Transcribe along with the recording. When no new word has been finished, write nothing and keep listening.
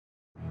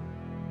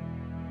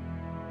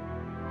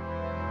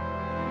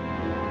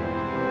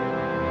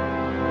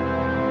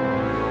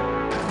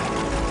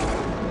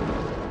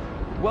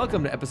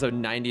Welcome to episode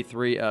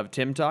 93 of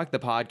Tim Talk, the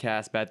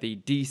podcast about the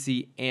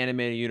DC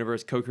animated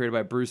universe co-created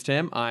by Bruce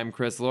Timm. I'm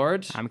Chris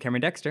Lord. I'm Cameron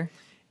Dexter.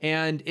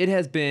 And it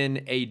has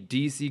been a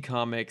DC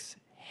Comics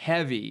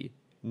heavy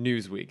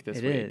news week this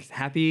week. It is.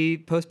 Happy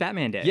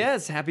post-Batman Day.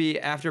 Yes, happy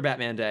after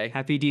Batman Day.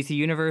 Happy DC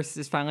Universe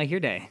is finally here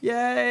day.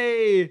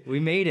 Yay! We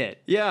made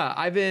it. Yeah,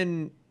 I've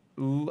been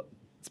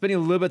spending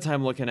a little bit of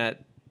time looking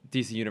at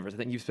DC Universe. I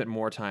think you've spent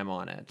more time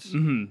on it.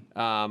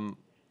 Mm-hmm.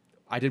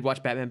 I did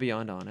watch Batman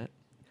Beyond on it.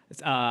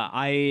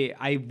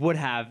 I would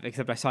have,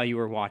 except I saw you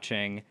were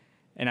watching,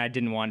 and I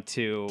didn't want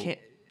to.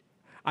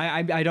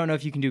 I don't know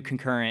if you can do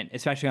concurrent,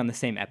 especially on the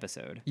same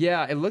episode.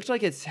 Yeah, it looked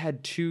like it's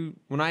had two.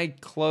 When I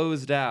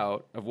closed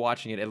out of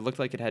watching it, it looked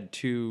like it had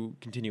two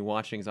continue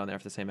watchings on there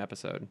for the same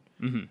episode.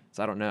 Mm-hmm.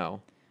 So I don't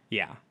know.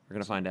 Yeah. We're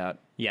going to find out.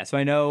 Yeah, so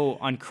I know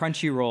on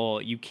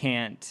Crunchyroll, you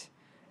can't,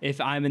 if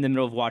I'm in the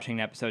middle of watching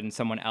an episode and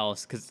someone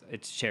else, because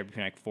it's shared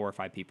between like 4 or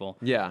 5 people.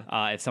 Yeah.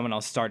 If someone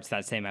else starts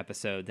that same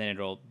episode, then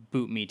it'll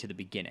boot me to the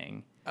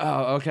beginning.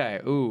 Oh, okay.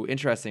 Ooh,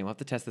 interesting. We'll have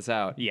to test this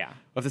out. Yeah.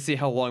 We'll have to see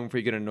how long before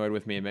you get annoyed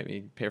with me and make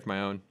me pay for my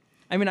own.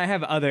 I mean,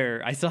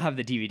 I still have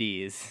the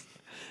DVDs.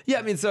 Yeah,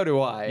 I mean, so do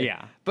I.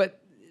 Yeah.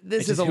 But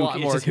this is a lot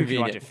more convenient. Who can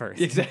convenient. watch it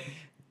first. Exactly.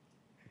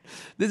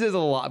 This is a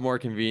lot more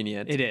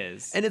convenient. It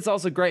is. And it's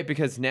also great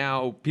because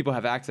now people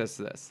have access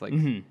to this. Like,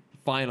 Mm-hmm.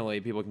 finally,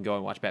 people can go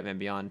and watch Batman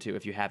Beyond too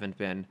if you haven't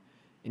been.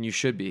 And you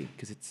should be,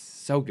 because it's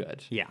so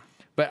good. Yeah.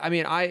 But I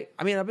mean, I've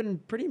been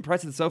pretty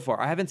impressed with it so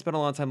far. I haven't spent a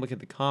lot of time looking at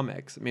the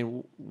comics. I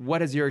mean, what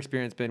has your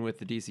experience been with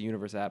the DC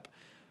Universe app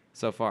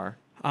so far?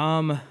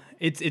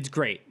 it's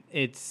great.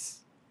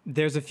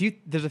 There's a few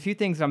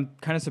things that I'm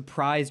kind of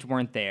surprised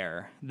weren't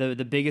there. The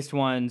biggest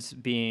ones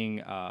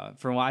being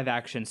for live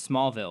action,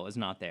 Smallville is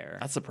not there.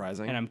 That's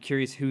surprising. And I'm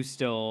curious who's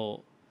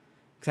still,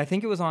 because I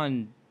think it was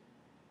on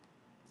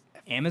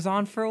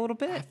Amazon for a little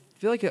bit.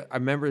 I feel like I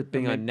remember it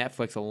being on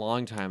Netflix a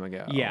long time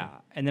ago. Yeah,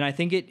 and then I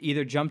think it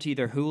either jumped to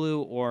either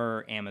Hulu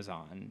or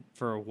Amazon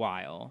for a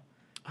while.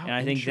 Oh, and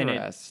I think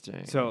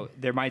interesting. So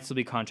there might still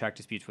be contract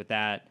disputes with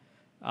that.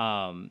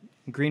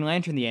 Green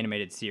Lantern, the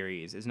animated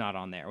series, is not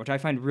on there, which I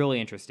find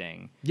really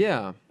interesting.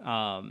 Yeah.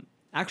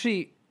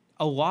 Actually,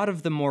 a lot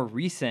of the more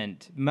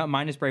recent,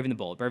 minus Brave and the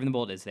Bold. Brave and the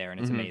Bold is there,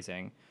 and it's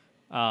amazing.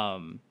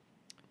 A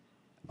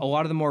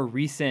lot of the more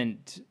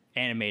recent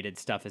animated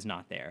stuff is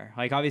not there.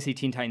 Like, obviously,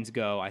 Teen Titans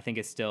Go, I think,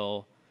 is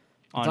still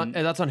on...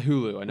 And that's on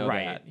Hulu, I know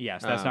right, that. yeah,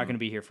 so that's not going to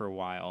be here for a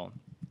while.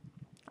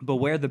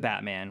 Beware the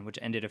Batman, which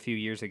ended a few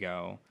years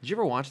ago. Did you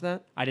ever watch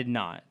that? I did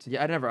not.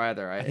 Yeah, I never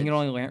either. I think it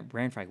only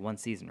ran for like 1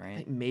 season, I right?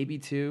 think maybe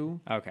 2.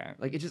 Okay.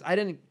 Like, I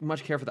didn't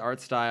much care for the art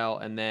style,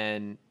 and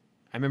then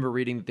I remember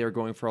reading that they were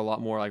going for a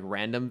lot more like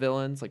random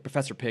villains. Like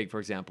Professor Pig, for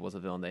example, was a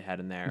villain they had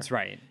in there. That's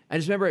right. I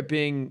just remember it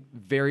being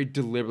very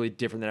deliberately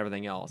different than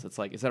everything else. It's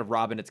like, instead of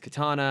Robin, it's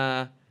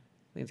Katana.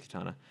 I think it's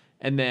Katana.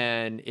 And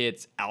then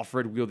it's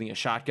Alfred wielding a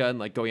shotgun,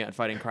 like going out and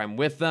fighting crime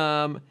with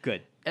them.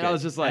 Good. And I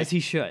was just like... As he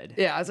should.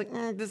 Yeah, I was like,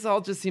 this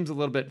all just seems a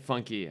little bit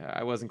funky.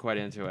 I wasn't quite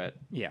into it.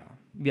 Yeah.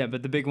 Yeah,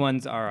 but the big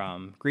ones are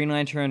Green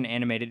Lantern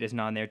animated is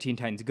not on there, Teen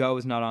Titans Go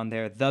is not on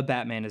there, The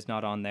Batman is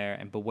not on there,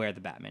 and Beware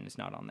the Batman is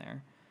not on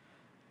there.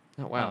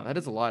 Oh, wow. That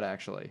is a lot,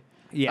 actually.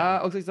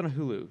 Yeah. Looks like it's on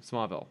Hulu,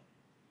 Smallville.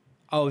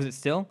 Oh, is it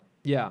still?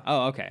 Yeah.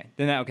 Oh, okay.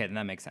 Then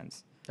that makes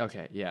sense.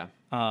 Okay, yeah.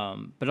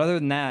 But other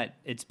than that,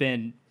 it's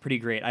been pretty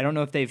great. I don't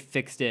know if they've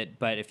fixed it,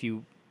 but if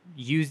you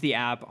use the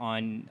app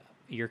on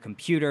your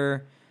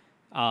computer,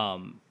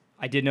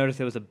 I did notice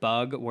there was a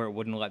bug where it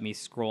wouldn't let me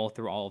scroll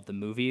through all of the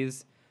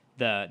movies.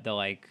 The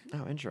like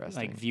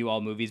interesting. like view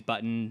all movies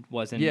button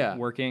wasn't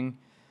working.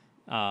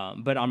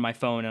 But on my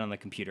phone and on the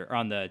computer or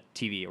on the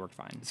TV, it worked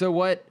fine. So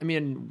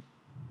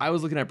I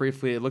was looking at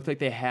briefly. It looked like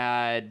they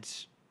had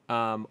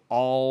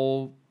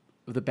all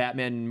of the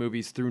Batman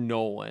movies through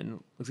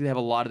Nolan. Looks like they have a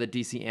lot of the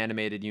DC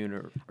animated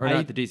universe, or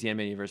not the DC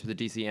animated universe, but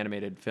the DC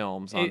animated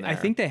films on there. I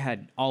think they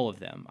had all of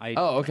them.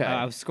 Okay.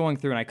 I was scrolling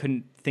through and I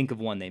couldn't think of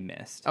one they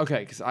missed. Okay,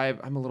 because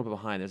I'm a little bit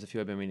behind. There's a few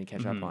I've been meaning to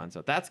catch up on,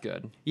 so that's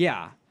good.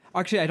 Yeah.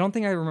 Actually, I don't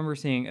think I remember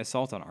seeing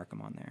Assault on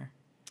Arkham on there.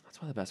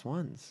 That's one of the best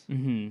ones.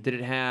 Mm-hmm. Did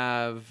it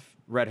have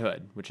Red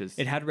Hood, which is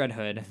It had Red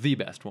Hood. the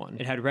best one?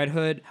 It had Red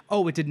Hood.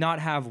 Oh, it did not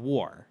have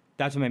War.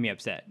 That's what made me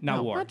upset. Not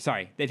No, War. what?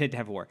 Sorry. They didn't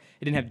have War.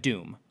 It didn't have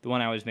Doom, the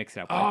one I always mix it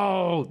up with.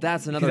 Oh,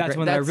 that's another. Because that's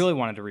one that I really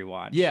wanted to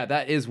rewatch. Yeah,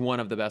 that is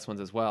one of the best ones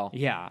as well.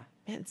 Yeah.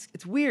 Man,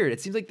 it's weird.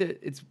 It seems like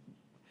it's.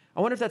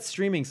 I wonder if that's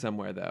streaming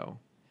somewhere though.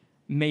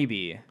 Maybe.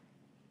 You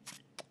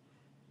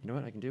know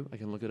what I can do? I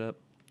can look it up.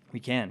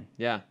 We can.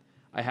 Yeah,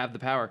 I have the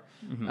power.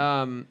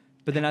 Mm-hmm.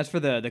 But then as for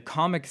the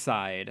comic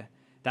side,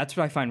 that's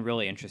what I find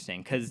really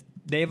interesting because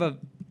they have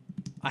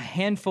a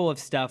handful of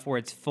stuff where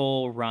it's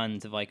full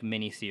runs of like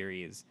mini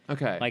series.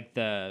 Okay. Like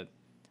the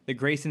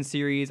Grayson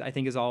series, I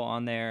think, is all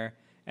on there,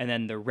 and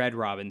then the Red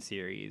Robin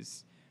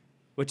series,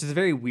 which is a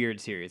very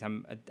weird series.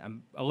 I'm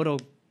a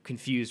little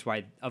confused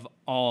why of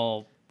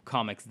all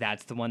comics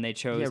that's the one they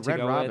chose to Red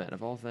go Robin with.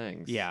 of all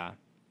things. Yeah,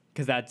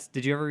 because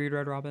did you ever read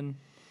Red Robin?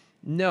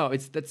 No,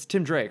 that's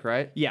Tim Drake,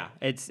 right? Yeah,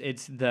 it's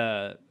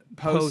the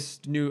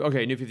Post New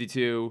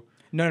 52.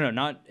 No,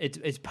 not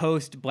it's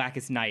post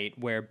Blackest Night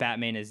where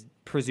Batman is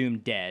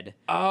presumed dead.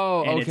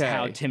 Oh, and okay. it's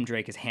how Tim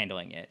Drake is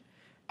handling it.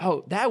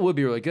 Oh, that would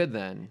be really good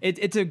then.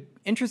 It's a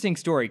interesting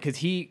story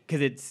because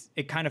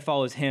it kind of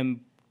follows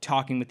him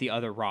talking with the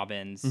other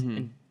Robins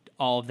and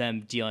all of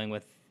them dealing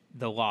with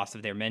the loss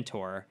of their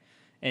mentor,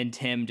 and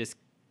Tim just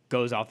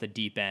goes off the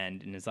deep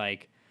end and is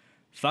like,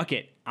 fuck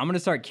it, I'm gonna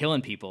start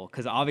killing people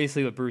because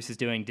obviously what Bruce is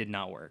doing did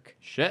not work.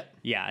 Shit.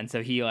 Yeah, and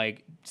so he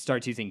like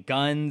starts using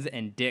guns,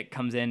 and Dick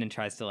comes in and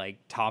tries to like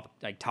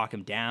talk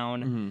him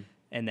down,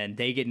 and then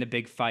they get in a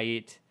big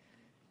fight.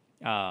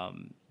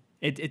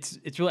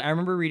 It's really, I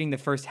remember reading the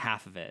first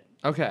half of it.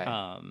 Okay.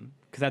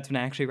 Because that's when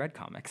I actually read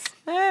comics.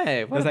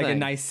 Hey, It was what like a thing.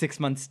 nice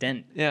 6-month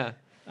stint. Yeah.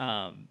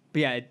 But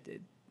yeah,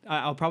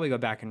 I'll probably go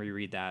back and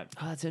reread that.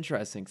 Oh, that's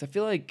interesting. Because I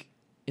feel like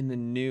in the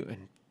new,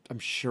 and I'm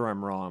sure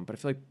I'm wrong, but I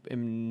feel like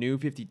in New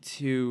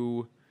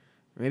 52,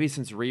 or maybe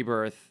since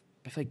Rebirth,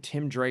 I feel like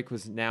Tim Drake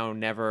was now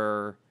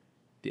never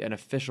an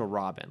official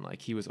Robin.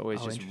 Like he was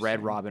always just Red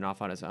interesting. Robin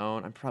off on his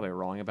own. I'm probably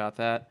wrong about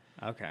that.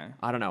 Okay.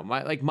 I don't know.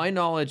 My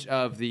knowledge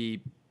of the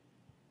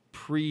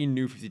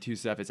pre-New 52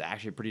 stuff is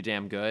actually pretty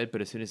damn good, but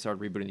as soon as I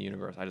started rebooting the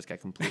universe, I just got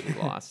completely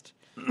lost.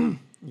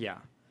 Yeah.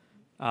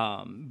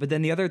 But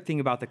then the other thing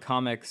about the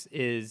comics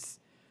is,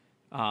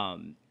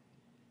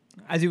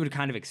 as you would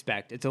kind of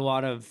expect, it's a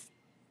lot of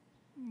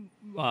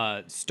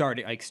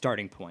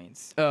starting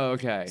points. Oh,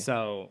 okay.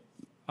 So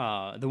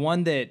the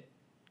one that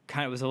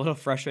kind of was a little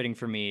frustrating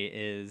for me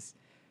is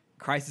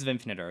Crisis of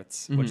Infinite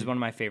Earths, which is one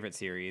of my favorite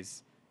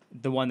series.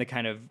 The one that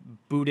kind of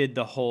booted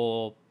the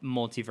whole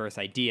multiverse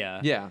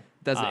idea. Yeah,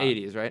 that's the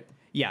 80s, right?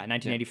 Yeah,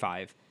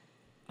 1985.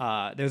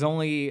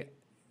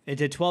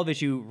 It's a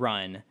 12-issue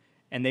run,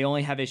 and they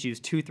only have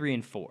issues 2, 3,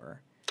 and 4.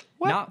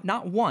 What?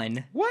 Not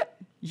 1. What?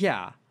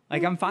 Yeah,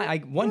 like I'm fine.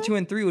 Like 1, 2,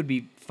 and 3 would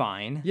be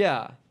fine.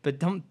 Yeah. But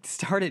don't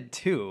start at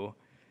 2.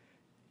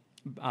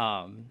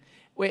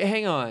 Wait,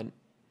 hang on.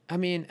 I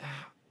mean,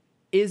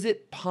 is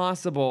it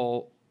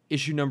possible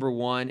issue number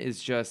 1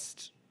 is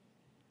just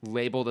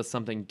labeled as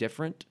something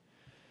different?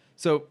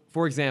 So,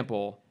 for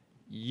example,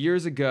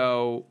 years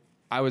ago,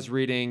 I was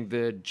reading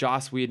the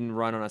Joss Whedon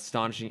run on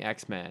Astonishing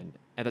X-Men.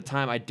 At the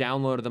time, I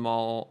downloaded them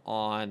all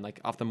on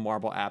off the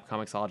Marvel app,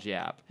 Comixology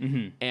app,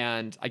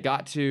 and I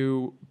got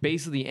to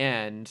basically the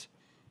end.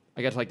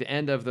 I got to the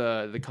end of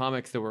the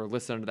comics that were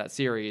listed under that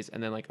series,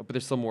 and then but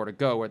there's still more to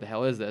go. Where the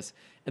hell is this?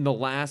 And the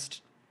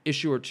last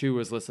issue or 2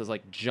 was listed as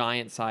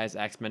giant size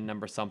X-Men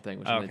number something,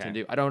 which is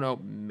Nintendo. I don't know.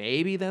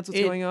 Maybe that's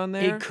what's going on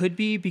there. It could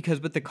be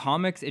because with the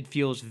comics, it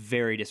feels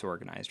very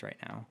disorganized right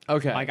now.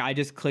 Okay. Like I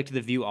just clicked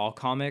the view all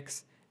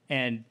comics,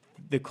 and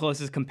the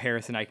closest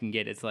comparison I can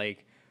get is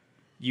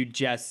you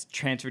just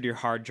transferred your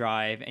hard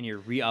drive and you're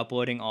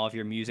re-uploading all of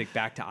your music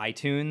back to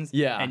iTunes.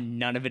 Yeah. And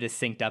none of it is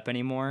synced up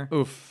anymore.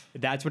 Oof.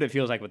 That's what it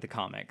feels like with the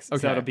comics. Okay.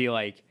 So it'll be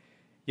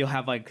you'll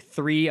have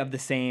 3 of the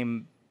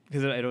same,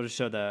 because it'll just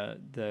show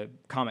the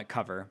comic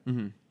cover.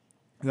 Mm-hmm.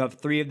 You have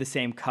 3 of the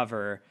same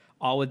cover,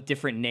 all with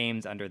different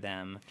names under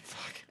them.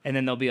 Fuck. And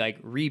then there'll be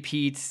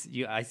repeats.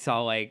 I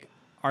saw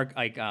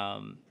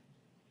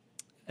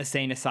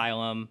Insane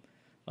Asylum,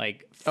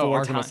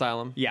 4 Arkham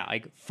Asylum. Yeah,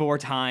 4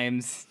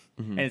 times,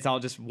 and it's all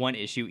just 1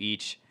 issue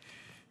each.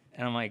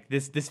 And I'm like,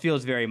 this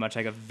feels very much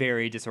like a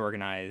very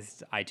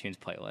disorganized iTunes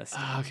playlist.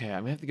 Okay,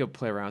 I'm gonna have to go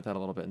play around with that a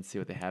little bit and see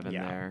what they have in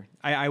there.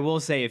 I will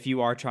say, if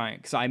you are trying,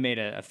 because I made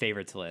a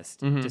favorites list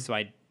just so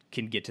I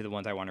can get to the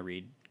ones I want to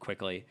read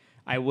quickly.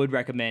 I would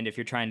recommend, if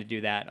you're trying to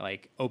do that,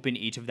 open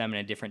each of them in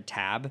a different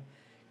tab,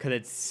 because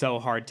it's so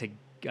hard to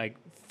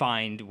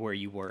find where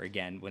you were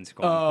again when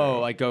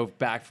scrolling through. Go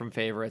back from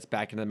favorites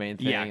back into the main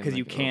thing. Yeah, because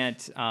you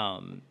can't,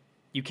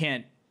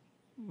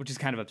 which is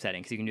kind of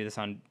upsetting because you can do this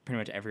on pretty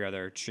much every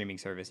other streaming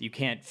service. You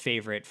can't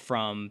favorite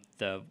from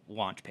the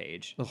launch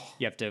page. Ugh.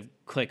 You have to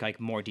click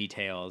more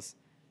details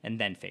and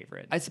then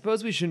favorite. I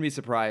suppose we shouldn't be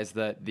surprised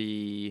that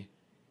the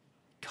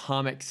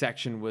comic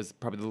section was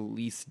probably the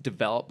least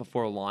developed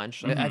before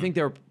launch. I think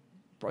they were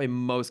probably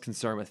most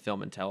concerned with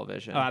film and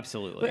television. Oh,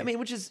 absolutely. But, I mean,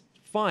 which is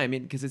fine.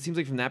 Because it seems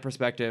like from that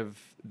perspective,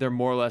 they're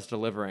more or less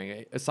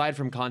delivering. Aside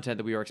from content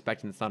that we were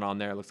expecting that's not on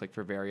there, it looks like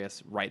for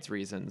various rights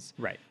reasons.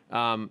 Right.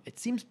 It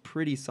seems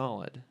pretty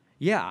solid.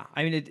 Yeah,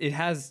 I mean, it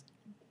has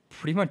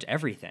pretty much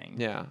everything.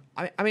 Yeah.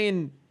 I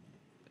mean,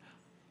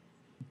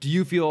 do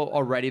you feel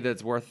already that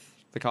it's worth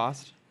the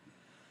cost?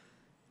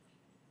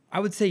 I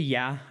would say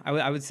yeah.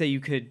 I would say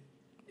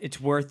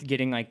it's worth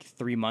getting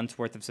 3 months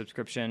worth of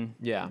subscription.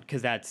 Yeah.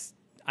 Because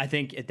I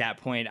think at that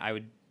point I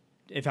would,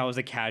 if I was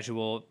a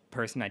casual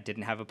person, I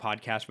didn't have a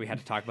podcast, we had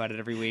to talk about it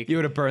every week. You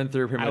would have burned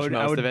through pretty much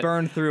most I would of it.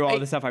 burn through all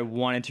the stuff I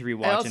wanted to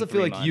rewatch. I also in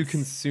feel 3 like you months.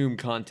 consume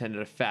content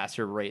at a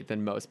faster rate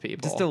than most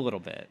people. Just a little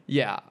bit.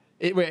 Yeah.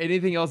 Wait,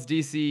 anything else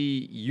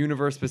DC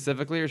universe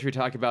specifically, or should we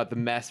talk about the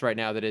mess right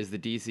now that is the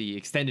DC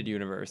extended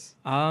universe?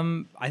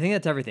 I think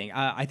that's everything.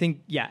 I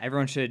think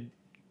everyone should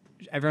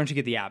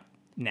get the app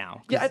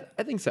now. Yeah,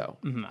 I think so.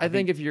 I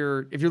think if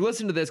you're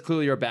listening to this,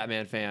 clearly you're a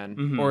Batman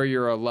fan or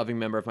you're a loving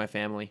member of my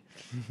family.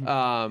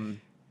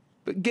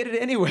 but get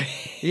it anyway.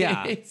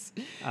 Yeah.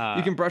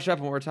 You can brush up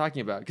on what we're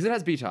talking about because it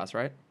has BTOS,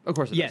 right? Of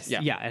course it Yes.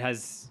 does. Yeah. It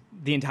has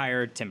the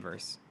entire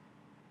Timverse.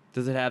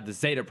 Does it have the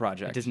Zeta It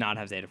Project? does not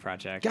have Zeta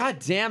Project. God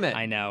damn it!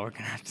 I know. We're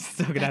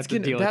still gonna have to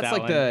deal with that That's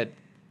like one.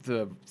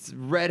 the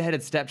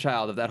redheaded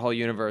stepchild of that whole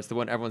universe, the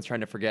one everyone's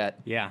trying to forget.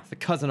 Yeah. It's the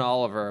cousin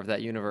Oliver of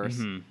that universe.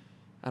 Mhm.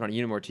 I don't know.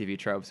 You know more TV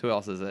tropes. Who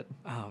else is it?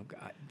 Oh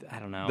God, I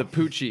don't know. The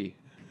Poochie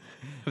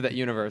of that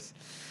universe.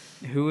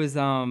 Who is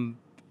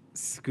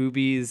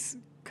Scooby's?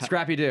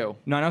 Scrappy Doo.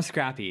 No, I know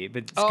Scrappy,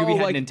 but Scooby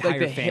had an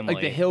entire family.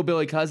 Like the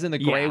hillbilly cousin, the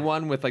gray Yeah.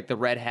 one with like the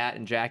red hat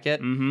and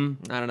jacket.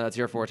 Mm-hmm. I don't know. That's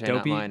your forte,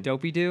 not mine.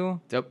 Dopey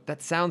Doo. Dope.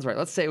 That sounds right.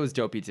 Let's say it was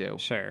Dopey Doo.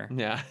 Sure.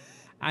 Yeah.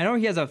 I know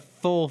he has a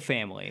full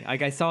family.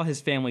 Like I saw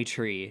his family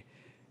tree.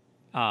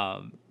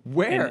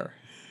 Where?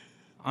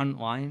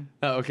 Online.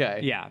 Oh, okay.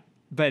 Yeah,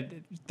 but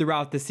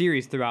throughout the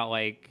series, throughout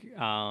like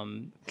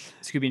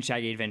Scooby and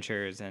Shaggy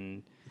Adventures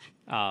and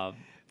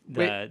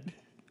Wait.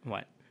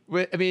 what?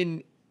 Wait, I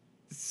mean,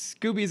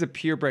 Scooby's a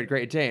purebred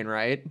Great Dane,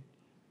 right?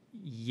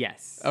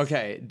 Yes.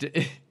 Okay.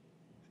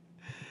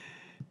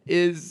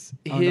 Is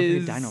Oh,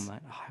 his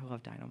Dynamite? Oh, I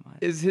love Dynamite.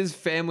 Is his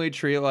family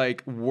tree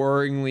like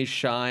worryingly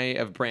shy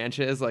of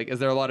branches? Like, is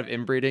there a lot of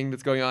inbreeding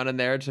that's going on in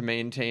there to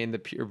maintain the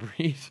pure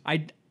breed?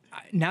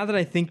 Now that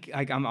I think,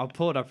 I'll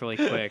pull it up really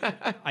quick.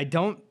 I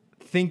don't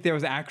think there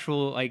was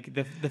actual like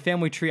the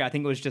family tree. I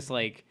think it was just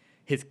like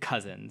his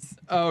cousins.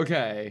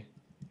 Okay.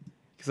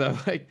 Because I'm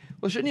like,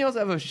 well, shouldn't he also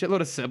have a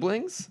shitload of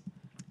siblings?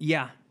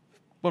 Yeah.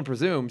 One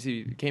presumes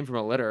he came from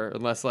a litter,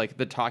 unless like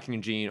the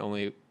talking gene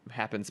only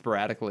happened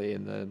sporadically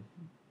in the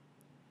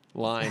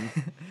line.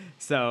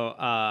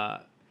 So,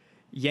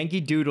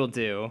 Yankee Doodle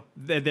Doo.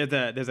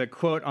 There's a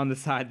quote on the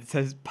side that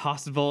says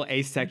possible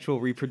asexual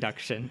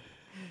reproduction.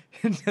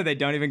 So they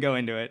don't even go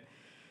into it.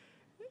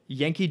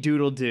 Yankee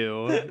Doodle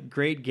Doo,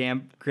 great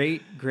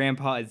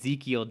grandpa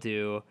Ezekiel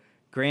Doo,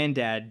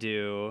 granddad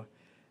Doo,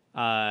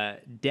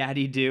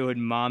 Daddy Doo,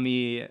 and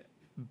mommy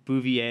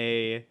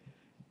Bouvier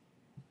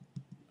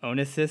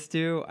Onassis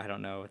Doo. I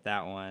don't know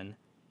that one.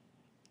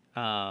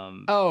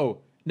 Oh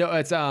no,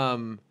 it's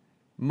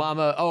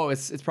Mama. Oh,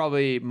 it's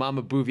probably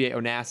Mama Bouvier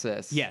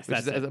Onassis. Yes,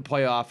 which that's is a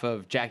play off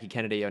of Jackie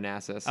Kennedy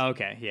Onassis.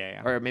 Okay,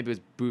 yeah. Or maybe it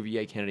was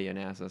Bouvier Kennedy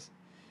Onassis.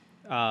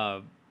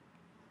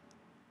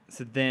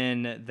 So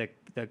then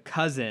the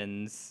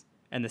cousins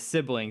and the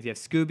siblings, you have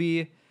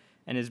Scooby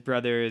and his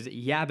brothers.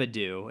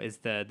 Yabba-Doo is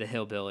the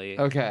hillbilly.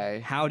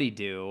 Okay. Howdy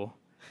Doo,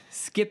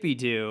 Skippy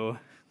Doo,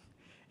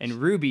 and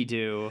Ruby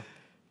Doo.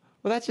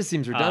 Well, that just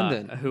seems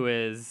redundant. Who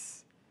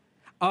is?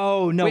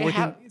 Oh no, Wait,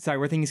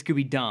 we're thinking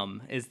Scooby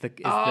Dumb is the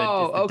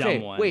okay.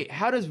 dumb one. Wait,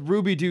 how does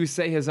Ruby Doo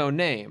say his own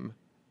name?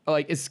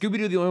 Like, is Scooby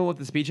Doo the only one with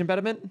the speech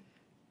impediment?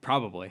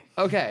 Probably.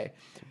 Okay,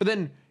 but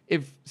then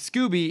if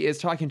Scooby is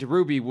talking to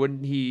Ruby,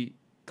 wouldn't he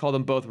call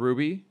them both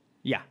Ruby?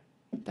 Yeah,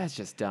 That's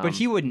just dumb. but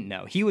he wouldn't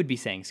know. He would be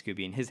saying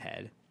Scooby in his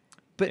head.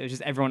 But it was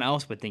just everyone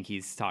else would think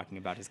he's talking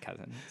about his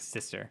cousin, his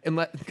sister.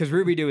 Because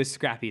Ruby Doo is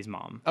Scrappy's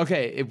mom.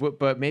 Okay,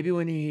 but maybe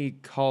when he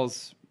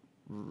calls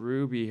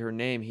Ruby her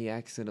name, he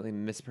accidentally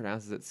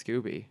mispronounces it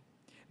Scooby.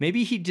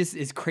 Maybe he just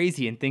is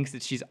crazy and thinks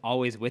that she's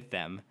always with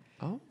them.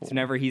 Oh. So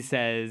whenever he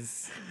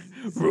says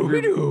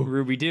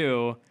Ruby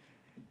Doo,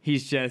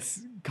 he's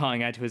just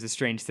calling out to his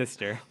estranged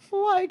sister.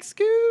 Like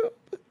Scoop.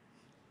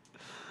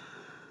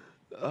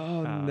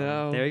 Oh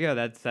no. There you go.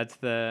 That's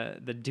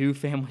the Doo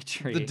family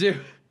tree. The Doo.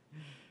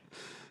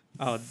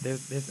 Oh,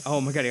 there's oh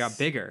my god, it got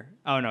bigger.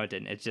 Oh no, it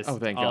didn't. It's just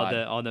thank all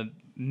God. the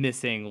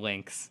missing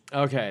links.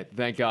 Okay,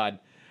 thank God.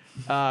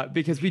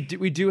 Because we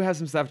do have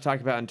some stuff to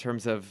talk about in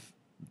terms of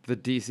the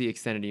DC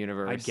extended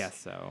universe. I guess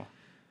so.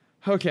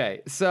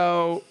 Okay,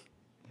 so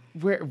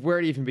where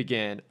do you even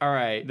begin? All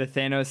right. The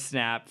Thanos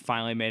snap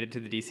finally made it to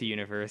the DC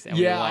universe, and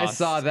Yeah, we I lost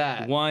saw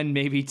that. one,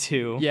 maybe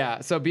two.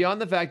 Yeah, so beyond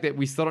the fact that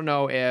we still don't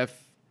know if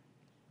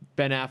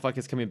Ben Affleck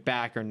is coming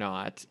back or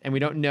not, and we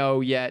don't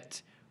know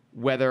yet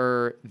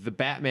whether the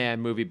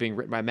Batman movie being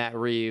written by Matt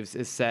Reeves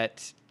is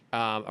set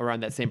around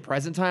that same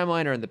present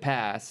timeline or in the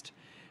past.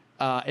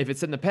 If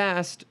it's in the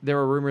past, there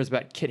were rumors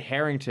about Kit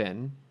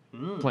Harington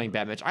playing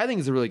Batman, which I think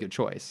is a really good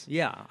choice.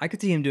 Yeah, I could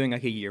see him doing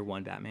like a year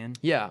one Batman.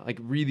 Yeah, like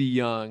really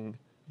young.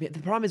 The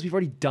problem is we've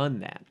already done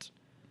that.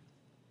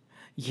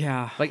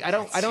 Yeah, Like I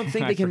don't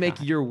think I they can make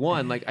forgot. year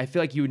one. Like I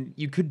feel like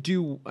you could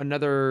do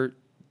another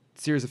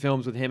series of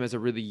films with him as a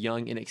really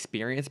young,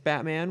 inexperienced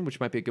Batman, which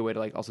might be a good way to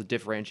like also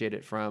differentiate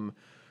it from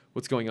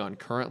what's going on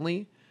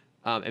currently,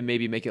 and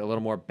maybe make it a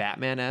little more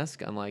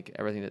Batman-esque, unlike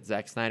everything that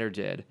Zack Snyder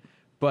did.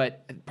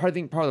 But part of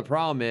the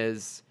problem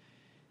is,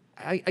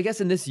 I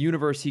guess in this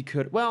universe he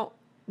could. Well,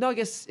 no, I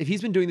guess if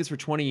he's been doing this for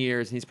 20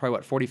 years and he's probably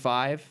what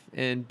 45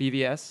 in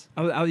BVS.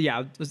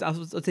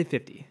 Let's say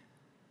 50,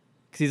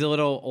 because he's a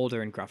little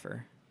older and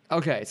gruffer.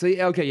 Okay, so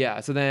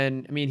So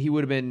then, I mean, he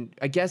would have been.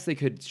 I guess they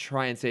could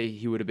try and say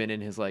he would have been in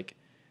his like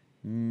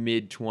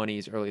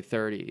mid-20s, early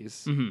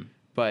 30s. Mm-hmm.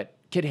 But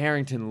Kit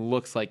Harington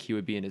looks like he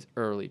would be in his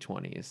early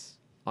 20s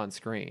on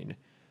screen.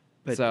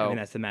 But so I mean,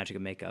 that's the magic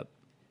of makeup.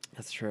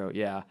 that's true.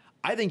 Yeah,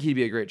 I think he'd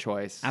be a great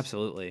choice.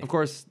 Absolutely. Of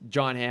course,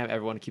 John Hamm,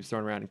 everyone keeps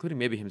throwing around, including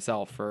maybe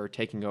himself, for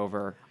taking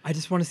over. I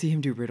just want to see him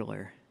do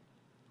Riddler.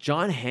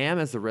 John Hamm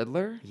as the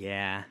Riddler?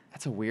 Yeah.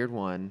 That's a weird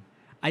one.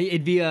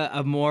 It'd be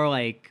a more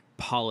like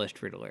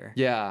polished Riddler.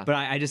 Yeah. But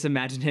I just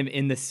imagine him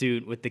in the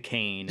suit with the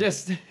cane.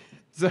 Just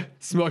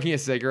smoking a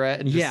cigarette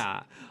and just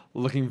Yeah.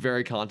 looking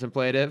very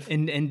contemplative.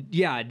 And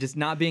yeah, just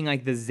not being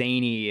like the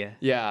zany.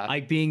 Yeah.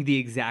 Like being the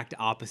exact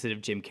opposite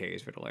of Jim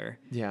Carrey's Riddler.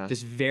 Yeah.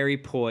 Just very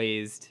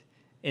poised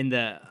in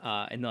the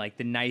like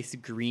the nice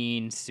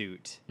green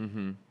suit.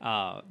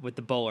 With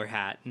the bowler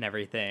hat and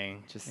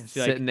everything. Just And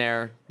sitting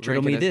there,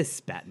 Riddle me drinking this,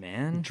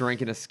 Batman.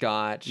 drinking a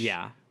scotch.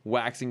 Yeah.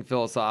 Waxing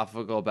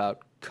philosophical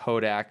about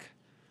Kodak.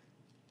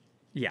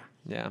 Yeah.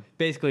 Yeah.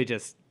 Basically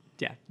just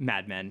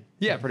Mad Men.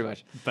 Yeah, pretty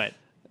much. But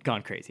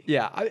gone crazy.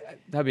 Yeah,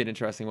 that'd be an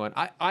interesting one.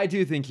 I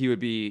do think he would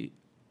be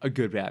a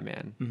good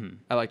Batman.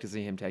 I like to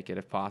see him take it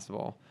if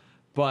possible.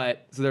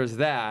 But so there's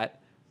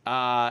that.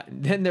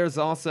 Then there's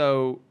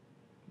also,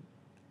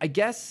 I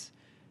guess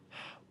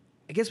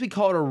we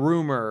call it a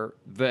rumor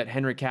that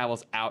Henry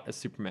Cavill's out as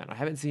Superman. I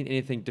haven't seen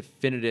anything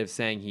definitive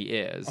saying he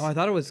is. Oh, I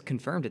thought it was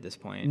confirmed at this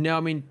point. No, I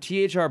mean,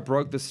 THR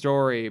broke the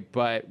story,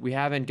 but we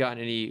haven't gotten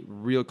any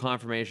real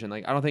confirmation.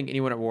 Like, I don't think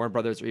anyone at Warner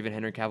Brothers or even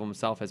Henry Cavill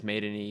himself has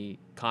made any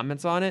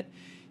comments on it.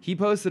 He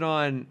posted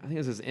on, I think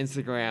it was his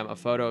Instagram, a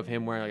photo of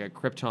him wearing like a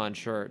Krypton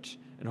shirt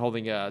and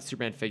holding a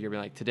Superman figure,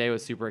 being like, today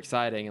was super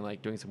exciting, and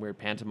like doing some weird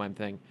pantomime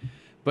thing.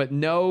 But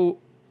no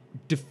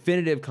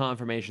definitive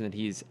confirmation that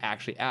he's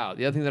actually out.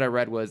 The other thing that I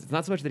read was it's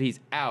not so much that he's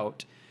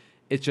out,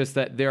 it's just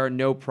that there are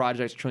no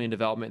projects currently in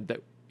development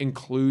that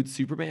include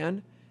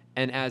Superman,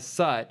 and as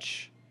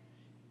such,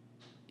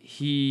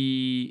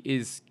 he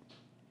is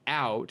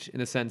out in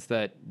the sense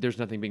that there's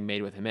nothing being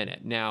made with him in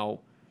it. Now,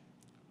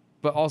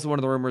 but also one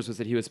of the rumors was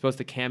that he was supposed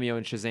to cameo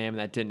in Shazam and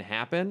that didn't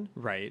happen.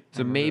 Right.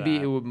 So maybe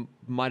it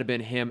might have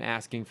been him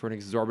asking for an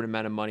exorbitant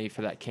amount of money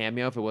for that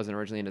cameo if it wasn't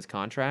originally in his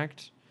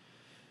contract.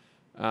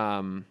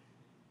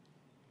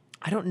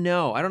 I don't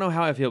know. I don't know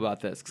how I feel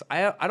about this, 'cause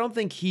I don't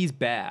think he's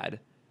bad.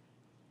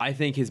 I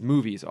think his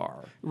movies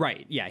are.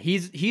 Right. Yeah.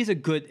 He's a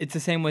good. It's the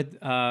same with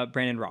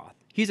Brandon Roth.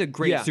 He's a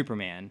great Yeah.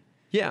 Superman.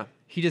 Yeah.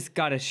 He just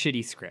got a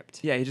shitty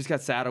script. Yeah, he just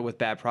got saddled with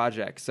bad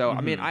projects. So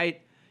I mean, I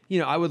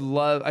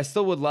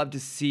still would love to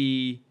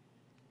see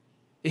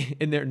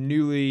in their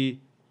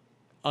newly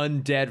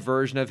undead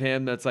version of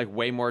him that's like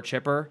way more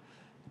chipper.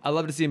 I'd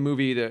love to see a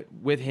movie that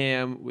with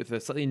him, with a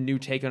slightly new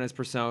take on his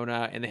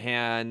persona, in the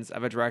hands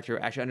of a director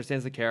who actually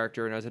understands the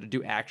character and knows how to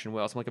do action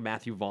well. Someone like a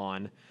Matthew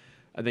Vaughn,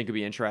 I think would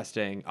be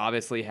interesting.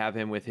 Obviously, have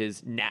him with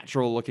his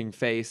natural-looking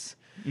face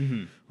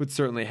would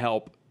certainly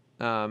help.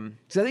 So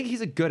I think he's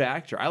a good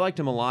actor. I liked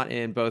him a lot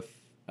in both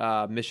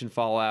Mission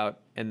Fallout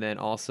and then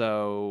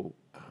also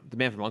The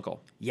Man from U.N.C.L.E.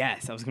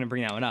 Yes, I was going to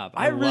bring that one up.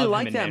 I really love him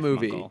like in that Man from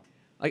movie. U.N.C.L.E.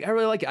 Like, I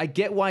really like it. I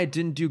get why it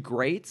didn't do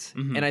great,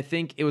 and I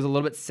think it was a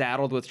little bit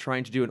saddled with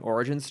trying to do an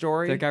origin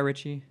story. That Guy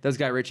Ritchie? That was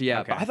Guy Ritchie, yeah.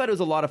 Okay. But I thought it was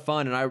a lot of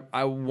fun, and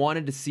I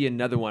wanted to see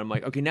another one. I'm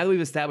like, okay, now that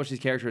we've established these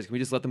characters, can we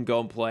just let them go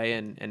and play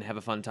and have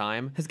a fun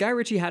time? Has Guy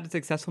Ritchie had a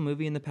successful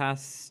movie in the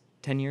past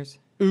 10 years?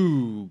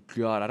 Ooh,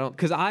 God, I don't...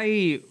 Because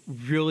I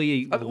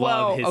really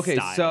love his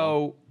style.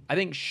 So I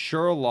think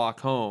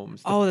Sherlock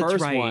Holmes, the that's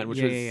first right. one, which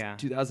Yeah.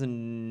 was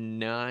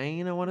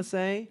 2009, I want to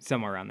say,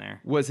 Somewhere around there.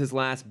 was his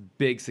last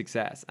big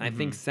success. And I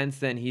think since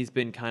then he's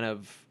been kind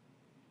of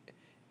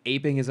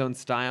aping his own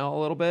style a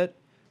little bit.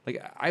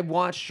 Like, I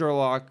watched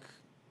Sherlock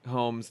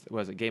Holmes,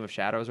 was it Game of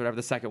Shadows or whatever,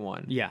 the second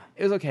one. Yeah.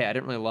 It was okay. I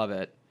didn't really love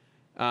it.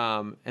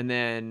 And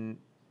then,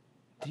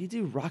 did he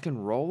do Rock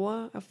and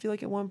Rolla, I feel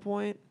like, at one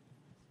point?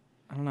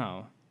 I don't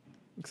know.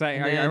 Because I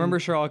then- remember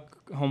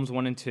Sherlock Holmes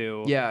 1 and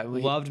 2. Yeah,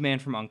 Loved Man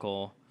from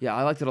U.N.C.L.E. Yeah,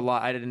 I liked it a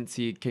lot. I didn't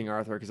see King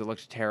Arthur because it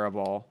looked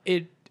terrible.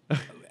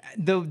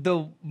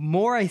 The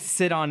more I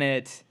sit on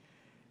it,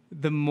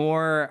 the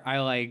more I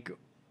like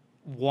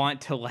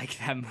want to like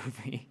that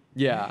movie.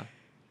 Yeah.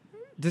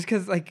 Just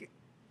because, like,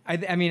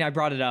 I mean, I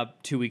brought it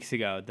up 2 weeks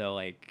ago, though,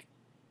 like,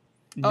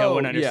 no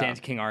one understands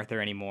King Arthur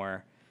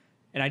anymore.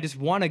 And I just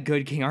want a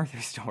good King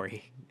Arthur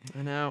story.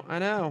 I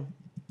know.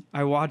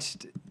 I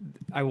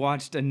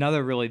watched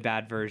another really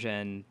bad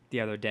version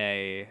the other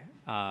day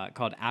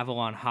called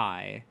Avalon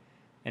High.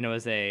 And it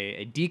was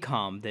a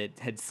decom that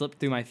had slipped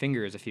through my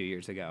fingers a few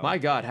years ago. My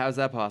God, how's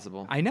that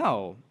possible? I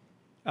know.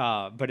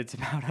 But it's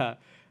about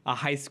a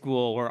high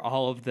school where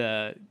all of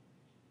the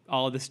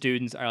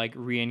students are like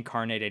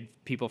reincarnated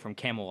people from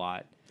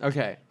Camelot.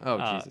 Okay.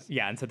 Oh, Jesus.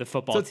 Yeah, and so the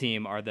football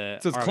team are the...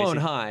 So it's are Clone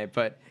obviously- High,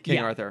 but King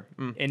Yeah, Arthur.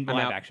 in I'm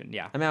live out. action,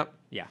 yeah. I'm out.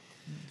 Yeah.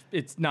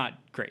 It's not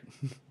great.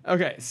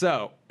 Okay,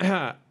 so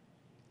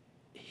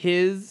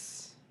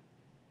his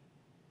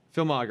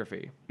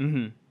filmography.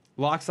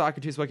 Lock, Stock,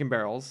 and Two Smoking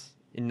Barrels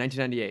in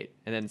 1998.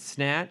 And then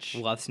Snatch.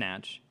 Love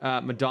Snatch.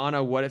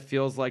 Madonna, What It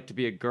Feels Like to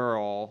Be a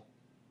Girl.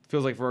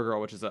 Feels Like for a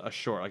Girl, which is a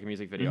short, like a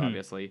music video,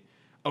 obviously.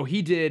 Oh,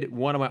 he did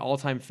one of my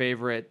all-time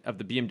favorite of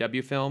the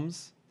BMW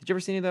films. Did you ever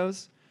see any of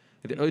those?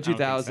 Like the early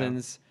I don't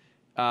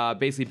 2000s.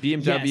 Basically,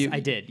 BMW. Yes, I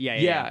did.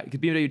 Yeah. because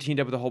BMW teamed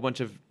up with a whole bunch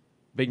of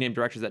big-name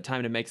directors at that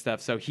time to make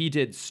stuff. So he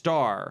did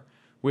Star,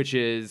 which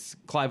is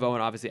Clive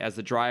Owen, obviously, as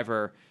the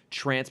driver,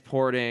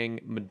 transporting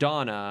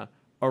Madonna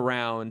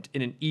around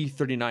in an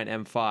E39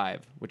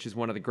 M5, which is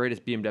one of the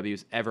greatest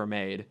BMWs ever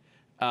made.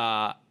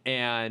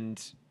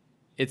 And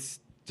it's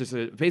just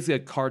basically a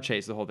car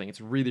chase, the whole thing.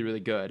 It's really, really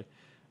good.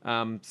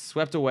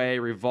 Swept Away,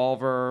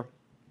 Revolver,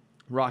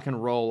 Rock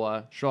and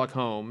Rolla, Sherlock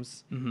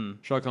Holmes,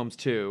 Sherlock Holmes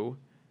 2,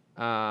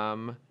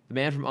 The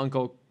Man from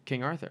Uncle,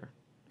 King Arthur.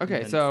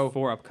 Okay, so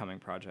 4 upcoming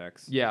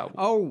projects. Yeah.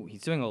 Oh,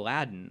 he's doing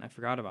Aladdin. I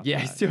forgot about that. Yeah,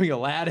 he's doing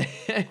Aladdin.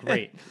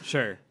 Great.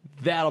 Sure.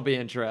 That'll be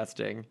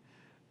interesting.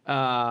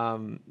 Yeah,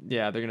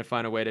 they're going to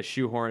find a way to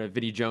shoehorn a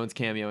Vinnie Jones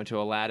cameo into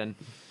Aladdin.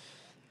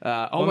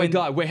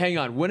 God. Wait, hang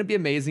on. Wouldn't it be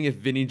amazing if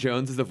Vinnie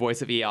Jones is the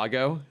voice of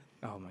Iago?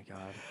 Oh, my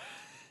God.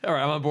 All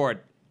right, I'm on board.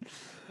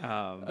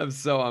 I'm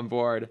so on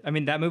board. I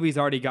mean, that movie's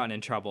already gotten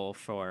in trouble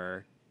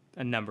for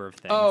a number of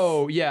things.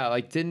 Oh, yeah.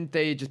 Like, didn't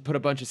they just put a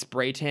bunch of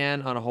spray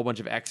tan on a whole bunch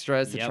of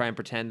extras to Yep. try and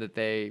pretend that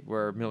they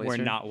were Middle We're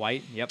Eastern? not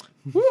white. Yep.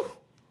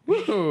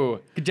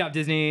 Woo! Good job,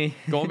 Disney.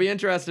 Gonna be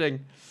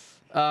interesting.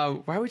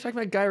 Why are we talking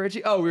about Guy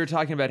Ritchie? Oh, we were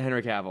talking about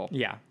Henry Cavill.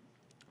 Yeah.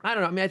 I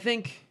don't know.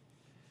 I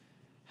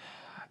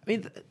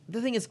mean,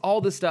 the thing is,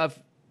 all this stuff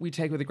we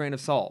take with a grain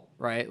of salt,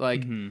 right?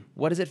 Like,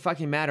 what does it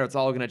fucking matter? It's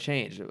all going to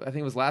change. I think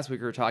it was last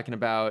week we were talking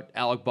about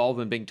Alec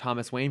Baldwin being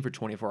Thomas Wayne for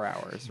 24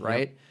 hours,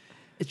 right? Yep.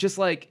 It's just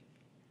like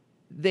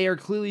they are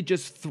clearly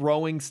just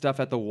throwing stuff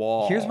at the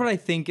wall. Here's what I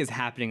think is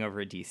happening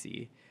over at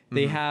DC.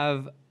 They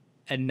have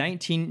a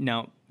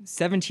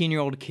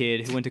 17-year-old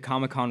kid who went to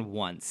Comic-Con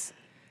once.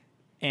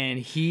 And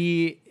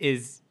he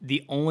is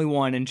the only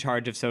one in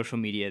charge of social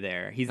media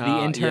there. He's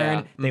the intern.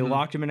 Yeah. They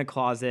locked him in a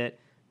closet,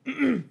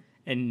 and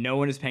no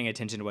one is paying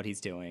attention to what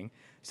he's doing.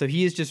 So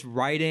he is just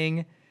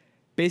writing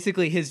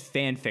basically his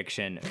fan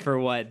fiction for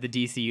what the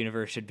DC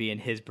universe should be in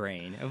his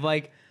brain. Of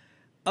like,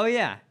 oh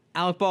yeah,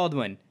 Alec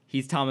Baldwin,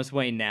 he's Thomas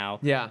Wayne now.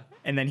 Yeah.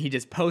 And then he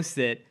just posts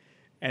it,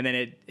 and then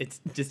it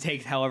just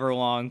takes however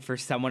long for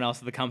someone else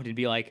at the company to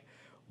be like,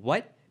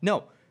 what?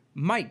 No.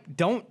 Mike,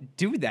 don't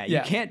do that. Yeah.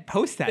 You can't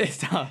post that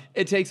stuff.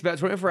 It takes about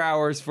 24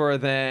 hours for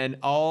then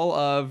all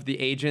of the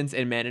agents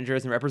and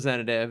managers and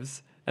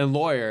representatives and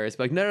lawyers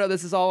be like, no,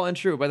 this is all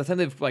untrue. By the time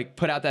they've like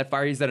put out that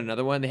fire, he's done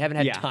another one. They haven't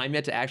had time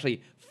yet to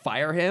actually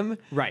fire him.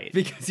 Right.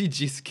 Because he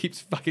just keeps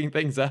fucking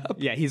things up.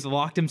 Yeah, he's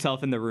locked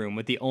himself in the room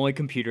with the only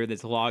computer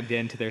that's logged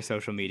into their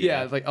social media.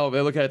 Yeah, it's like, oh, they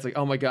look at it, it's like,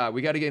 oh my God,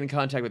 we got to get in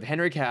contact with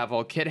Henry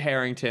Cavill, Kit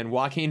Harington,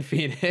 Joaquin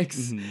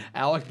Phoenix,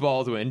 Alec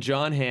Baldwin,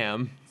 John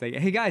Hamm. It's like,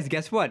 hey guys,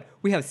 guess what?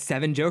 We have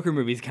 7 Joker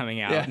movies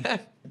coming out. Yeah.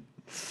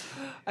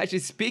 Actually,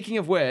 speaking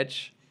of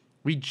which,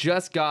 we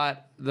just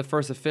got the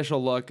first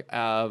official look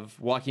of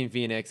Joaquin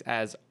Phoenix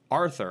as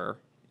Arthur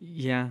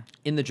Yeah.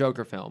 in the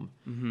Joker film.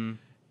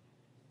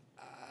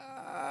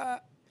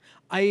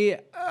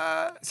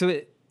 So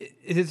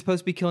is it supposed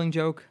to be Killing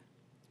Joke?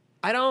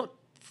 I don't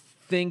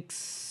think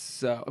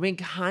so. I mean,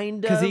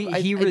 kind of. Because he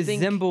I think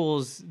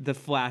resembles the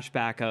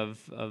flashback of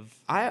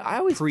I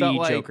always felt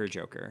like pre-Joker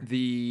Joker.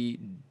 the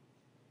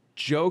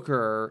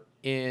Joker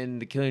in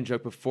the Killing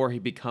Joke before he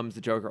becomes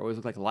the Joker always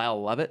looked like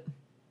Lyle Lovett.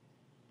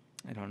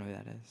 I don't know who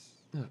that is.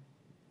 Oh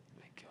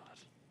my God.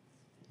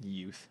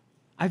 Youth.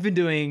 I've been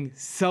doing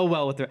so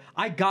well with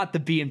I got the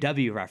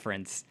BMW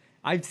reference.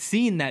 I've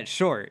seen that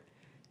short.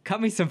 Cut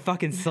me some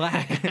fucking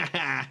slack.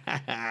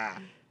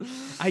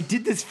 I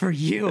did this for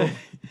you.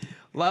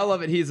 Lyle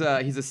Lovett, he's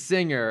a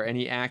singer and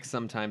he acts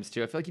sometimes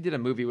too. I feel like he did a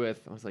movie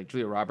with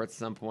Julia Roberts at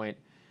some point.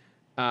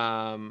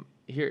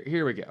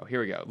 Here we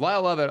go.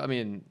 Lyle Lovett, I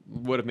mean,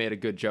 would have made a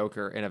good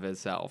Joker in of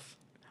himself.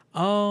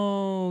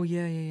 Oh,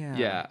 yeah.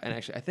 Yeah, and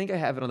actually, I think I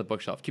have it on the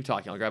bookshelf. Keep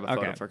talking. I'll grab a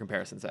photo Okay. for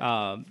comparison's sake.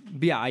 But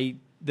yeah,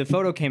 the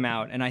photo came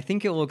out, and I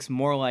think it looks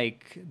more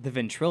like the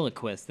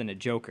ventriloquist than a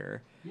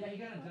Joker. Yeah, he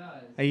kind of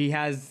does.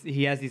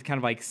 He has these kind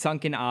of like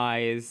sunken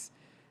eyes.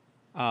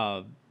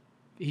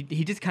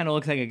 He just kind of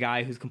looks like a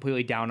guy who's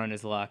completely down on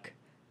his luck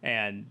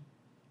and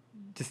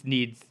just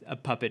needs a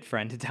puppet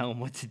friend to tell him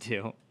what to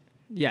do.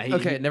 Yeah.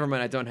 Okay, never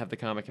mind. I don't have the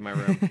comic in my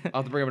room.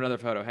 I'll have to bring up another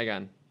photo.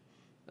 Hang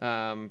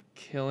on.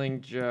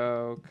 Killing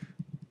Joke.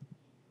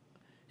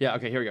 Yeah,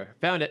 okay, here we go.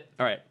 Found it.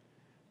 All right.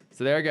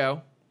 So there we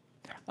go.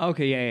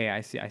 Okay, yeah.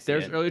 I see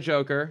There's it. early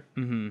Joker.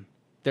 Mm-hmm.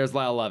 There's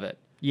Lyle Lovett.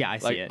 Yeah, I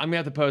see Like, it. I'm gonna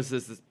have to post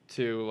this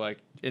to like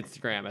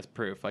Instagram as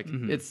proof. Like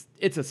it's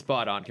a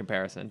spot on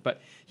comparison.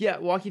 But yeah,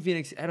 Joaquin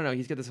Phoenix, I don't know,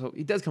 he's got this whole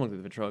he does come look like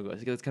the ventriloquist.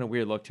 He's got this kind of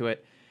weird look to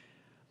it.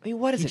 I mean,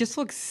 what is He it? just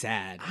looks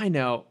sad. I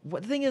know.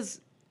 What the thing is,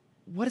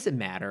 what does it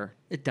matter?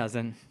 It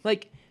doesn't.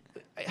 Like,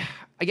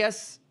 I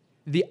guess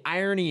the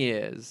irony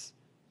is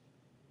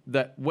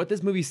that what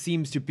this movie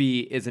seems to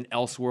be is an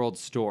Elseworld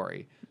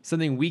story.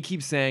 Something we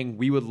keep saying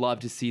we would love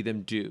to see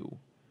them do.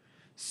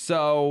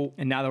 So,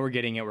 And now that we're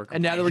getting it, we're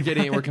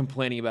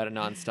complaining about it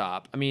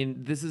nonstop. I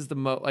mean, this is the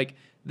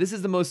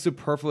most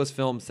superfluous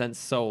film since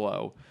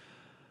Solo.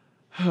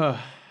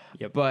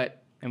 Yep.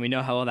 But and we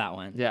know how well that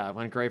went. yeah, it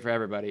went great for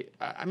everybody.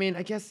 I mean,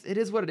 I guess it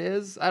is what it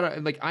is.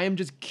 I am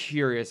just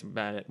curious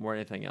about it more than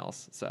anything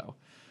else. So,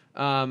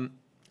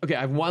 okay,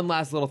 I have one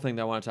last little thing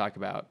that I want to talk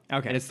about.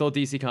 Okay. And it's still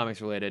DC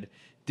Comics related.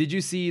 Did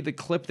you see the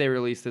clip they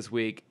released this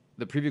week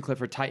the preview clip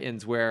for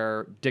Titans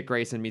where Dick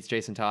Grayson meets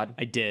Jason Todd?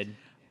 I did.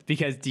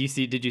 Because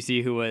did you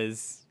see who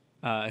was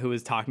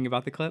talking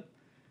about the clip?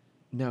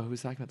 No,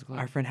 who's talking about the clip?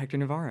 Our friend Hector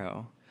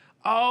Navarro.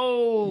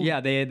 Oh, Yeah,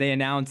 they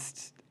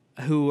announced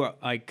who,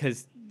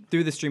 because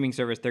through the streaming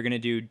service they're going to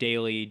do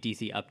daily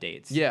DC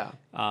updates. Yeah.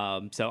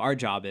 So our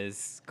job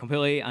is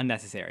completely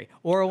unnecessary,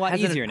 or a lot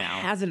easier now.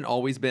 Hasn't it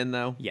always been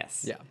though?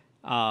 Yes.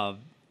 Yeah.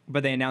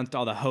 But they announced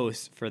all the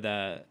hosts for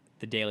the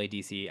daily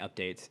DC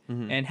updates,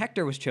 and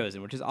Hector was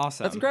chosen, which is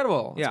awesome. That's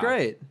incredible. That's Yeah.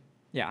 great.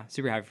 Yeah,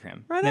 super happy for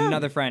him. Right And then on.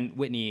 another friend,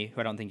 Whitney,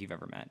 who I don't think you've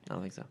ever met. I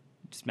don't think so.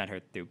 Just met her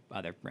through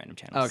other random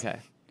channels. Okay.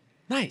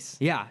 Nice.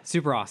 Yeah,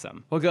 super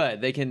awesome. Well,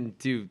 good. They can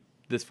do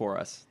this for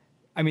us.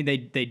 I mean, they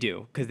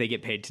do, because they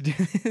get paid to do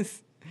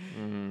this.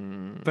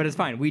 But it's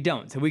fine. We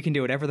don't, so we can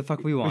do whatever the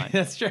fuck we want.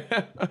 That's true.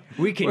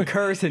 We can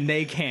curse and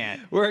they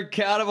can't. We're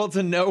accountable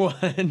to no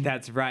one.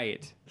 That's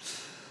right.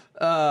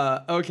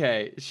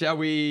 Okay. Shall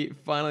we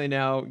finally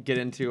now get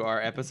into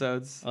our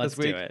episodes Let's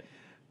this week? do it.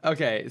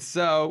 Okay.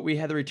 So we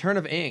had the return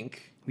of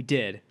Ink, We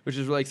did. which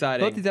is really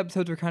exciting. Both these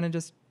episodes were kind of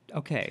just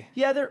okay.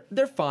 Yeah,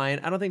 they're fine.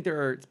 I don't think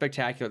they're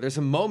spectacular. There's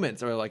some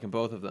moments I really like in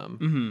both of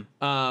them.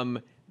 Mm-hmm.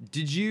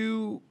 Did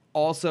you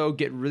also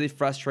get really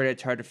frustrated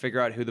trying to figure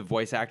out who the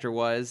voice actor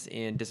was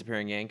in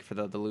Disappearing Ink for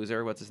the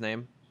loser? What's his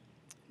name?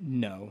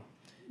 No.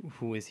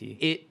 Who is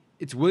he?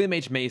 It's William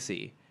H.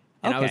 Macy.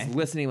 And I was Okay.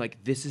 listening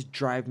like, this is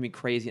driving me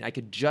crazy. And I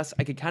could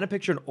kind of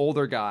picture an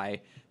older guy,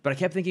 but I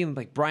kept thinking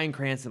like Bryan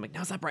Cranston. I'm like, no,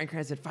 it's not Bryan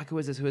Cranston. Fuck, who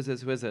is this? Who is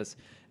this? Who is this?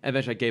 And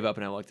eventually I gave up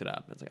and I looked it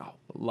up. It's like, oh,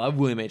 love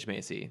William H.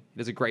 Macy. He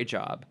does a great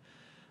job.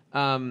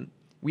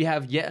 We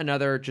have yet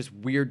another just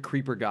weird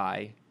creeper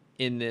guy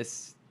in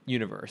this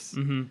universe.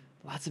 Mm-hmm.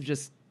 Lots of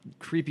just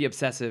creepy,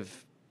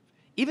 obsessive.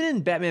 Even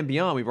in Batman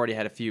Beyond, we've already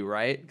had a few,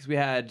 right? Because we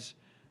had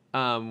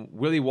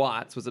Willie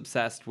Watts was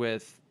obsessed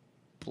with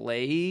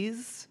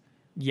Blaze.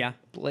 Yeah.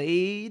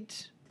 Blade.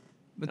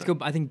 Let's go.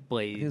 I think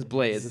Blade. I think it's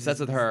Blaze. Obsessed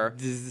with her.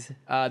 This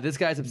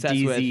guy's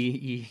obsessed with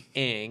DZE.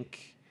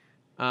 Ink.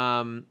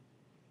 And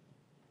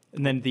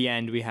then at the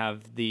end we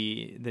have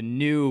the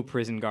new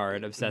prison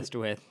guard obsessed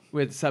with.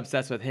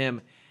 Obsessed with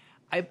him.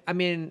 I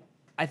mean,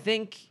 I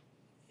think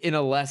in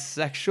a less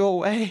sexual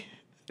way.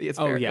 It's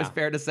fair, yeah. It's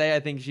fair to say. I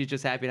think she's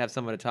just happy to have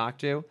someone to talk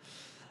to.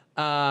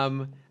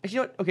 Actually, you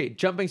know what? Okay,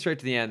 jumping straight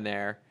to the end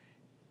there.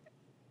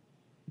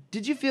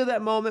 Did you feel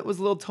that moment was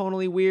a little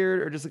tonally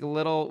weird, or just like a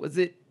little? Was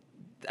it?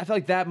 I feel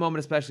like that moment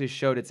especially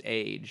showed its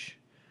age,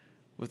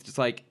 with just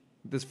like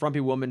this frumpy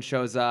woman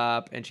shows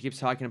up and she keeps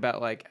talking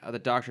about like how the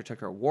doctor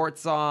took her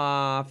warts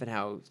off and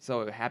how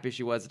so happy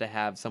she was to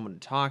have someone to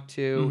talk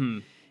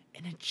to,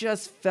 and it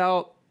just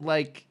felt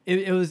like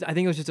It was. I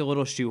think it was just a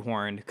little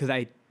shoehorned because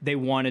they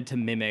wanted to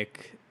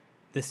mimic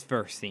this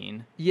first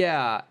scene.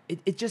 yeah,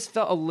 it just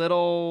felt a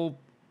little.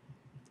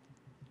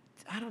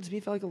 I don't know. To me,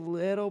 it felt like a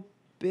little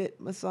bit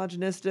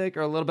misogynistic,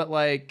 or a little bit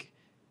like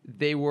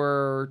they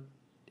were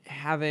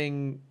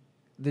having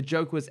the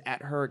joke was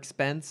at her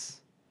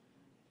expense.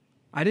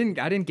 I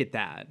didn't get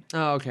that.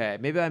 Oh, okay.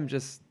 Maybe I'm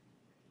just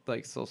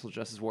like social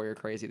justice warrior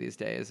crazy these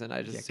days, and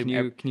I just Yeah,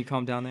 assume can you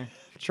calm down there?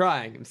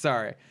 trying. I'm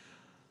sorry.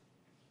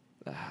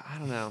 I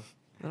don't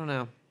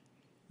know.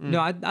 No,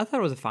 I thought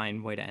it was a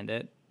fine way to end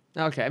it.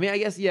 Okay. I mean, I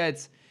guess yeah.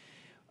 It's.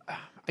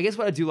 I guess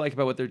what I do like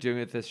about what they're doing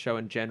with this show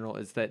in general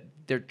is that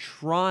they're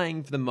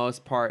trying, for the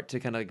most part, to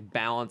kind of like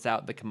balance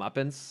out the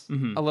comeuppance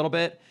a little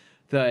bit.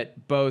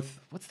 That both.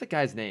 What's the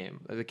guy's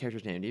name? The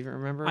character's name? Do you even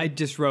remember? I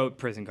just wrote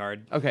prison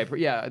guard. Okay,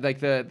 yeah, like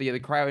the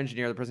cryo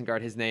engineer, the prison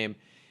guard, his name,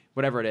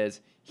 whatever it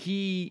is,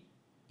 he,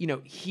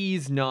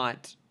 he's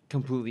not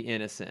completely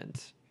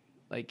innocent.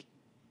 Like,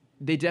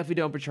 they definitely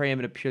don't portray him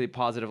in a purely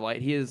positive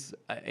light. He is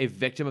a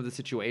victim of the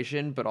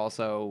situation, but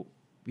also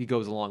he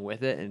goes along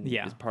with it and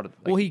Yeah. is part of.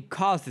 Well, he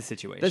caused the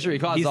situation. That's true, he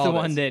caused He's all the of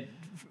one this. that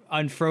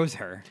unfroze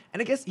her.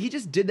 And I guess he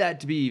just did that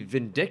to be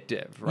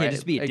vindictive, right?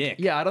 just be a Like, dick.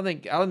 Yeah, I don't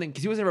think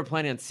because he wasn't ever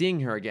planning on seeing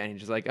her again. He's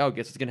just like, oh,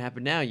 guess what's gonna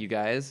happen now, you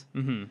guys.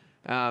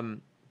 Mm-hmm.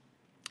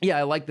 Yeah,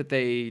 I like that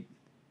they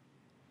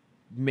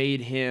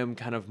made him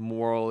kind of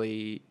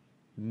morally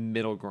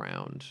middle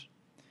ground.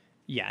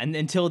 Yeah, and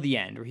until the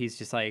end, where he's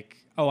just like,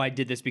 "Oh, I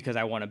did this because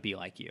I want to be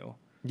like you,"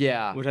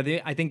 Yeah, which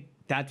I think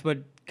that's what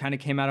kind of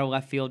came out of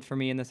left field for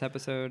me in this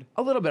episode.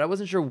 a little bit. I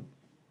wasn't sure.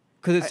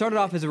 Because it started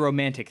off as a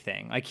romantic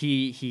thing. Like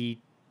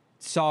he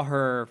saw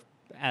her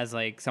as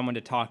like someone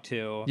to talk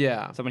to,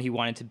 Yeah. someone he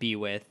wanted to be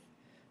with,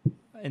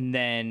 and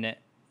then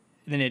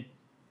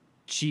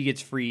she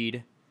gets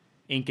freed,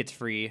 Ink gets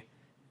free,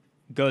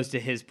 goes to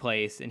his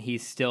place, and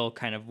he's still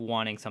kind of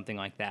wanting something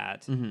like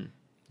that. And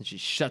she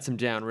shuts him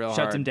down real hard.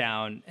 Shuts him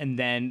down, and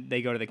then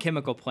they go to the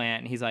chemical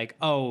plant, and he's like,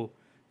 "Oh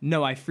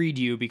no, I freed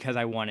you because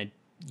I wanted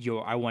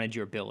your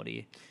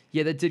ability."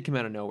 Yeah, that did come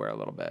out of nowhere a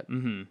little bit.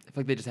 Mm-hmm. I feel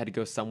like they just had to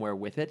go somewhere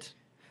with it.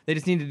 They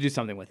just needed to do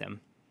something with him.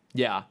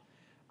 Yeah,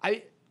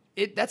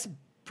 that's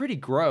pretty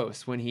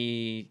gross when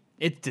he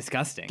It's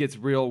disgusting. gets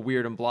real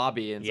weird and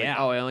blobby, and it's Yeah. like,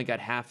 oh, I only got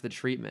half the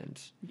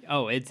treatment.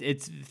 Oh,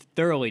 it's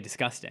thoroughly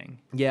disgusting.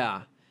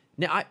 Yeah.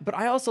 Now, but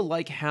I also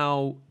like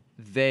how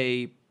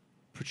they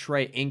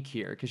portray Ink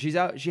here because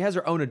she has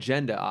her own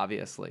agenda.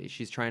 Obviously,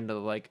 she's trying to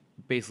like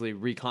basically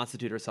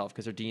reconstitute herself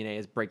because her DNA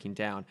is breaking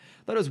down.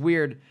 I thought it was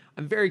weird.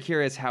 I'm very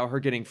curious how her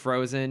getting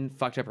frozen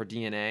fucked up her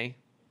DNA.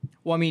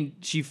 Well, I mean,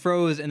 she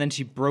froze and then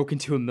she broke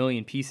into a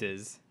million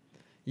pieces.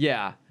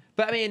 Yeah,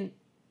 but I mean,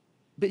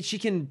 but she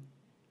can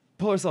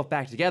pull herself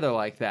back together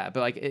like that.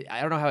 But like,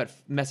 I don't know how it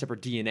messed up her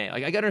DNA.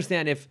 Like, I can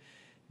understand if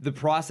the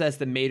process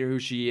that made her who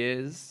she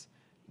is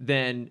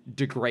then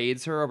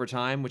degrades her over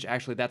time, which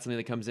actually that's something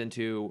that comes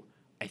into,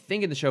 I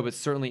think, in the show, but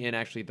certainly in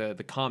actually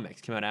the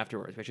comics came out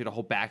afterwards. We actually had a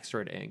whole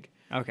backstory to Ink.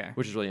 Okay.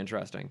 Which is really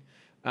interesting.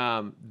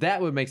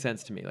 That would make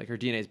sense to me. Like her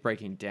DNA is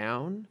breaking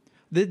down.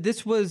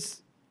 This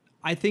was,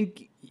 I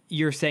think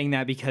you're saying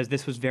that because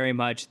this was very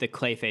much the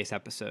Clayface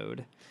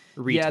episode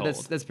retold. Yeah,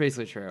 that's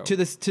basically true. To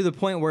the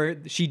point where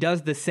she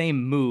does the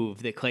same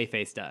move that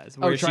Clayface does.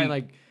 Where trying she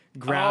like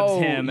grabs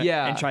him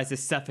yeah. and tries to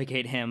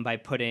suffocate him by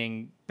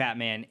putting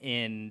Batman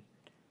in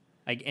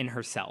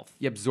herself.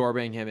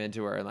 Absorbing him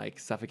into her and like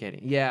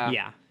suffocating. Yeah.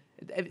 Yeah.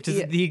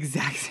 Just the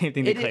exact same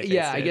thing that Clayface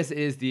did. I guess it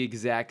is the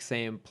exact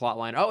same plot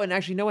line. Oh, and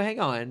actually, no, hang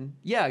on.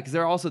 Yeah, because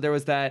there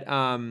was that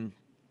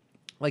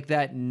like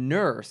that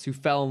nurse who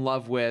fell in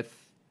love with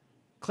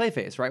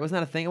Clayface, right? Wasn't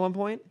that a thing at one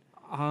point?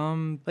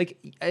 Like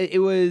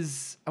it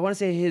was, I want to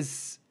say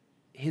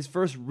his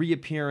first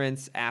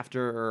reappearance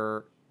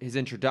after his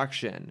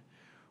introduction,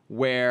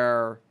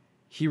 where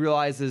he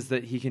realizes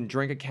that he can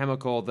drink a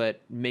chemical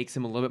that makes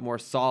him a little bit more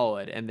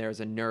solid, and there's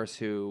a nurse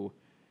who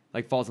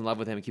like falls in love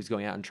with him and keeps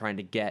going out and trying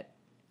to get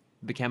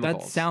the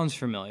chemicals. That sounds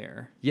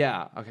familiar.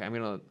 Yeah. Okay. I'm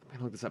gonna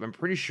look this up. I'm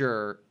pretty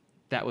sure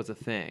that was a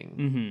thing.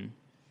 Mm-hmm.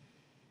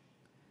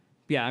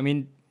 Yeah. I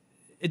mean,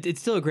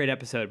 it's still a great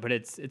episode, but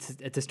it's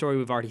a story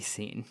we've already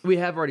seen. We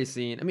have already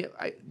seen. I mean,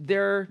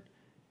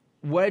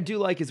 what I do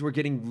like is we're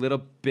getting a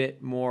little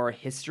bit more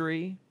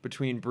history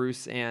between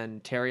Bruce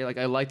and Terry. Like,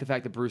 I like the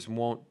fact that Bruce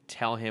won't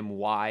tell him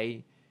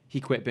why he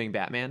quit being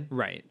Batman.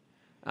 Right.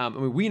 I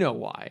mean, we know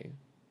why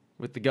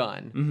with the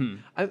gun.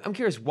 Mm-hmm. I'm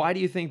curious, why do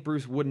you think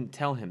Bruce wouldn't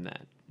tell him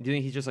that? Do you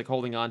think he's just like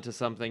holding on to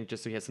something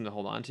just so he has something to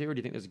hold on to? Or do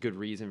you think there's a good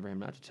reason for him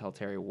not to tell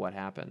Terry what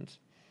happened?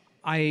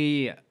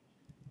 I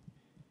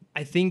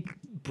think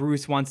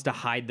Bruce wants to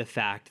hide the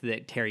fact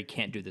that Terry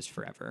can't do this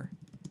forever.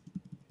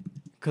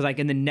 Because like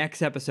in the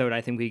next episode,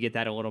 I think we get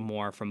that a little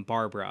more from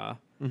Barbara,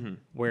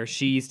 where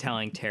she's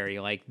telling Terry,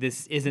 like,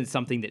 this isn't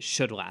something that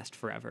should last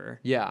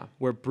forever. Yeah.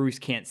 Where Bruce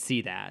can't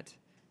see that.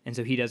 And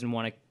so he doesn't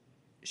want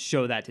to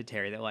show that to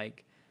Terry, that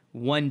like,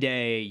 one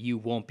day you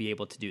won't be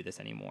able to do this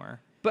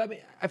anymore. But I mean,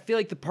 I feel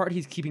like the part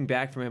he's keeping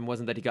back from him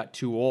wasn't that he got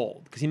too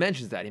old. Because he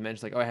mentions that. He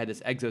mentions like, oh, I had this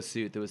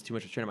exosuit that was too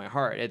much restraint on my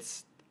heart.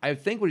 I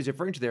think what he's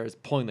referring to there is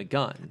pulling the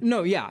gun.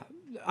 No, yeah.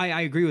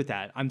 I agree with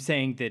that. I'm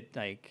saying that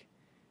like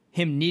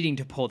him needing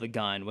to pull the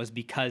gun was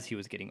because he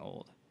was getting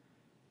old.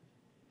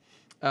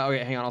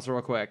 Okay, hang on. Also,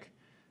 real quick.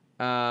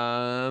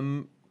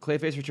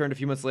 Clayface returned a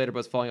few months later, but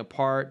was falling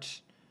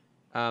apart.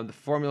 The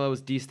formula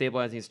was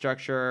destabilizing his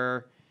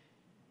structure.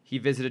 He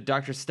visited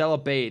Dr. Stella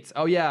Bates.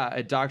 Oh, yeah,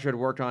 a doctor had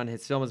worked on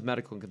his film as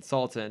medical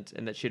consultant,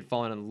 and that she had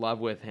fallen in love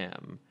with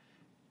him.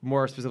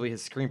 More specifically,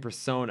 his screen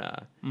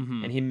persona.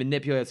 Mm-hmm. And he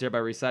manipulates her by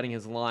reciting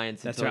his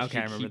lines until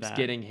she keeps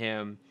getting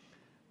him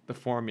the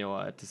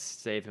formula to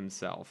save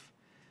himself.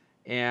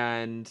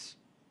 And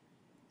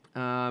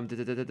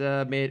amplify.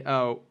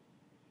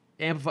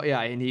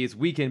 Yeah, and he's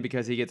weakened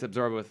because he gets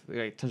absorbed with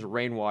like tons of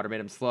rainwater, made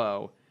him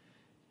slow.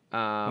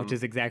 Which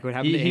is exactly what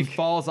happened to He Ink.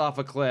 falls off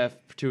a cliff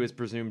to his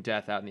presumed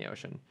death out in the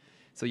ocean.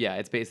 So yeah,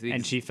 it's basically...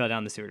 And she fell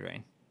down the sewer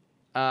drain.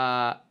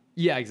 Yeah,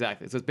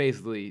 exactly. So it's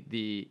basically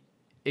the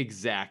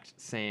exact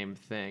same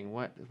thing.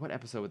 What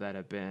episode would that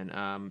have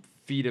been?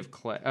 Feet of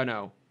Clay. Oh,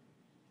 no.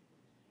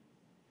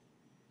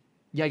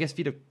 Yeah, I guess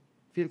Feet of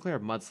Clay or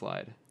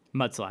Mudslide?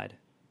 Mudslide.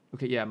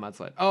 Okay, yeah,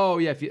 Mudslide. Oh,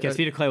 yeah. Because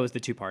Feet of Clay was the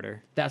two-parter.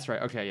 That's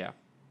right. Okay, yeah.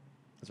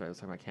 That's right. Let's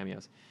talk about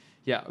cameos.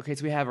 Yeah, okay,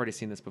 so we have already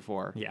seen this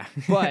before. Yeah.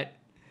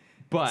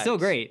 But still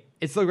great.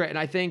 It's still great. And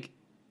I think,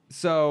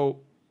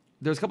 so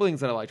there's a couple things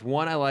that I liked.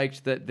 One, I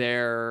liked that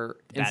they're...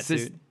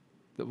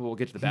 We'll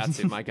get to the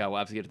Batsuit. My God, we'll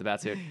absolutely get to the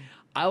Batsuit.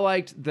 I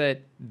liked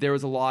that there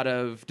was a lot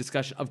of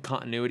discussion of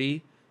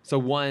continuity. So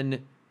one,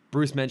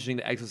 Bruce mentioning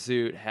the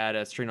exosuit had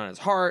a string on his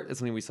heart. That's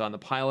something we saw in the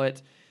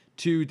pilot.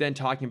 Two, then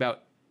talking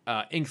about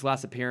Ink's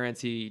last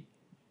appearance.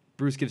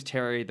 Bruce gives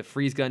Terry the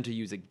freeze gun to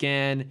use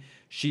again.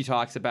 She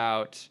talks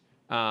about...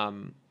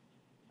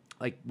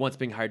 like once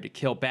being hired to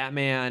kill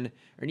Batman,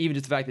 or even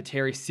just the fact that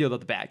Terry sealed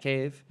up the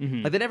Batcave.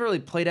 Mm-hmm. Like they never really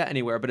played out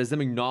anywhere, but as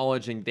them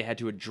acknowledging they had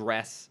to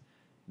address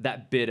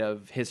that bit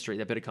of history,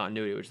 that bit of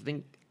continuity, which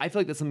I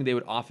feel like that's something they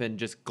would often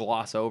just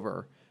gloss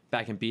over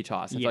back in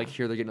BTOS. I feel like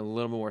here they're getting a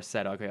little more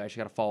set. Okay, I just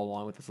got to follow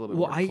along with this a little bit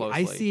more closely.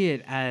 I see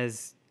it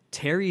as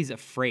Terry's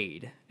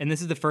afraid, and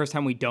this is the first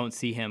time we don't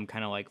see him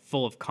kind of like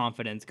full of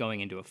confidence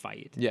going into a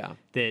fight. Yeah.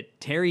 That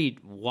Terry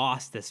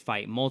lost this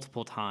fight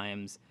multiple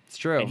times. It's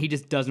true. And he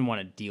just doesn't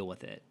want to deal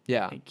with it.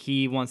 Yeah. Like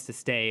he wants to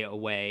stay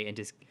away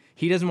and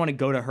he doesn't want to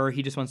go to her.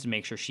 He just wants to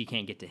make sure she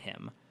can't get to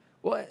him.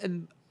 Well,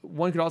 and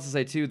one could also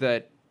say too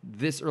that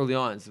this early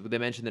on, so they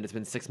mentioned that it's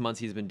been 6 months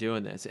he's been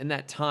doing this. In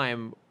that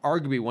time,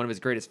 arguably one of his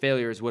greatest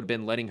failures would have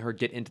been letting her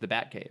get into the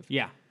Batcave.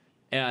 Yeah.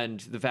 And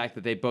the fact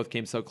that they both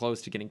came so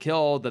close to getting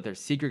killed, that their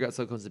secret got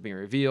so close to being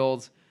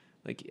revealed.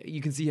 Like,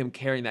 you can see him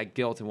carrying that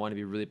guilt and wanting to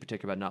be really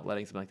particular about not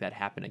letting something like that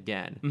happen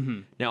again. Mm-hmm.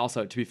 Now,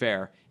 also, to be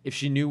fair, if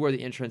she knew where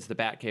the entrance to the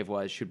Batcave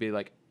was, she'd be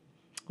like,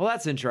 well,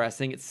 that's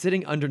interesting. It's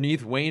sitting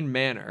underneath Wayne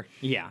Manor.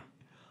 Yeah.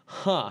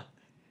 Huh.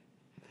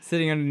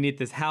 Sitting underneath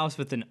this house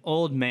with an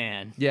old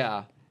man.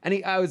 Yeah.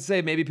 And I would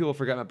say maybe people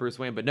forget about Bruce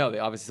Wayne, but no, they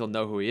obviously still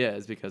know who he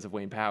is because of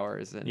Wayne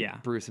Powers. And Yeah.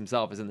 Bruce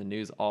himself is in the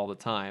news all the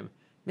time.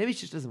 Maybe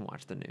she just doesn't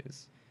watch the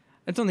news.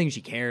 I don't think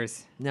she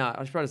cares. No,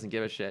 she probably doesn't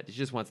give a shit. She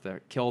just wants to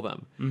kill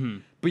them. Mm-hmm.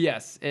 But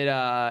yes,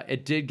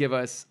 it did give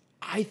us,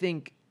 I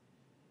think,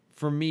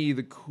 for me,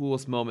 the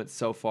coolest moment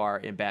so far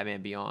in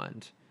Batman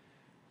Beyond,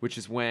 which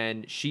is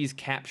when she's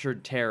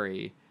captured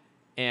Terry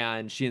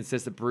and she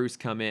insists that Bruce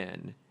come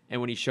in. And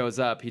when he shows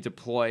up, he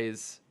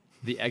deploys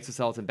the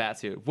exoskeleton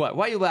batsuit. What?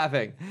 Why are you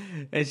laughing?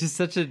 It's just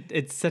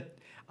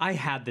I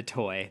had the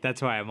toy.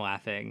 That's why I'm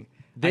laughing.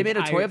 They made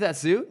a toy of that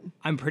suit?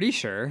 I'm pretty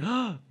sure.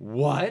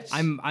 What?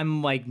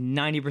 I'm like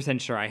 90%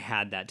 sure I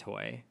had that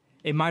toy.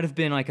 It might have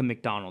been like a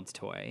McDonald's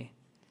toy,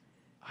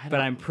 but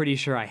I'm pretty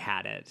sure I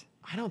had it.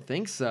 I don't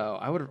think so.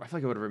 I feel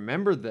like I would have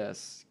remembered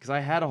this because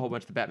I had a whole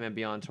bunch of the Batman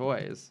Beyond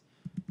toys.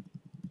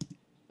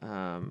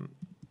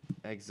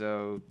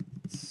 Exo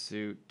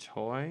suit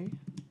toy.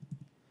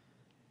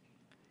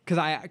 Because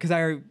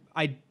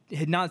I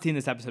had not seen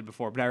this episode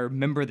before, but I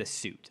remember the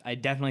suit.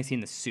 I'd definitely seen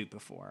the suit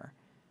before.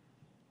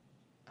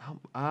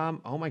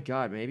 Oh my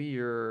God, maybe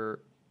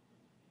you're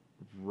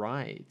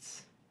right.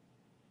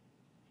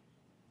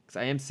 Because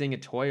I am seeing a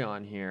toy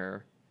on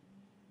here.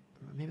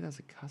 Maybe that's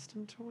a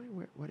custom toy?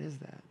 What is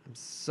that? I'm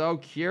so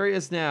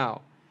curious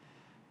now.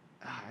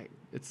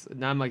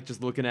 Now I'm like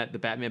just looking at the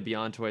Batman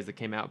Beyond toys that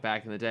came out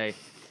back in the day.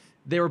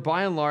 They were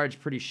by and large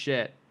pretty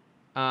shit.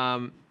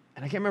 And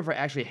I can't remember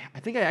I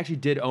think I actually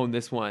did own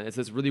this one. It's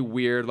this really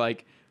weird,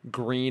 like,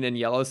 green and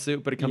yellow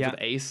suit, but it comes with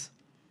Ace,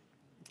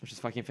 which is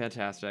fucking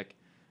fantastic.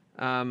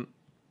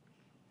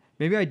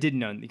 Maybe I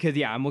didn't own, because,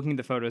 I'm looking at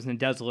the photos, and it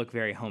does look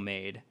very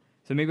homemade.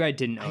 So maybe I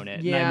didn't own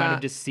it, and I might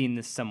have just seen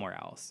this somewhere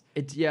else.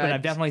 But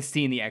I've definitely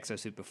seen the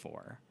exosuit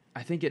before.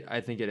 I think it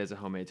is a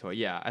homemade toy.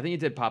 Yeah, I think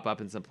it did pop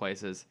up in some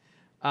places.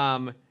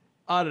 I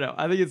don't know.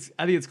 I think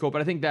it's cool,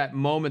 but I think that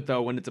moment,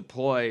 though, when it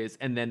deploys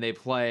and then they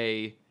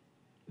play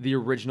the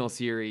original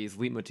series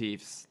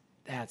leitmotifs,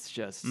 that's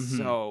just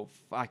so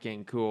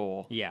fucking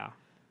cool. Yeah.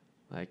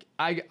 Like,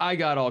 I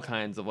got all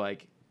kinds of,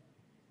 like,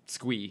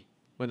 squee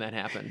when that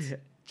happened.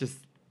 Just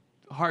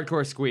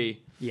hardcore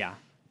squee. Yeah.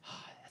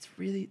 It's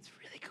really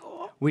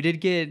cool. We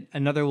did get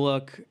another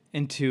look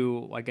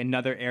into, like,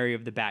 another area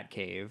of the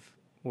Batcave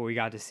where we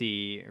got to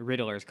see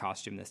Riddler's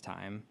costume this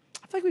time.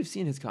 I feel like we've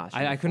seen his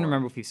costume I couldn't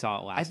remember if we saw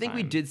it last time. I think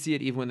we did see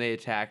it even when she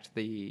attacked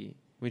the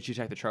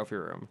trophy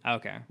room.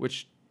 Okay.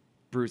 Which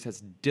Bruce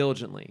has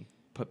diligently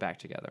put back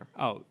together.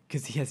 Oh,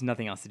 because he has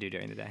nothing else to do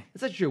during the day.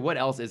 That's not true. What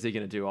else is he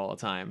going to do all the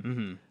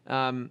time?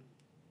 Mm-hmm.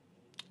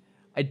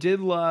 I did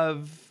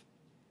love...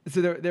 So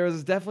there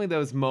was definitely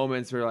those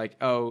moments where, like,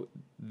 oh,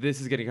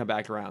 this is going to come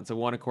back around. So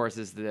one, of course,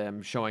 is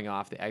them showing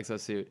off the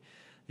exosuit.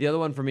 The other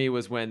one for me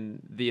was when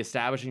the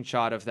establishing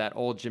shot of that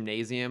old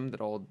gymnasium,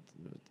 that old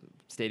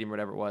stadium,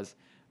 whatever it was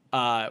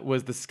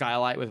the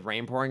skylight with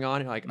rain pouring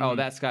on. You're like, oh,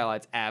 that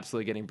skylight's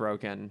absolutely getting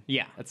broken.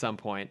 Yeah. At some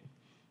point.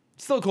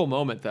 Still a cool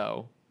moment,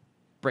 though.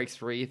 Breaks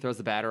free, throws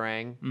the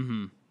Batarang.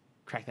 Mm-hmm.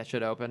 Crack that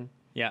shit open.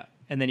 Yeah.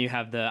 And then you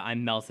have the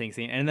I'm melting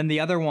scene. And then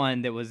the other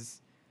one that was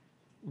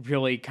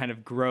really kind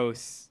of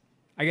gross.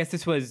 I guess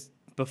this was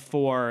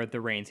before the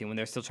rain scene when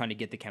they're still trying to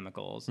get the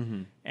chemicals.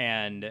 Mm-hmm.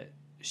 And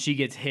she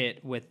gets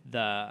hit with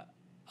the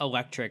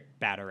electric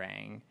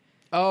Batarang.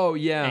 Oh,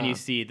 yeah. And you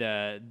see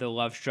the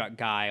love-struck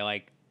guy,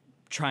 like,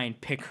 try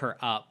and pick her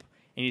up.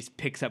 And he just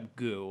picks up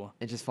goo.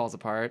 It just falls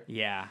apart.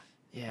 Yeah.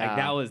 Yeah.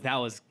 Like, that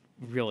was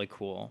really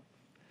cool.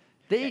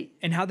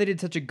 And how they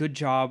did such a good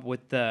job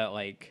with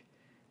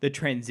the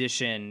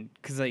transition,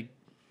 because, like,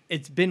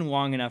 it's been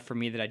long enough for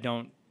me that I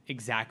don't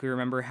exactly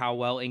remember how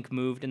well Ink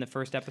moved in the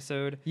first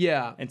episode.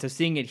 Yeah. And so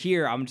seeing it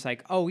here, I'm just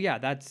like, oh yeah,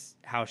 that's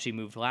how she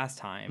moved last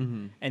time.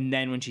 Mm-hmm. And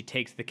then when she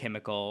takes the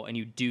chemical and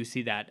you do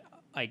see that,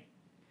 like,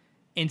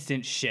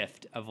 instant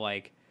shift of,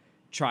 like,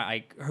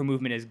 her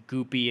movement is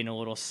goopy and a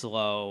little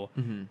slow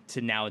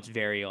to now it's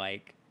very,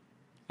 like,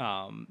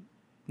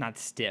 not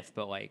stiff,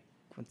 but, like,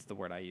 what's the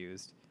word I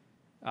used?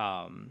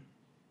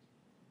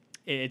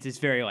 It's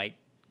just very, like,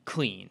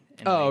 clean.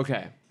 And,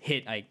 okay.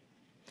 Hit, like,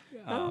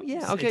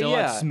 yeah. Okay, it's a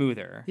yeah. lot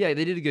smoother. Yeah,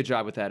 they did a good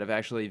job with that of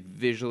actually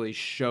visually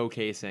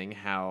showcasing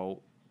how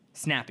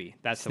snappy.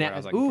 That's the word I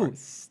was looking for.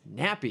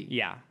 Snappy.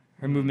 Yeah,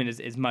 her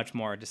movement is much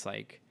more just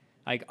like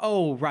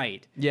oh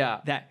right. Yeah.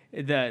 That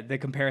the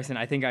comparison.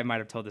 I think I might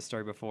have told this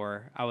story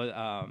before. I was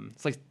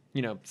It's like,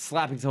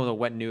 slapping someone with a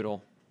wet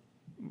noodle.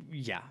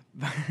 Yeah.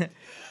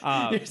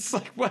 It's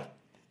like what?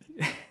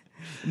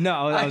 No,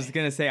 I was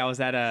gonna say I was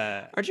at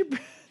a. Aren't you?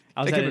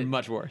 That could have been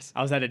much worse.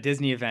 I was at a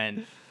Disney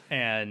event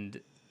and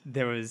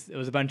it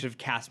was a bunch of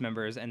cast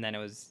members, and then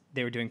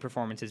they were doing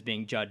performances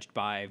being judged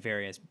by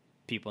various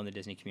people in the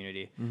Disney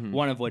community.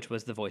 One of which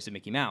was the voice of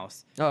Mickey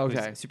Mouse. Oh, who's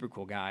okay. a super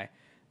cool guy.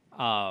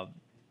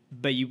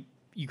 But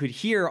you could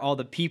hear all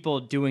the people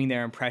doing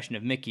their impression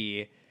of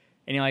Mickey,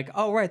 and you're like,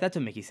 oh right, that's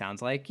what Mickey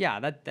sounds like.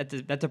 Yeah,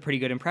 that's a pretty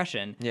good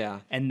impression. Yeah.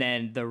 And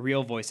then the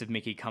real voice of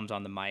Mickey comes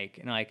on the mic,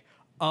 and like,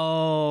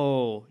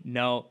 oh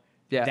no,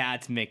 Yeah.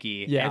 that's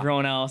Mickey. Yeah.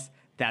 Everyone else,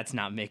 that's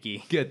not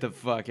Mickey. Get the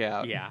fuck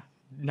out. Yeah,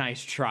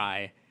 nice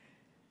try.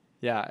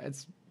 Yeah,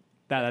 it's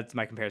That's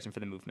my comparison for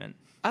the movement.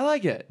 I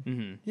like it.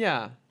 Mm-hmm.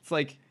 Yeah, it's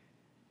like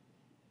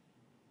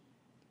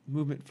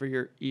movement for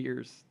your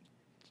ears.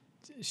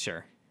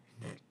 Sure,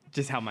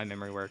 just how my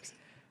memory works.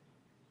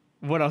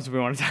 What else do we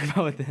want to talk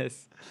about with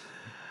this?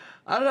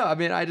 I don't know. I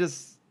mean, I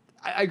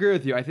agree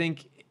with you. I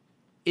think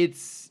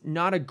it's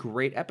not a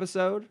great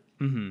episode,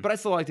 but I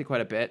still liked it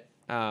quite a bit.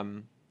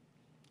 And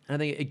I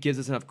think it gives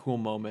us enough cool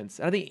moments.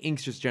 And I think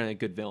Ink's just generally a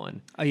good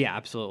villain. Oh yeah,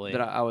 absolutely.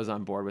 That I was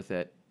on board with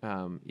it,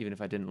 even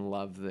if I didn't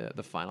love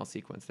the final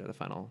sequence there, the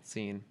final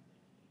scene.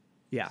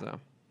 Yeah. So,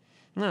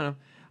 I don't know.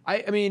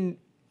 I mean,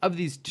 of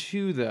these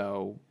two,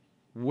 though,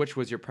 which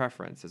was your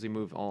preference as we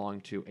move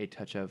along to A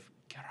Touch of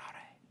Curare?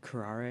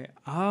 Curare.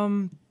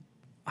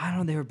 I don't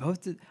know. They were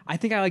both. I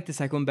think I liked the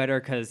second one better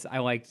because I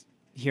liked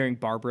hearing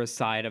Barbara's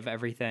side of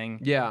everything.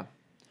 Yeah.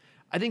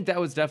 I think that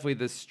was definitely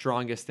the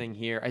strongest thing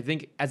here. I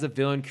think as a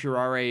villain,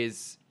 Curare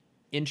is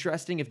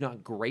interesting, if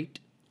not great.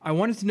 I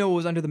wanted to know what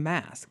was under the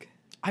mask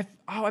I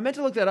meant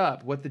to look that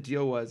up, what the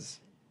deal was.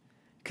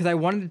 because I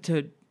wanted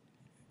to,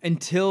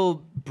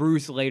 until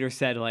Bruce later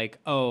said like,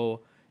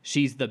 "Oh,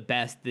 she's the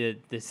best the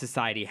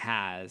society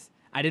has."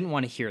 I didn't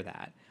want to hear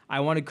that.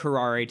 I wanted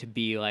Curare to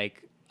be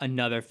like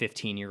another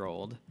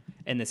 15-year-old,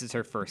 and this is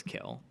her first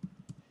kill.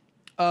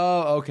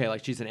 Oh, okay.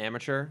 Like she's an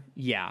amateur.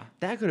 Yeah,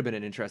 That could have been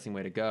an interesting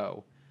way to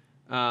go.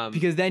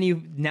 because then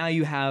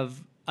you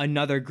have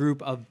another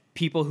group of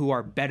people who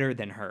are better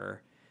than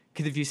her.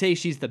 Because if you say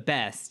she's the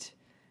best,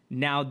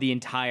 now the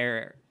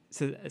entire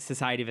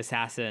society of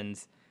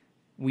assassins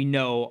we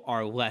know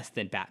are less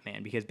than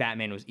Batman because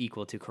Batman was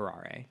equal to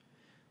Curare.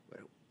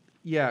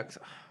 Yeah.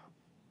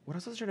 What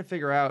else I was trying to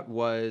figure out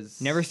was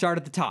Never start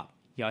at the top.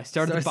 Yeah, I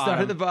start at the bottom.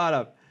 Start at the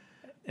bottom.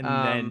 And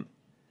then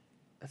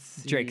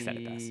Let's Drake said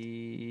it best.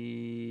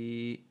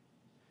 see.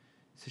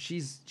 So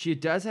she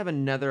does have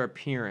another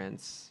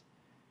appearance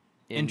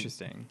in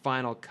Interesting.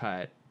 Final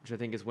Cut, which I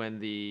think is when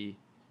the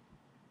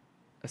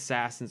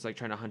assassins like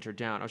trying to hunt her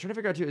down. I was trying to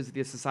figure out too, is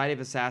the Society of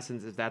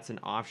Assassins, if that's an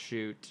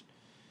offshoot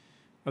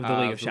of the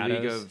League of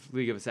Shadows.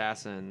 League of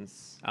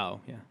Assassins. Oh,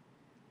 yeah.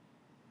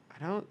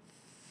 I don't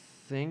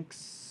think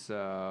so.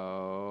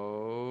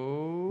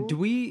 Do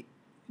we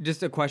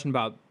just a question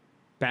about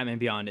Batman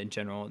Beyond in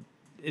general?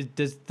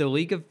 Does the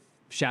League of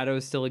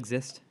Shadows still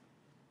exist?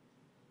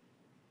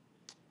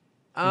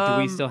 Do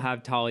we still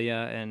have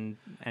Talia and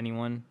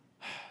anyone?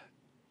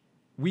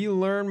 We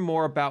learn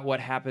more about what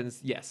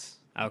happens. Yes.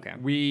 Okay.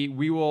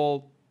 We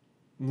will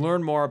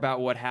learn more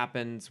about what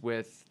happens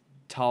with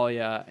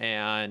Talia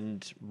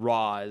and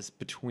Roz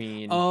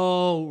between.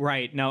 Oh,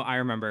 right. No, I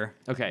remember.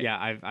 Okay.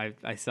 Yeah,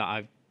 I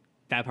saw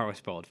that part was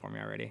spoiled for me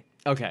already.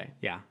 Okay.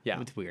 Yeah.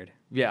 Yeah. It's weird.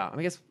 Yeah.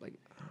 I guess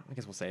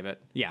we'll save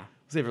it. Yeah. We'll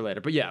save it for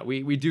later. But yeah,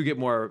 we do get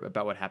more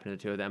about what happened to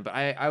the two of them. But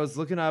I was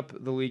looking up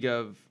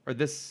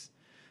this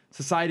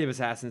Society of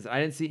Assassins.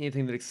 I didn't see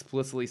anything that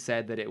explicitly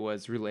said that it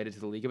was related to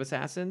the League of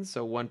Assassins.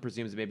 So one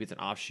presumes maybe it's an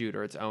offshoot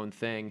or its own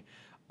thing.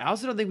 I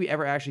also don't think we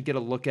ever actually get a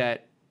look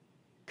at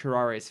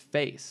Curare's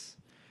face.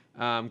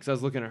 Because I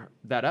was looking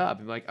that up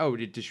and like, oh,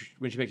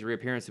 when she makes a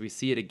reappearance, did we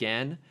see it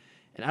again?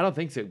 And I don't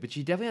think so. But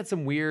she definitely had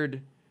some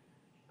weird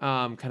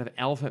kind of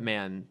Elephant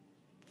Man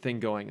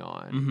thing going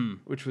on,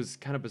 which was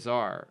kind of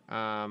bizarre.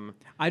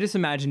 I just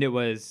imagined it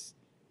was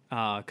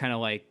kind of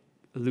like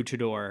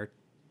luchador,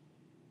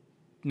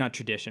 not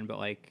tradition, but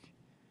like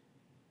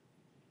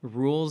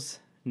rules.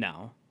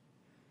 No.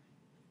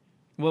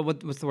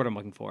 What's the word I'm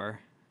looking for?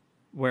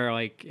 Where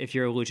like if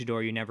you're a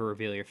luchador, you never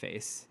reveal your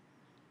face.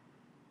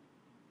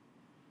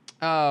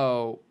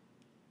 Oh,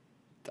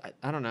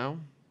 I don't know.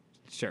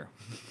 Sure.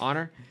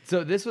 Honor.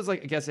 So this was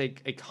like, I guess, a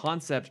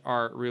concept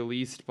art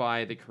released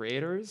by the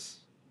creators.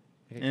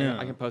 I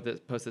can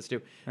post this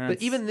too.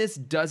 But even this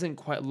doesn't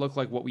quite look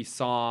like what we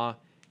saw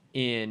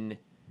in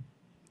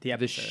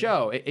the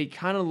show. It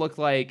kind of looked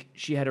like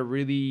she had a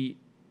really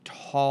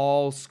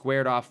tall,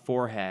 squared off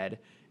forehead,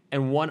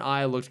 and one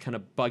eye looked kind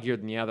of buggier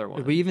than the other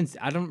one.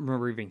 I don't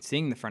remember even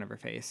seeing the front of her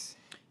face.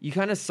 You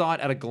kind of saw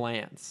it at a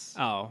glance.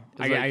 Oh,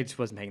 I just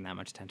wasn't paying that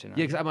much attention.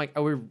 Yeah, because I'm like,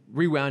 we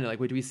rewound it. Like,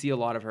 wait, do we see a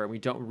lot of her? And we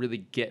don't really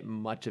get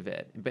much of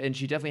it. And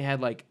she definitely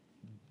had like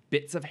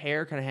bits of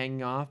hair kind of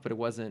hanging off, but it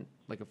wasn't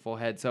like a full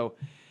head. So,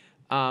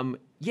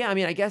 yeah, I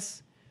mean, I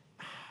guess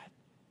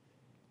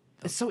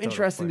it's so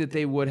interesting that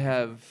they would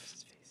have.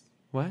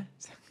 What?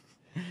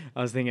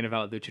 I was thinking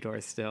about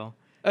luchadors still.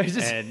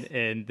 And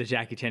in the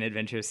Jackie Chan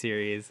Adventure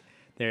series,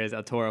 there's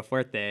El Toro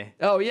Fuerte.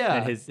 Oh,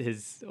 yeah. And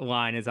his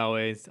line is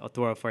always, El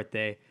Toro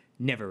Fuerte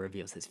never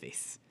reveals his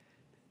face.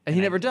 And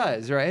he never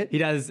does, right? He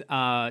does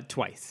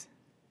twice.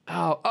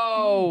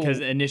 Oh. because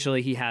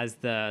initially he has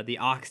the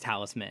ox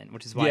talisman,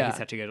 which is why Yeah. he's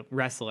such a good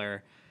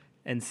wrestler.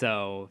 And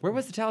so, Where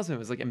was the talisman? It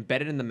was like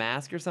embedded in the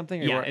mask or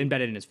something? Or yeah, where-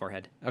 embedded in his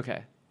forehead.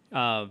 Okay.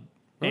 Uh,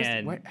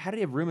 How did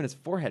he have room in his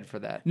forehead for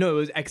that? no, it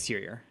was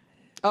exterior.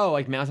 Oh,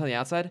 like mounted on the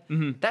outside?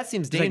 Mm-hmm. That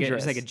seems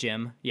dangerous. It's like a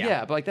gym. Yeah.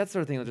 Yeah, but like that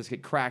sort of thing will just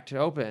get cracked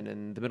open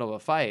in the middle of a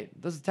fight.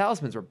 Those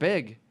talismans were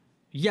big,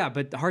 Yeah,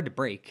 but hard to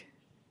break.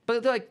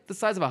 but they're like the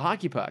size of a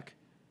hockey puck.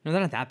 No, they're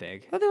not that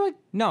big. But they're like,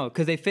 No,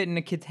 because they fit in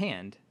a kid's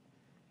hand.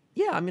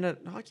 yeah, I mean a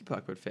hockey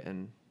puck would fit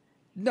in.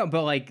 No,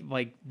 but like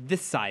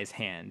this size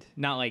hand,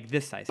 not like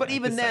this size. But hand,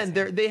 even this size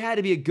then, hand. they had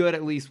to be a good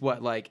at least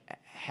what, like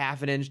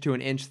half an inch to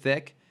an inch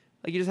thick.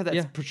 Like you just had that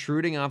Yeah.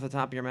 protruding off the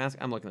top of your mask.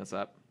 I'm looking this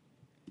up.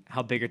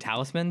 How big are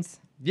talismans?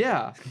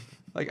 Yeah,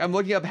 like I'm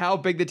looking up how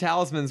big the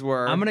talismans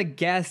were. I'm gonna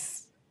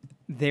guess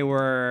they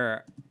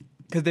were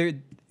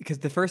because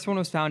the first one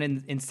was found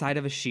inside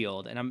of a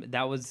shield, and I'm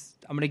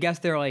gonna guess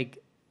they're like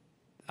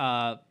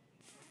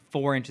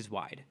 4 inches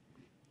wide.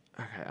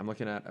 Okay, I'm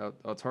looking at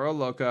El Toro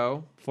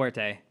Loco.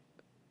 Fuerte.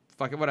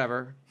 Fuck it,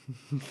 whatever.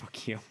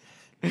 Fuck you.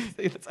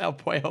 That's El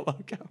Pollo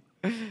Loco.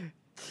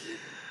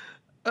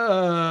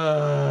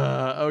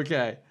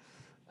 Okay.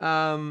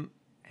 El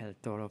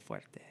Toro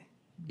Fuerte.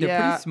 They're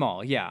Yeah. pretty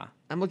small. Yeah.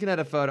 I'm looking at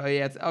a photo.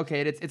 Yeah, it's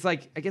okay. It's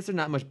like I guess they're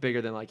not much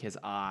bigger than like his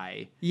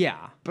eye,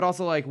 Yeah. but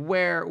also like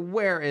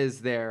where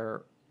is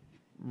there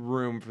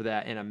room for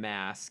that in a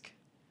mask?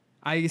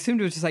 I assumed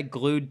it was just like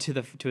glued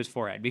to his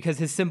forehead because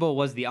his symbol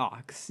was the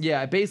ox,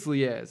 Yeah, it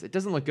basically is. It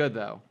doesn't look good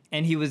though.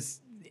 and he was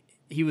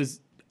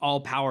all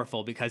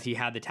powerful because he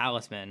had the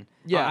talisman.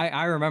 Yeah.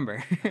 I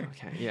remember.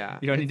 Okay, yeah.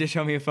 You don't need to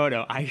show me a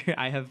photo.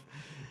 I have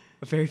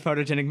a very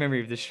photogenic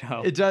memory of this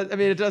show. It does. I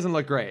mean, it doesn't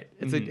look great.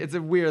 It's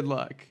a weird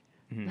look.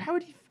 How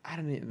would he? I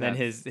don't know. Then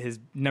his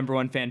number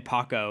one fan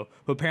Paco,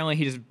 who apparently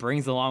he just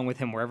brings along with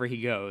him wherever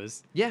he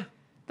goes. Yeah,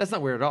 that's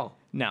not weird at all.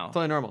 No,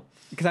 Totally normal.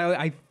 because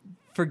I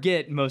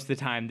forget most of the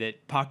time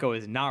that Paco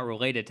is not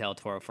related to El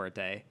Toro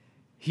Fuerte.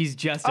 He's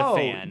just a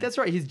fan. That's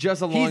right. He's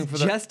just along He's for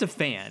the just a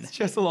fan.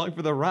 just along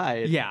for the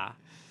ride. Yeah.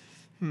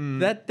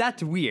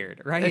 That's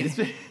weird, right?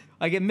 It's-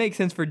 Like it makes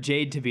sense for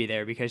Jade to be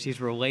there because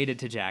she's related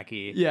to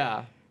Jackie.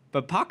 Yeah.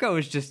 But Paco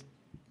is just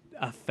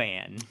a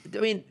fan. I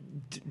mean,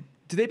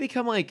 do they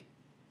become like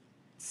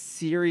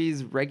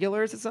series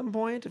regulars at some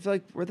point? I feel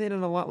like were they in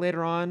a lot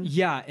later on?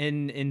 Yeah,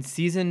 in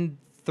season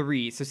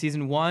 3. So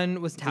season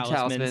 1 was Talisman,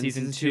 Talisman,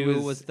 season season 2 two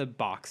was, was- the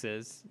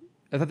boxes.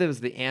 I thought that was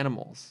the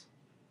animals.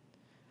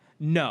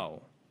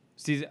 No.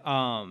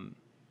 Season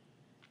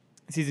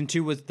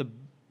 2 was the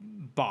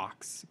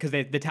box because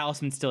the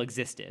talisman still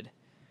existed.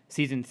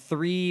 Season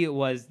 3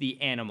 was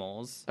the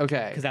animals.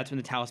 Okay. Because that's when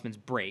the talismans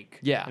break.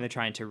 Yeah. And they're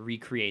trying to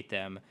recreate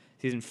them.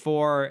 Season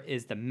 4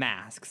 is the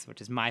masks, which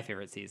is my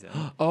favorite season.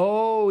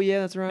 Oh yeah,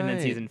 that's right. And then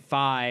season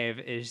 5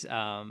 is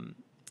oh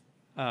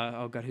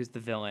god, who's the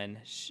villain?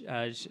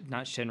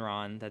 Not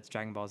Shinron. That's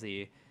Dragon Ball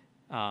Z.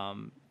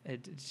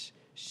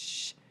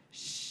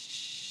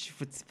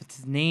 What's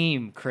his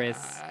name, Chris?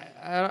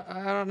 I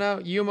don't know.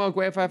 Yumo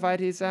Guifai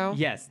Fighty Sao?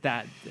 Yes,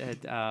 that.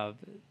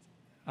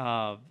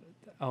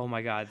 Oh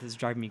my god, this is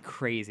driving me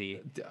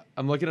crazy.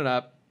 I'm looking it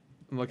up.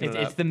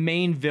 It's the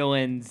main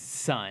villain's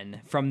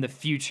son from the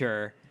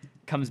future,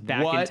 comes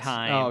back in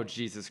time. Oh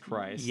Jesus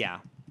Christ. Yeah.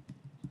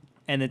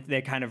 And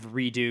they kind of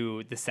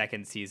redo the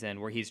second season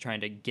where he's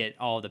trying to get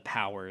all the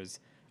powers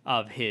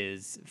of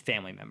his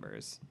family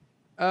members.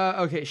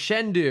 Okay,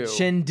 Shendu.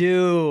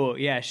 Shendu.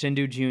 Yeah,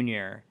 Shendu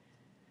Jr.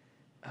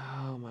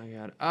 Oh my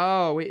god.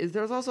 Oh wait,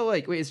 there's also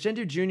like is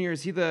Shendu Jr.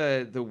 Is he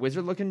the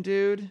wizard looking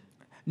dude?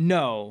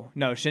 No.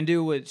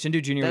 Shendu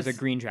Jr. was a That's-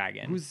 green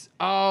dragon.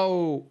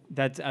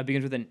 That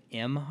begins with an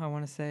M, I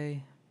want to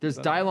say. There's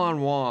Dylon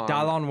Wong.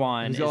 Dylon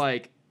Wong He's is- got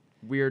like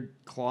weird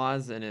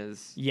claws in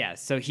his.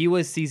 Yes, so he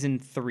was season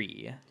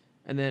 3.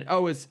 And then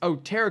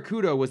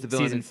Terracudo was the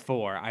villain. Season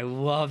 4. I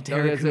love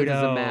Oh, that's a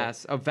Terracudo.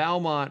 mess.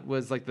 Valmont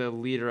was like the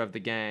leader of the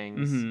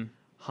gangs.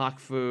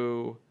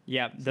 Hakfu.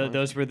 Yep,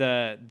 those were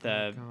the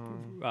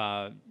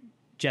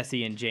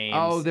Jesse and James.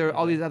 Oh, there are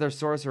all these other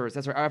sorcerers.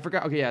 That's right. I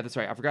forgot. Okay, yeah, that's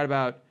right. I forgot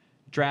about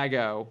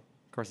Drago.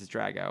 Of course, it's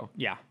Drago.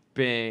 Yeah.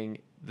 Being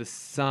the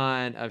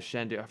son of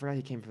Shendu. I forgot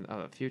he came from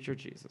the future.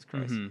 Jesus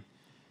Christ.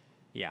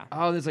 Yeah.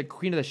 Oh, there's like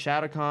Queen of the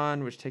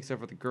Shadowcon, which takes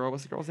over the girl.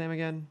 What's the girl's name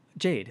again?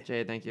 Jade.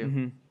 Jade, thank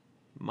you.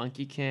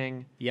 Monkey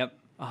King. Yep.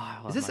 Oh, I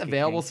love Is this Monkey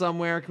available King.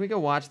 somewhere? Can we go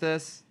watch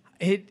this?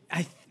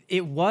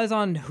 It was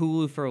on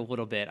Hulu for a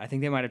little bit. I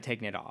think they might have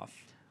taken it off.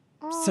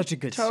 Such a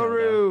good show.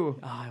 Toru. though.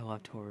 Oh, I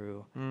love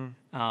Toru.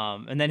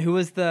 And then who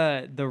was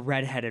the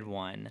redheaded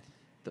one?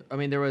 I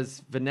mean, there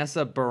was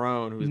Vanessa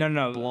Barone, who's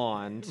No.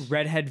 blonde.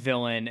 Redhead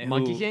villain.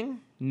 Monkey who- King?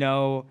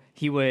 No,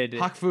 he would.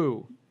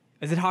 Hakfu.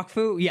 Is it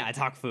Hakfu? Yeah, it's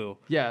Hakfu.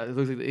 Yeah, it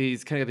looks like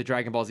he's kind of got the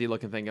Dragon Ball Z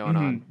looking thing going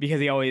on. Because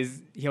he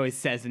always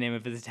says the name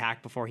of his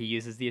attack before he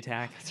uses the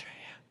attack. That's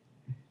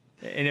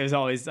right. And it was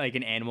always like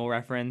an animal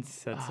reference.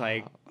 So it's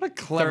like What a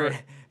clever.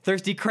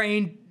 thirsty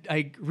crane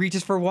like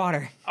reaches for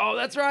water. Oh,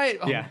 that's right.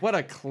 Oh, Yeah. What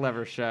a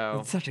clever show.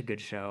 It's such a good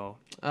show.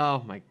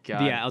 Oh my god.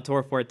 But yeah, El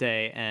Toro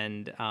Fuerte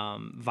and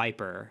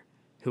Viper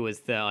who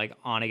was the like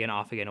on again,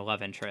 off again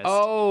love interest.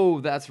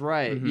 Oh, that's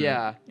right. Mm-hmm.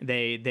 Yeah.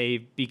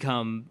 They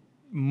become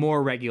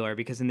more regular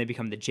because then they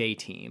become the J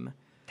team.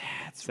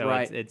 That's So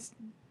right. it's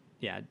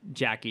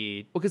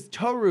Jackie. Well, because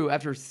Toru,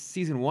 after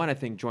season 1, I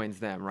think, joins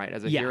them, right,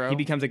 as a hero? He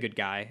becomes a good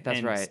guy. That's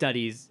and right.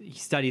 He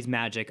studies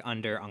magic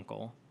under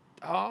Uncle.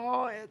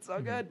 Oh, it's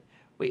so good.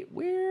 Wait,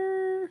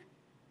 where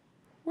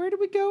did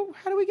we go?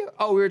 How do we go?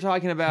 Oh, we were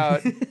talking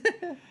about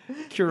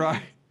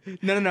Kurari.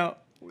 No.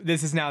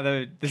 This is now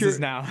the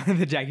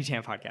Jackie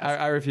Chan podcast.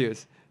 I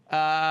refuse.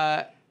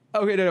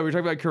 Okay, no, we're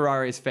talking about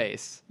Kurari's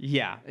face.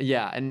 Yeah.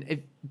 Yeah,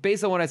 and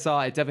based on what I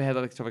saw, it definitely had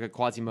like sort of like a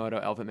Quasimodo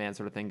Elephant Man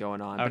sort of thing going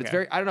on. But it's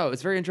Okay. I don't know,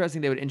 it's very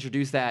interesting they would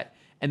introduce that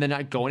and then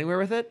not go anywhere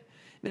with it.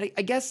 I mean,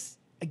 I guess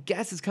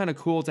it's kind of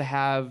cool to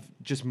have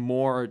just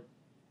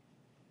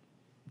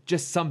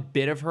some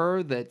bit of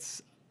her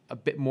that's a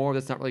bit more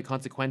that's not really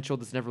consequential,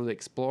 that's never really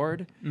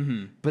explored.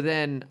 Mm-hmm. But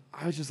then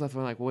I was just left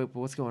wondering, like, well, wait,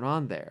 but what's going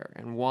on there?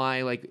 And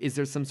why, like, is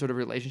there some sort of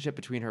relationship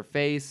between her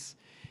face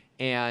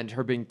and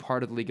her being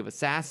part of the League of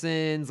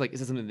Assassins? Like, is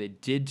it something they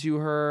did to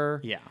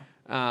her? Yeah.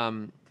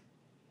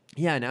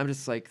 Yeah, and I'm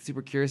just, like,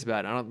 super curious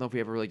about it. I don't know if we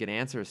ever really get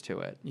answers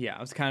to it. Yeah,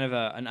 it was kind of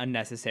an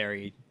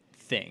unnecessary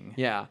thing.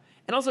 Yeah.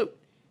 And also,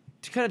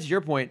 to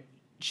your point,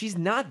 she's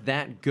not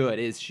that good,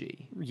 is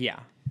she?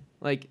 Yeah.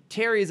 Like,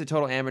 Terry is a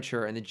total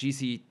amateur, and the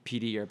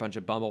GCPD are a bunch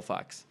of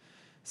bumblefucks.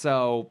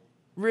 So,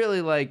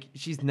 really, like,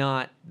 she's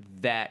not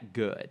that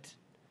good.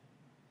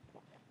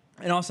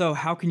 And also,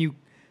 how can you...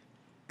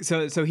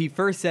 So he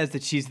first says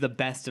that she's the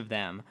best of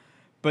them,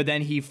 but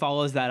then he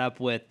follows that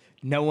up with,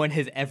 no one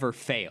has ever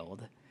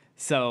failed.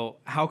 So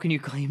how can you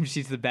claim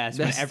she's the best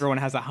when everyone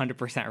has a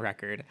 100%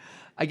 record?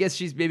 I guess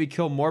she's maybe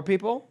killed more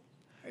people.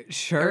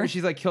 Sure. Or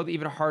she's, like, killed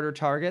even harder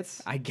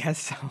targets. I guess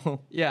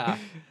so. Yeah.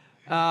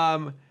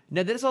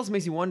 Now, this also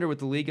makes you wonder with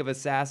the League of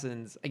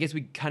Assassins. I guess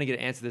we kind of get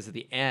to answer this at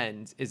the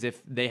end, is if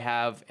they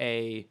have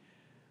a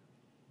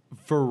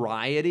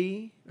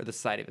variety, or the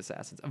Society of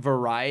Assassins, a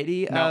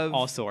variety of...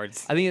 all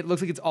swords. I think it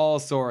looks like it's all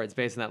swords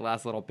based on that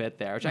last little bit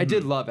there, which I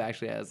did love,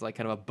 actually, as like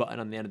kind of a button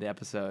on the end of the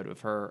episode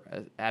of her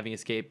having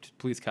escaped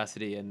police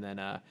custody and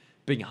then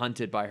being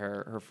hunted by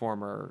her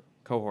former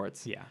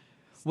cohorts. Yeah.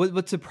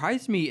 What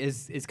surprised me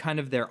is kind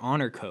of their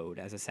honor code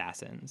as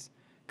assassins.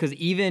 Because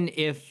even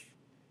if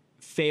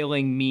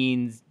failing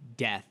means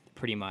death,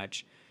 pretty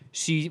much,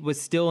 she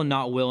was still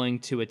not willing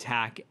to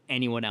attack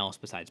anyone else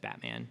besides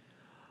Batman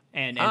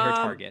and her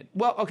target.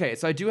 Well, okay,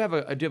 so I do have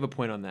a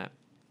point on that.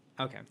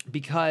 Okay.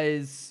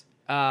 Because...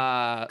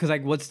 Because,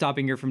 like, what's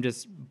stopping her from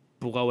just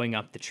blowing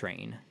up the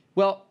train?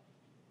 Well,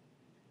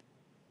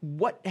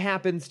 what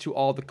happens to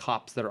all the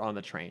cops that are on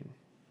the train?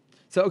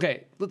 So,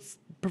 okay, let's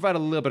provide a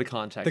little bit of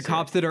context. The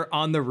cops that are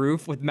on the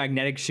roof with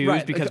magnetic shoes,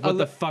 Right, because like, what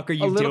the fuck are you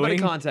doing? A little bit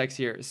of context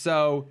here.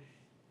 So,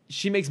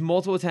 she makes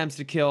multiple attempts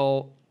to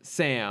kill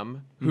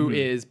Sam, who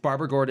is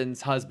Barbara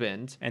Gordon's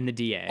husband. And the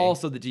DA.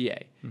 Also the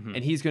DA.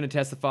 And he's going to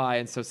testify,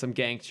 and so some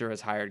gangster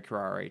has hired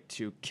Kurari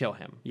to kill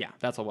him. Yeah.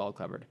 That's all well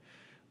covered.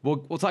 We'll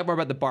talk more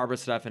about the Barbara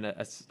stuff in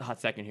a hot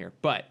second here.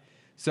 But,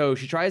 so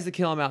she tries to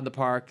kill him out in the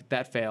park.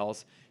 That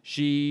fails.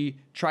 She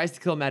tries to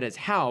kill him at his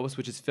house,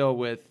 which is filled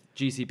with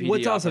GCPD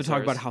Let's also officers.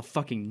 talk about how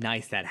fucking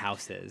nice that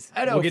house is.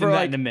 I know, We'll get for into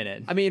that like- in a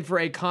minute. I mean, for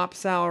a cop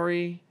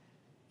salary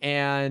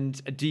and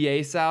a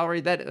DA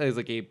salary, that is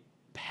like a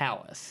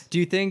palace. Do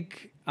you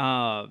think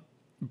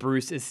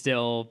Bruce is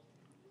still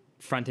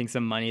fronting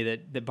some money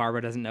that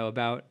Barbara doesn't know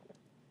about?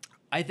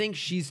 I think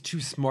she's too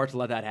smart to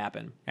let that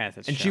happen. Yeah,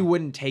 that's and true. she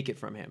wouldn't take it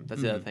from him.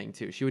 That's the other thing,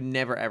 too. She would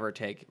never, ever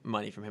take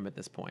money from him at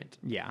this point.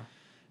 Yeah.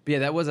 But yeah,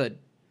 that was a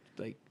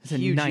a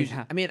huge, nice huge...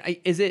 house. I mean,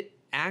 is it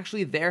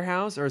actually their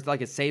house, or is it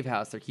like a safe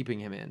house they're keeping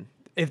him in?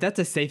 If that's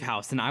a safe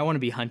house, then I want to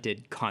be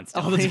hunted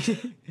constantly.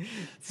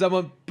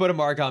 Someone put a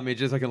mark on me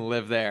just so I can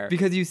live there.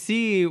 Because you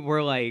see,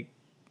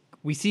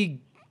 we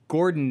see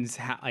Gordon's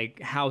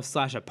house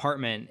 /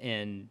 apartment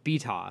in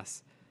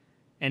BTOS,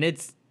 and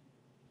it's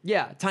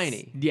Yeah,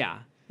 tiny.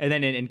 yeah. And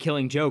then in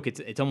Killing Joke,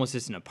 it's almost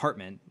just an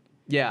apartment.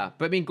 Yeah,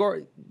 but I mean,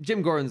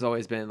 Jim Gordon's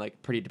always been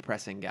like pretty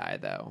depressing guy,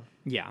 though.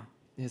 Yeah.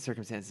 His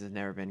circumstances have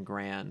never been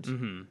grand.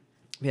 Mm-hmm.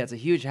 Yeah, it's a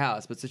huge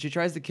house, but so she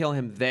tries to kill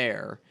him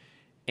there,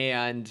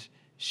 and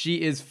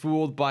she is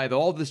fooled by the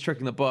oldest trick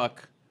in the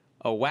book,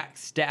 a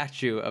wax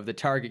statue of the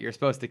target you're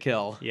supposed to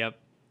kill. Yep.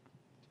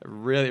 I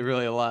really,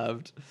 really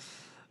loved.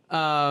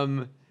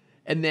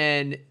 And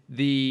then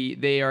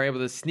they are able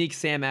to sneak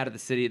Sam out of the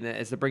city, and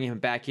as they're bringing him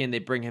back in, they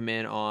bring him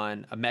in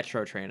on a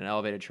metro train, an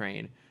elevated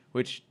train,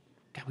 which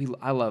God,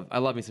 I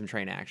love me some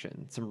train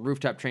action, some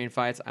rooftop train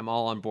fights. I'm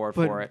all on board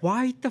But for it.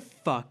 why the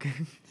fuck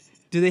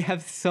do they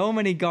have so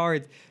many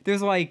guards?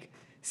 There's like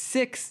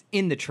 6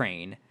 in the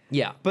train,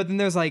 Yeah, but then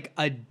there's like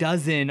a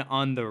dozen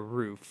on the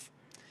roof.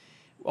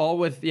 all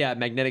with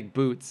magnetic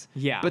boots.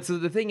 Yeah. But so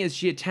the thing is,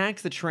 she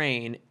attacks the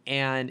train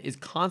and is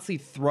constantly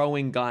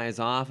throwing guys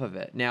off of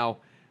it. Now,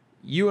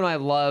 you and I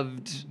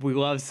loved We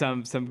love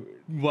some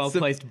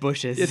well-placed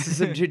bushes. it's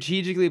some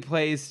strategically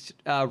placed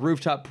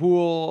rooftop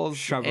pools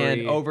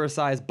Shrubbery. and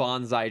oversized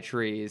bonsai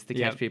trees to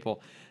catch Yep.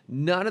 people.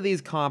 None of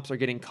these cops are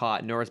getting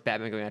caught, nor is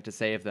Batman going out to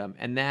save them.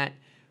 And that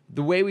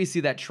the way we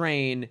see that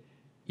train,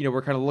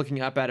 we're kind of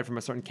looking up at it from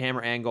a certain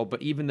camera angle,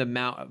 but even the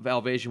amount of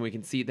elevation we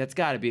can see, that's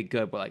got to be a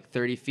good,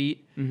 30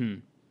 feet? Mm-hmm.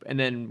 And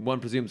then one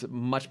presumes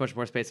much, much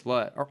more space below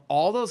it. Are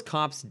all those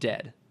cops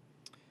dead?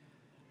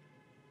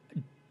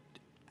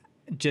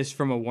 Just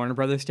from a Warner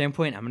Brothers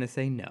standpoint, I'm going to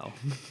say no.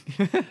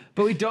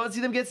 But we don't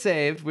see them get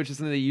saved, which is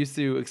something they used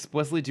to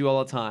explicitly do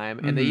all the time.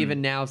 And they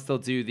even now still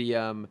do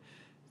the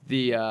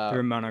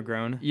Romano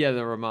Groan. Yeah,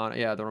 the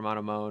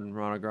Romano Moan,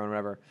 Romano Groan,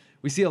 whatever.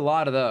 We see a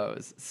lot of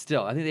those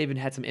still. I think they even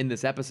had some in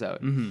this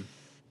episode. Mm-hmm.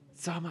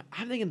 So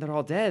I'm thinking they're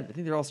all dead. I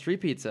think they're all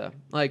street pizza.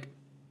 Like,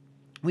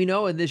 we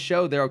know in this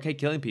show they're okay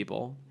killing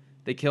people.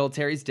 They killed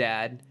Terry's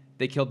dad.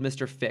 They killed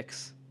Mr.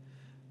 Fix.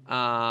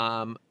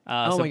 So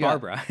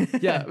Barbara.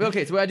 Yeah.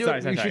 Okay. So we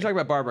should talk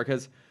about Barbara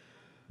because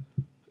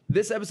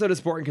this episode is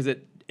important because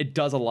it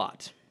does a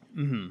lot.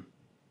 Mm-hmm.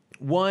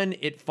 One,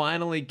 it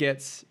finally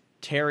gets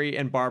Terry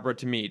and Barbara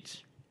to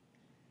meet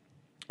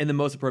in the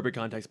most appropriate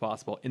context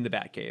possible in the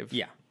Batcave.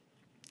 Yeah.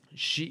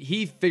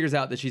 He figures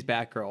out that she's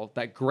Batgirl.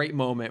 That great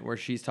moment where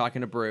she's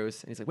talking to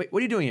Bruce and he's like, "Wait, what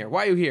are you doing here?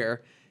 Why are you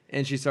here?"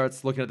 And she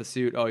starts looking at the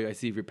suit. "Oh, I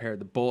see you've repaired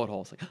the bullet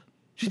hole." It's like,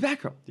 "She's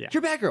Batgirl. Yeah.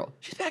 You're Batgirl.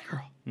 She's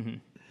Batgirl." Mm-hmm.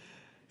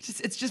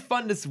 It's just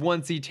fun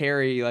to see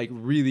Terry like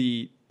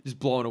really just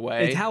blown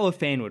away. It's how a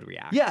fan would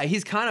react. Yeah,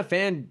 he's kind of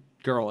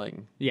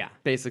fangirling. Yeah.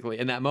 Basically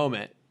in that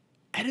moment,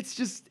 and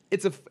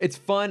it's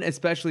fun,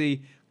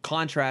 especially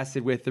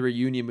contrasted with the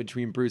reunion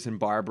between Bruce and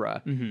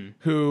Barbara, mm-hmm.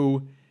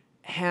 who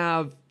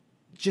have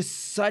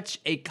just such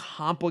a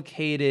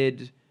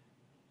complicated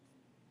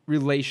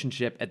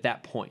relationship at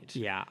that point.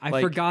 Yeah,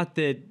 I forgot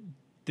that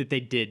they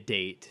did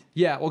date.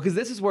 Yeah, well, because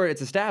this is where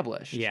it's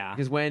established. Yeah.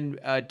 Because when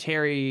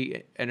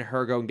Terry and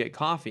her go and get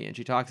coffee, and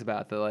she talks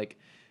about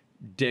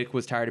Dick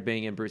was tired of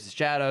being in Bruce's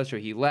shadow, so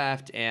he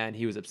left, and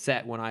he was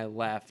upset when I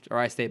left, or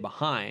I stayed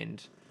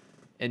behind.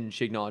 And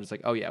she acknowledges,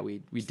 oh yeah,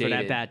 we dated. For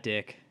that bat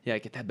dick. Yeah,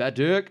 get that bat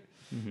dick.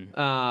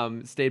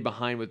 Mm-hmm. Stayed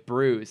behind with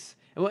Bruce.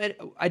 And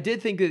I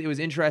did think that it was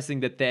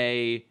interesting that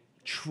they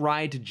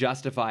tried to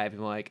justify it,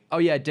 like, "Oh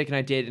yeah, Dick and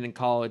I dated in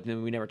college, and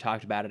then we never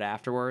talked about it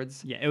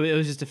afterwards." Yeah, it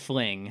was just a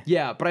fling.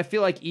 Yeah, but I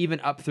feel like even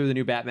up through the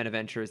new Batman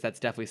Adventures, that's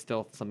definitely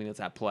still something that's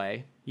at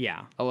play.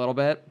 Yeah, a little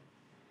bit.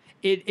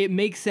 It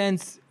makes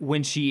sense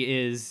when she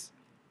is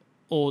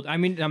old. I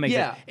mean, that makes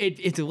sense.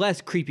 It's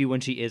less creepy when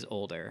she is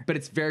older. But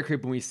it's very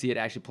creepy when we see it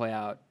actually play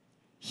out.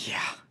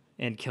 Yeah,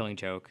 and Killing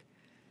Joke.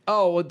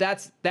 Oh, well,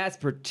 that's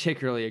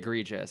particularly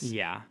egregious.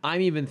 Yeah.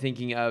 I'm even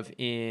thinking of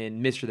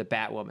in Mr. the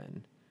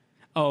Batwoman.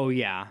 Oh,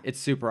 yeah. It's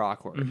super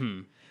awkward.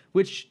 Mm-hmm.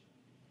 Which,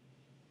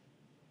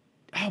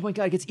 oh my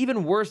God, it gets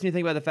even worse when you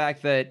think about the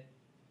fact that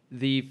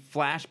the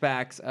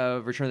flashbacks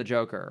of Return of the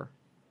Joker,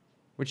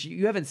 which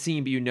you haven't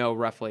seen, but you know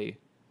roughly.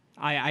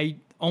 I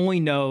only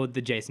know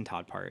the Jason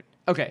Todd part.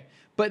 Okay,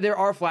 but there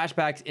are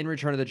flashbacks in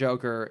Return of the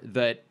Joker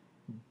that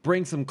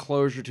bring some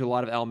closure to a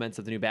lot of elements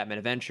of the new Batman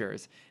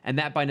Adventures, and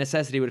that by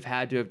necessity would have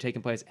had to have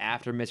taken place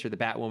after Mr. the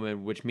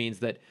Batwoman, which means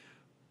that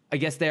I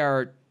guess they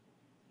are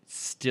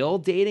still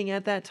dating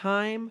at that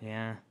time.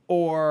 Yeah.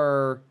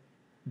 Or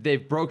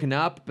they've broken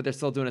up, but they're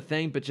still doing a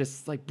thing, but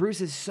just like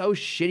Bruce is so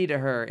shitty to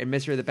her in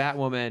Mr. the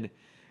Batwoman.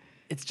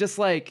 It's just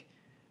like,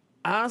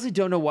 I honestly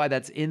don't know why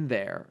that's in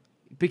there,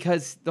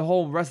 because the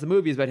whole rest of the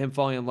movie is about him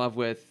falling in love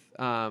with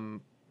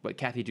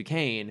Kathy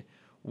Duquesne.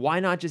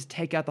 Why not just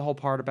take out the whole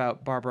part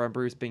about Barbara and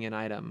Bruce being an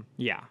item?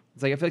 Yeah.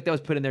 It's like, I feel like that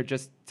was put in there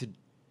just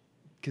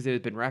because it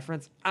had been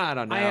referenced. I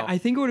don't know. I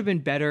think it would have been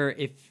better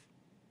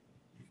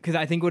because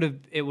I think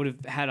it would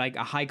have had like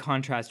a high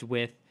contrast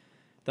with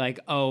like,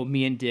 oh,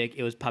 me and Dick,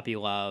 it was puppy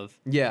love.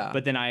 Yeah.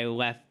 But then I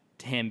left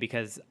him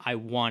because I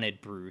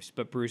wanted Bruce,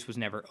 but Bruce was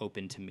never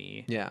open to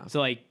me. Yeah. So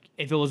like,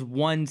 if it was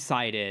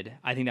one-sided,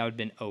 I think that would have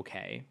been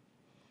okay.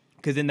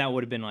 Because then that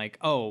would have been like,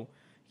 oh,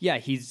 yeah,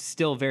 he's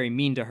still very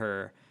mean to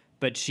her,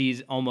 but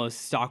she's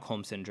almost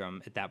Stockholm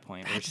Syndrome at that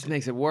point. That just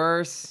makes it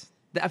worse.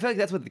 I feel like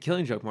that's what the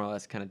Killing Joke more or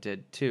less kind of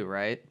did too,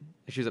 right?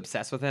 She was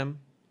obsessed with him.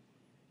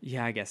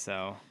 Yeah, I guess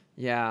so.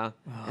 Yeah.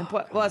 Oh, And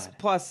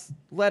plus,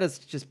 let us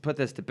just put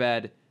this to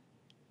bed.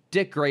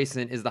 Dick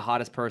Grayson is the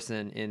hottest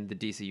person in the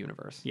DC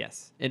universe.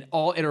 Yes. In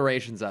all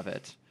iterations of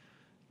it.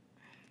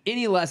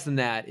 Any less than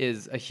that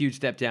is a huge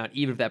step down,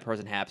 even if that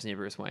person happens to be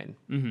Bruce Wayne.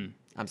 Mm-hmm.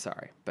 I'm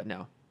sorry, but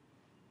no.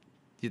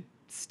 You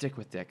stick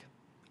with Dick.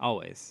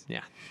 Always.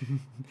 Yeah.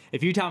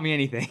 If you taught me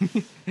anything.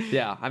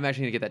 Yeah, I'm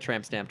actually going to get that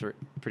tramp stamped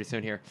pretty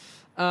soon here.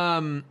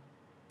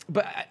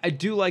 But I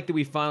do like that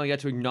we finally got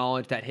to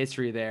acknowledge that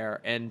history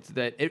there, and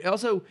that it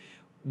also,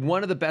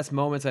 one of the best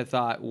moments I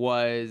thought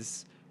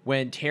was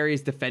when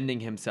Terry's defending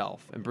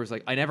himself, and Bruce's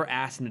like, I never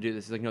asked him to do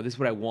this. He's like, no, this is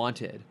what I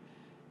wanted.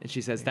 And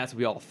she says, that's what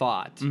we all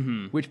thought,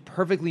 which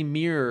perfectly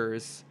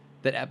mirrors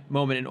that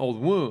moment in Old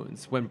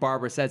Wounds when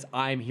Barbara says,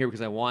 I'm here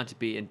because I want to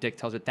be, and Dick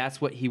tells her that's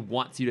what he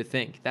wants you to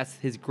think. That's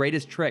his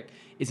greatest trick,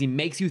 is he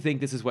makes you think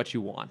this is what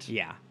you want.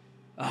 Yeah.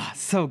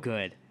 So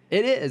good.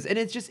 It is. And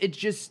it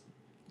just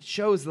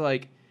shows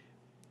like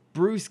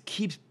Bruce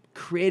keeps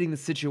creating the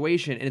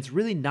situation, and it's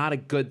really not a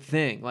good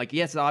thing. Like,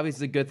 yes,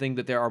 obviously it's a good thing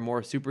that there are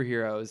more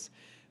superheroes,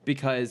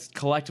 because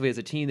collectively as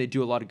a team, they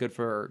do a lot of good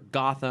for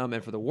Gotham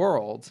and for the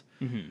world.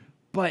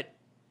 But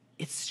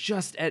it's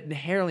just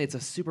inherently, it's a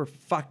super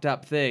fucked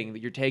up thing that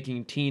you're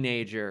taking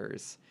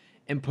teenagers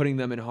and putting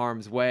them in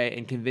harm's way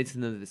and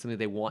convincing them that it's something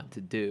they want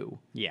to do.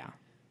 Yeah.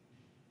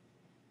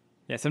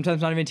 Yeah,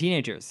 sometimes not even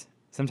teenagers.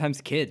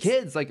 Sometimes kids.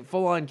 Kids, like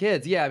full-on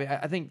kids. Yeah, I mean,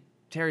 I think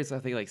Terry's,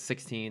 like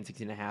 16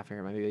 and a half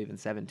here, maybe even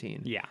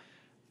 17. Yeah.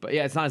 But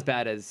yeah, it's not as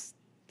bad as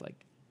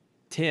like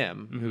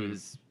Tim,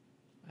 who's,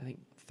 I think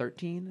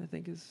 13, I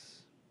think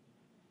is.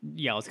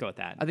 Yeah, let's go with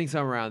that. I think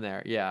somewhere around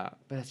there, yeah.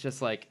 But it's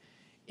just like,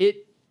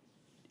 it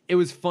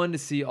was fun to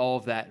see all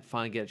of that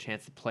finally get a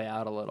chance to play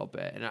out a little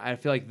bit. And I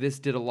feel like this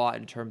did a lot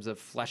in terms of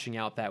fleshing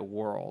out that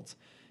world.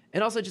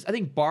 And also just, I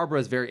think Barbara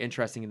is very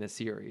interesting in this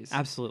series.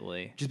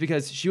 Absolutely. Just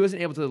because she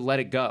wasn't able to let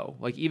it go.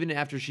 Like, even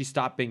after she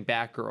stopped being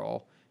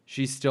Batgirl,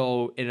 she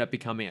still ended up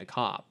becoming a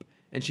cop.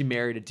 And she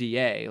married a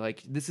DA.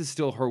 Like, this is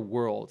still her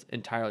world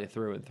entirely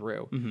through and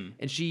through.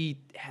 And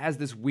she has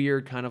this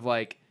weird kind of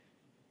like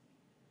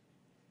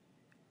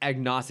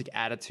agnostic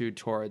attitude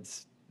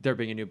towards there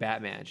being a new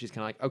Batman. She's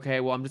kind of like, okay,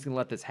 well, I'm just going to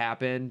let this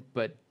happen,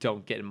 but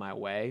don't get in my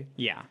way.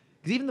 Yeah.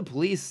 Because even the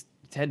police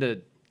tend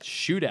to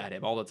shoot at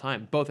him all the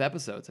time. Both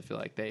episodes, I feel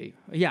like they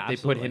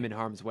put him in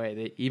harm's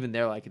way.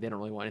 They're like, they don't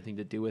really want anything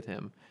to do with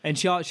him. And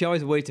she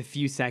always waits a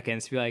few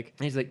seconds to be like,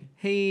 and he's like,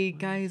 hey,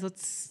 guys,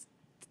 let's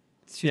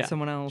shoot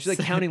someone else. She's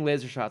like counting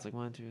laser shots, like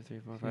 1, 2, 3,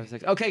 4, 5,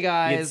 6. Okay,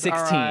 guys, 16,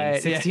 all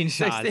right. 16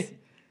 shots. 16.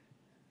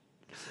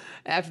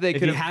 After they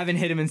if you haven't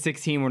hit him in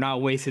 16, we're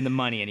not wasting the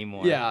money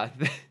anymore. Yeah.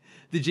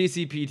 The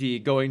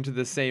GCPD going to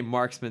the same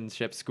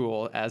marksmanship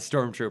school as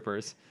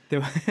stormtroopers.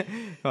 That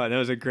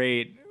was a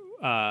great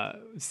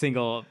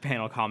single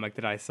panel comic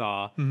that I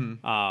saw.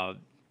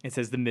 It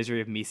says the misery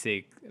of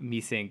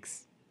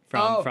Meeseeks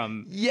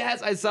from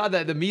yes, I saw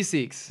that, the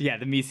Meeseeks. Yeah,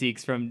 the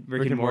Meeseeks from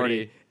Rick and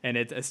Morty, and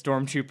it's a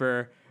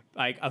stormtrooper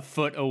like a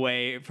foot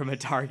away from a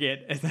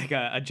target. It's like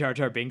a Jar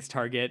Jar Binks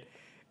target,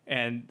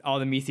 and all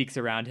the Meeseeks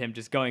around him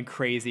just going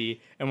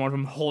crazy, and one of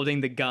them holding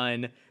the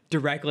gun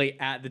directly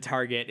at the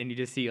target, and you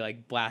just see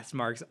like blast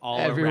marks all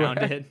everywhere around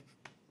it.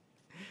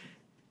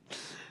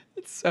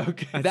 It's so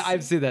good.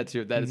 I've seen that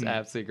too. That is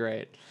absolutely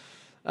great.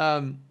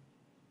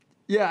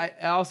 Yeah,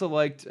 I also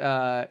liked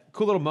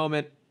cool little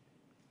moment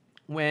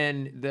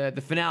when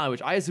the finale,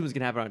 which I assume was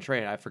gonna happen on a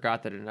train. I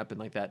forgot that it ended up in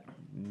like that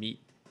meat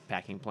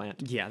packing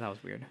plant. Yeah, that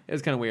was weird. It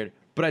was kind of weird.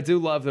 But I do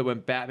love that when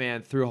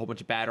Batman threw a whole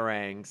bunch of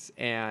batarangs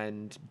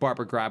and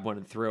Barbara grabbed one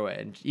and threw it.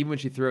 And even when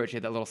she threw it, she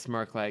had that little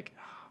smirk like,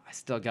 oh, I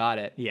still got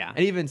it. Yeah.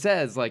 And even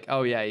says like,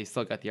 oh yeah, you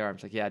still got the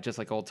arms. Like, yeah, just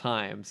like old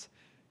times.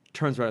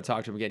 Turns around to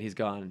talk to him again. He's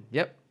gone.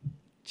 Yep.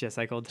 Just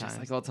like old times. Just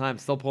like old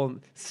times.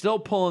 Still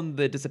pulling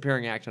the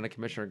disappearing act on a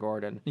Commissioner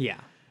Gordon. Yeah.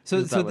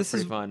 So this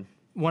is fun.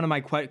 One of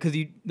my questions,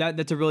 because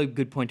that's a really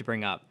good point to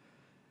bring up.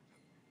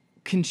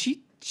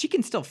 She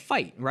can still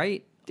fight,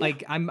 right? Yeah.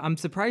 Like I'm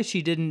surprised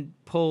she didn't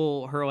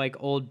pull her like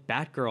old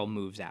Batgirl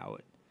moves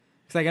out.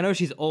 Because like I know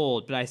she's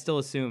old, but I still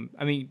assume.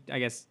 I mean, I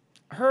guess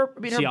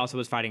she also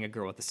was fighting a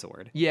girl with a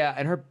sword. Yeah,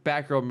 and her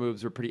Batgirl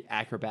moves were pretty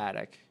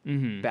acrobatic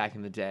back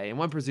in the day. And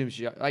one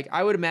presumes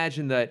I would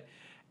imagine that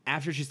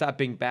after she stopped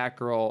being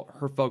Batgirl,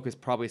 her focus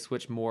probably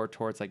switched more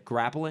towards like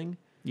grappling.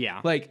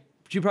 Yeah. Like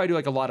she'd probably do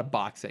like a lot of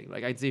boxing.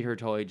 Like I'd see her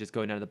totally just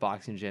going down to the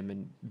boxing gym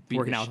and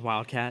working out with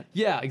Wildcat.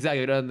 Yeah,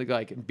 exactly.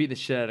 Like beating the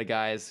shit out of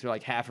guys who are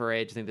like half her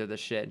age, think they're the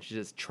shit, and she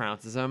just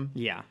trounces them.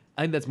 Yeah.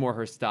 I think that's more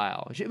her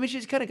style.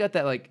 She's kind of got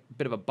that like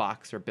bit of a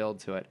boxer build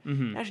to it.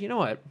 Actually, you know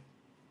what?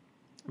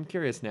 I'm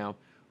curious now.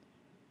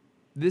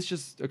 This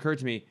just occurred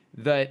to me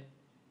that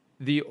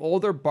the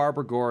older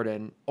Barbara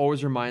Gordon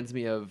always reminds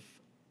me of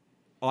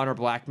Honor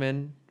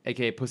Blackman,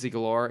 aka Pussy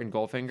Galore in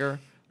Goldfinger.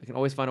 I can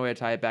always find a way to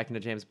tie it back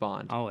into James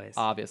Bond. Always.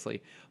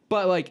 Obviously.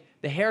 But like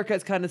the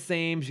haircut's kind of the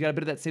same. She's got a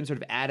bit of that same sort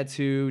of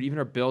attitude, even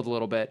her build a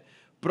little bit.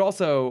 But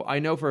also, I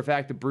know for a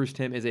fact that Bruce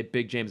Timm is a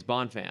big James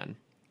Bond fan.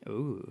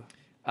 Ooh.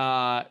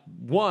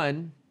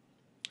 One,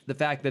 the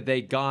fact that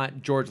they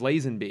got George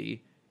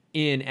Lazenby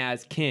in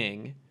as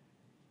King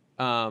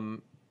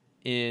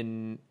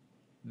in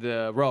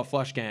the Royal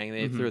Flush Gang.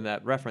 They threw in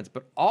that reference.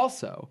 But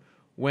also,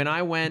 when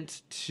I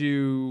went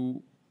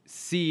to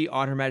see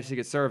On Her Majesty's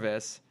Secret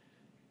Service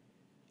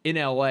in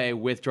LA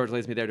with George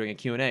Lazenby there doing a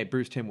Q&A,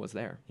 Bruce Timm was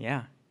there.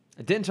 Yeah.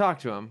 I didn't talk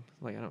to him.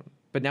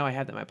 But now I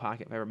have that in my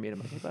pocket. If I ever meet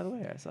him, I'm like, hey, by the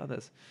way, I saw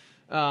this.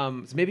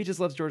 So maybe he just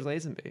loves George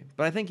Lazenby.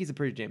 But I think he's a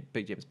pretty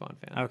big James Bond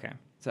fan. Okay.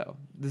 So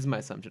this is my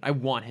assumption. I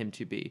want him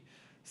to be.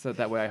 So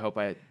that way I hope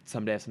I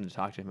someday have something to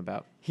talk to him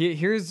about.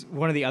 Here's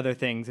one of the other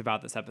things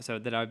about this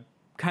episode that I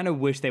kind of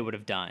wish they would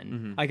have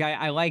done. Like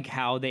I like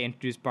how they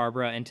introduced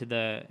Barbara into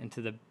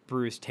the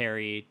Bruce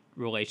Terry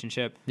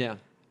relationship. Yeah.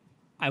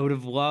 I would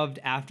have loved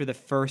after the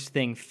first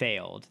thing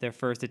failed, their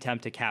first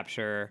attempt to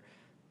capture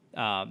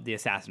the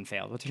assassin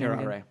failed. What's her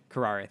name again?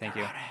 Karare, thank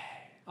you.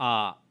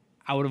 I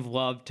would have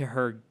loved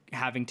her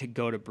having to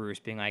go to Bruce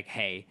being like,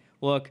 hey,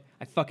 look,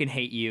 I fucking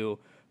hate you,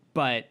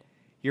 but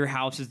your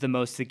house is the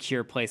most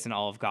secure place in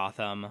all of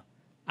Gotham.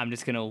 I'm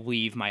just going to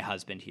leave my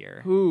husband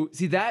here.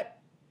 See, that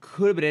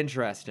could have been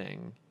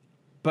interesting,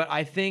 but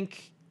I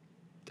think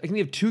I can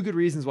think of two good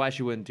reasons why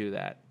she wouldn't do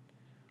that.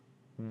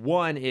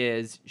 One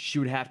is she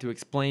would have to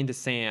explain to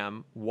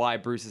Sam why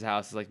Bruce's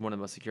house is like one of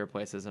the most secure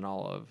places in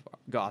all of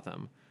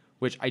Gotham,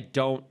 which I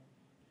don't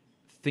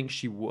think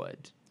she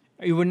would.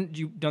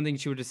 You don't think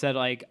she would have said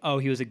like, "Oh,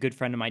 he was a good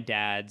friend of my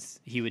dad's.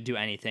 He would do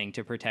anything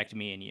to protect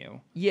me and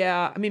you."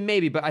 Yeah, I mean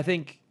maybe, but I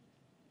think.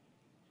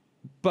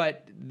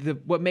 But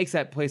what makes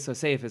that place so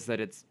safe is that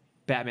it's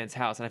Batman's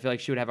house, and I feel like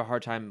she would have a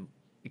hard time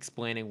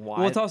explaining why.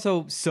 Well, it's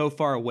also so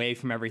far away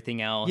from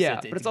everything else. Yeah,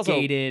 but it's also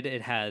gated.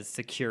 It has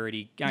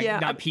security.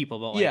 Not people,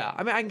 but like yeah.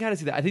 I mean, I can kind of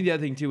see that. I think the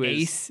other thing too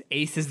is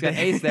Ace is got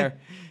there. Ace there.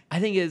 I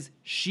think is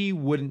she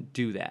wouldn't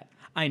do that.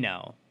 I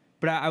know,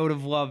 but I would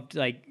have loved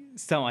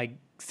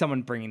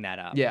someone bringing that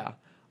up. Yeah.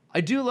 I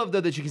do love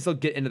though that she can still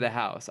get into the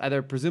house.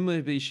 Either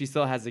presumably she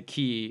still has a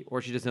key, or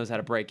she just knows how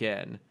to break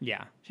in.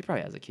 Yeah. She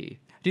probably has a key.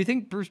 Do you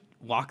think Bruce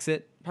locks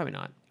it? Probably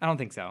not. I don't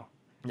think so.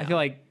 No. I feel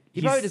like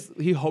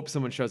he hopes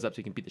someone shows up so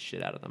he can beat the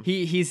shit out of them.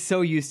 he's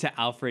so used to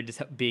Alfred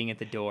just being at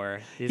the door.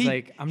 He's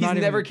like, he's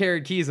never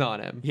carried keys on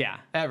him. Yeah.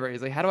 Ever.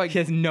 He's like, how do I? He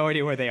has no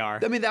idea where they are.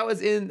 I mean, that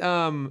was in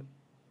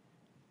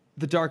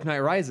The Dark Knight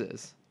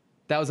Rises.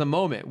 That was a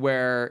moment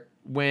where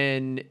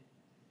when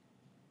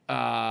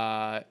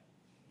Wayne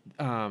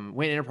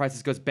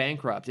Enterprises goes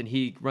bankrupt and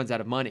he runs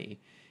out of money,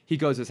 he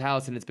goes to his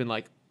house and it's been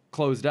like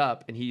closed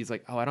up, and he's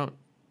like, oh, I don't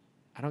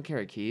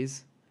carry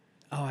keys.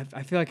 Oh,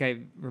 I feel like I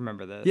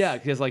remember this. Yeah,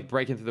 because like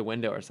breaking through the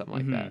window or something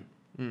like that.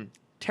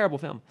 Terrible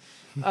film.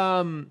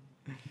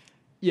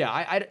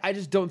 Yeah, I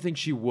just don't think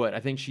she would. I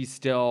think she's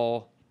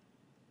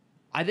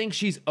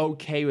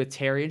okay with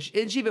Terry, and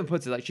she even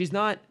puts it like she's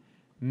not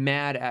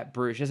mad at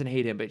Bruce. She doesn't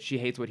hate him, but she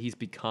hates what he's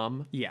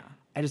become. Yeah.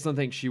 I just don't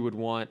think she would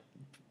want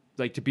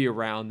like to be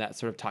around that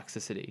sort of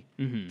toxicity.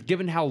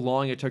 Given how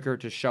long it took her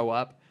to show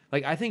up,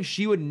 like I think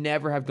she would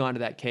never have gone to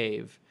that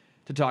cave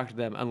to talk to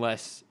them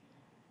unless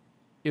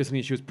it was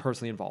something she was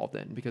personally involved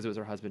in, because it was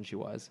her husband she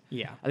was.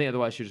 Yeah. I think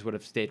otherwise she just would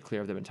have stayed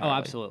clear of them entirely. Oh,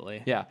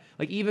 absolutely. Yeah.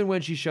 Like even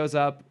when she shows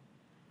up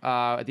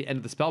at the end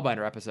of the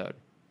Spellbinder episode,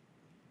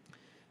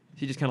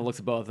 she just kind of looks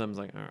at both of them and is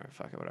like, all right,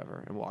 fuck it,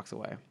 whatever, and walks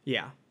away.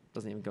 Yeah.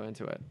 Doesn't even go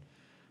into it.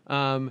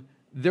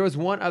 There was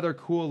one other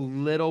cool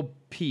little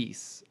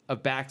piece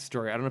of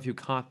backstory. I don't know if you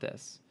caught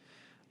this.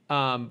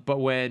 But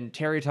when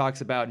Terry talks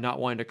about not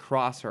wanting to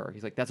cross her,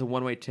 he's like, that's a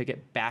one-way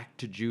ticket back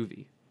to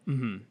juvie. I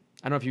don't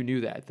know if you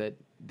knew that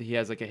he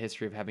has like a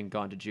history of having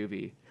gone to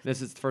juvie.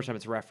 This is the first time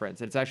it's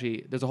referenced. And it's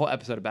actually, there's a whole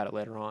episode about it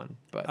later on.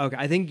 But Okay,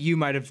 I think you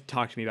might have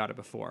talked to me about it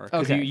before.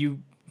 Okay.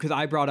 Because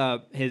I brought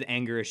up his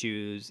anger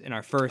issues in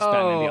our first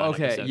Batman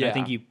Beyond episode. Yeah. I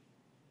think you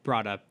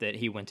brought up that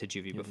he went to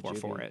juvie before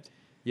for it.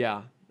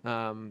 Yeah.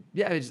 I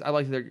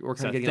like that we're kind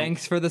So of getting...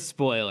 thanks for the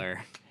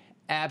spoiler.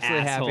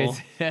 Absolutely asshole.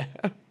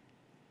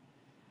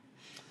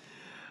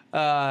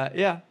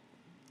 happy.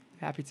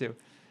 Happy to.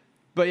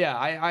 But yeah,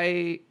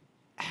 I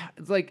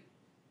it's like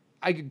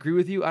I agree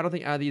with you. I don't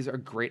think either of these are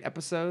great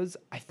episodes.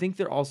 I think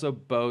they're also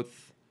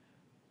both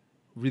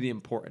really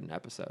important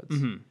episodes.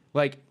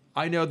 Like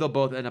I know they'll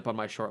both end up on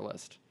my short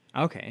list.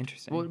 Okay,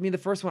 interesting. Well, I mean, the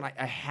first one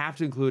I have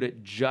to include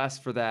it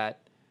just for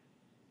that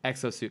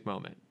exosuit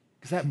moment,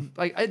 because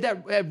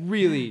that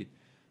really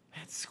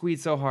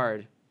squeezed so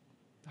hard,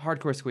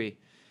 hardcore squee.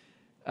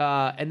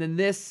 And then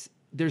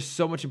there's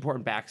so much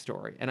important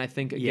backstory, and I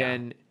think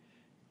again,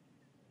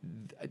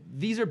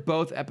 these are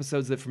both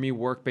episodes that for me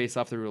work based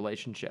off the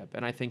relationship,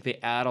 and I think they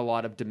add a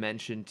lot of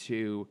dimension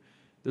to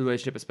the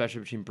relationship,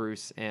 especially between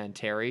Bruce and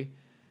Terry.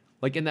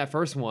 Like in that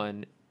first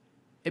one,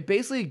 it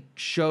basically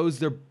shows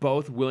they're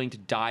both willing to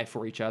die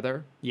for each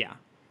other. Yeah.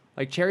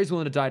 Like Terry's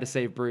willing to die to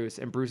save Bruce,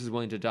 and Bruce is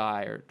willing to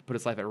die or to put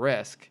his life at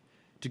risk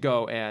to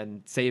go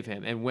and save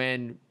him. And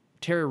when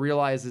Terry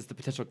realizes the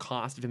potential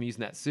cost of him using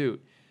that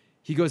suit,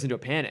 he goes into a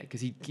panic because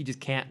he just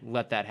can't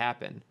let that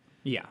happen.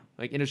 Yeah.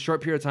 Like in a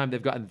short period of time,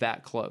 they've gotten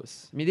that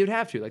close. I mean, they would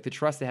have to. Like the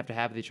trust they have to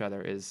have with each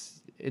other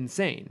is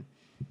insane.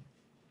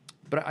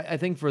 But I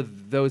think for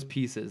those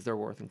pieces, they're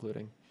worth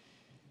including.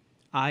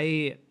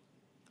 I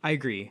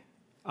agree.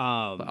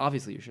 But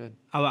obviously, you should.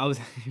 I was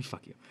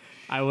fuck you.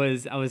 I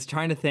was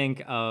trying to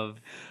think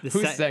of the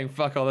Who's saying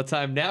fuck all the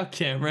time now,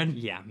 Cameron?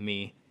 Yeah,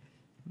 me.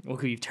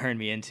 Look who you've turned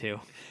me into.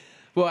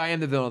 Well, I am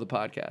the villain of the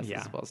podcast. Yeah.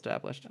 It's well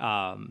established.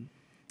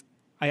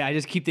 I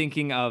just keep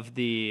thinking of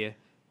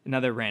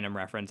another random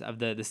reference of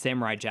the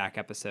Samurai Jack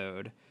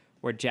episode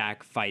where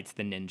Jack fights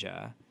the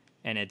ninja,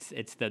 and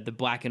it's the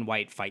black and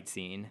white fight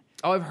scene.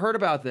 Oh, I've heard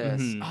about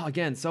this. Oh,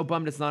 again, so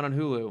bummed it's not on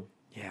Hulu.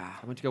 Yeah.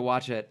 I went to go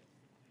watch it.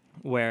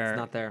 Where It's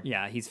not there.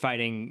 Yeah, he's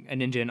fighting a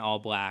ninja in all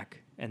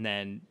black, and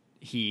then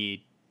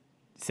he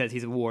says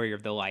he's a warrior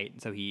of the light,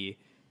 so he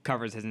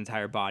covers his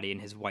entire body in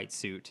his white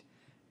suit,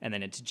 and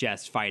then it's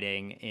just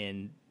fighting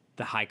in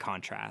the high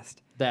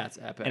contrast. That's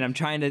epic. And I'm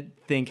trying to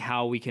think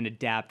how we can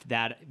adapt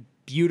that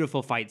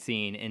beautiful fight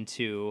scene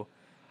into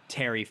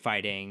Terry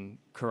fighting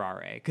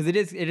Karare, because it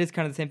is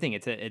kind of the same thing.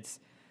 It's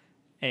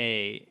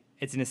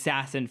an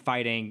assassin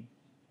fighting.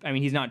 I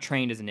mean, he's not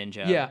trained as a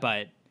ninja,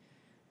 but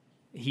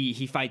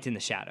he fights in the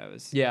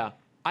shadows. Yeah.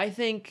 I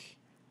think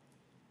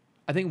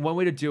one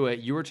way to do it,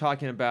 you were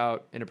talking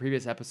about in a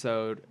previous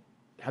episode,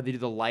 how they do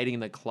the lighting in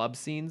the club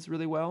scenes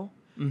really well.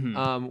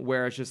 Mm-hmm.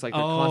 Where it's just like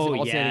they're Oh, constantly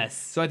alternating. yes.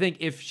 So I think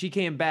if she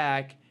came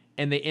back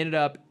and they ended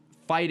up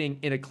fighting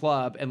in a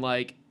club and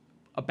like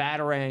a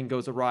batarang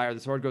goes awry or the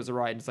sword goes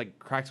awry and it's like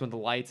cracks with the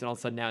lights and all of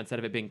a sudden now instead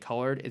of it being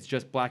colored, it's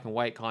just black and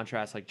white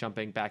contrast, like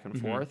jumping back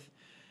and forth.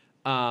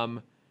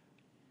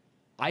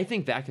 I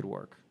think that could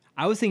work.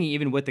 I was thinking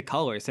even with the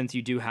colors, since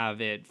you do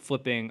have it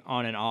flipping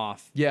on and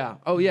off. Yeah.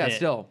 Oh yeah. It-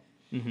 Still.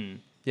 Mm-hmm.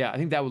 Yeah, I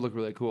think that would look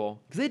really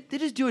cool because they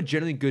just do a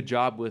generally good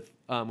job with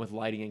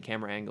lighting and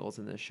camera angles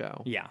in this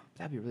show. Yeah.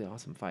 That'd be a really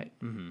awesome fight.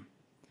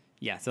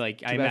 Yeah. So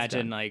like I bad it's imagine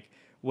done. like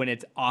when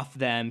it's off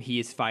them, he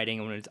is fighting,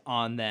 and when it's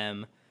on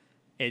them,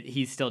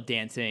 he's still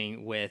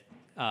dancing with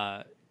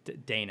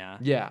Dana.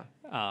 Yeah.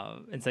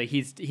 And so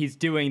he's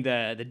doing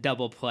the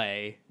double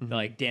play, the,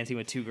 like dancing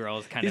with two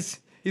girls kind of.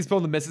 He's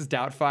pulling the Mrs.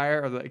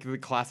 Doubtfire or the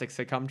classic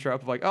sitcom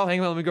trope of like, oh, hang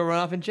on, let me go run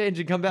off and change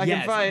and come back and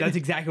Yes, fight. that's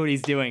exactly what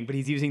he's doing, but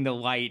he's using the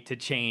light to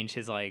change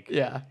his like.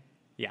 Yeah.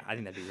 Yeah, I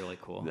think that'd be really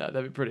cool. No,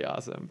 that'd be pretty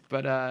awesome.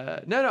 But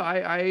no,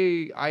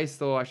 I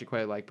still actually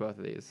quite like both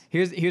of these.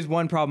 Here's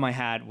one problem I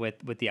had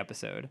with the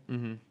episode.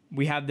 Mm-hmm.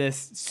 We have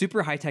this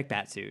super high tech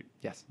batsuit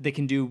Yes. that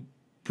can do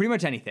pretty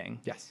much anything.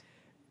 Yes.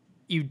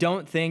 You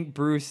don't think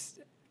Bruce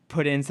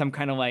put in some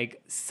kind of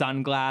like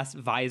sunglass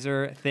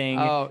visor thing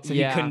so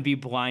yeah. he couldn't be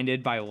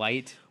blinded by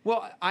light?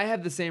 Well, I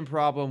have the same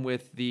problem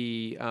with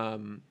the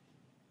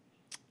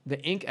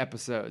Ink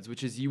episodes,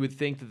 which is you would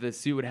think that the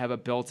suit would have a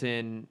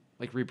built-in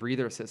like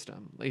rebreather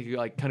system,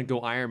 like kind of go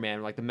Iron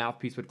Man, like the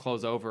mouthpiece would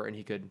close over and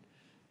he could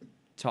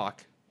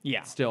talk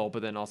Yeah. still,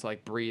 but then also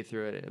like breathe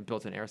through it, a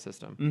built-in air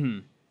system. Mm-hmm.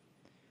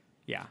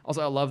 Yeah.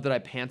 Also, I love that I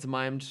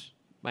pantomimed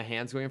my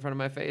hands going in front of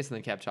my face and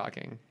then kept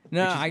talking.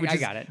 No, which I is-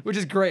 got it. Which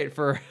is great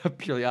for a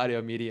purely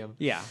audio medium.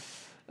 Yeah.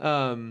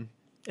 And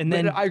And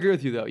then I agree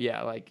with you though.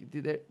 Yeah, like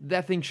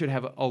that thing should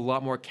have a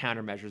lot more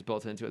countermeasures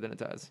built into it than it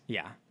does.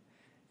 yeah.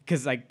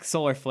 Because like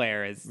solar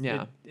flare is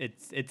Yeah.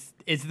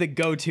 it's the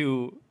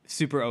go-to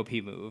super OP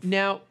move.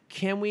 Now,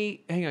 can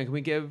we maybe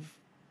we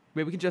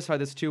can justify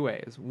this two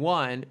ways.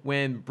 One,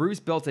 when Bruce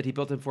built it, he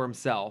built it for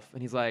himself,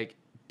 and he's like,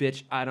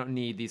 "Bitch, I don't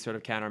need these sort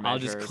of countermeasures. I'll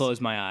just close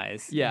my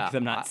eyes. Yeah, because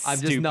I'm not I'm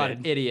stupid. just not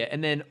an idiot."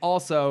 And then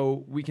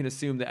also, we can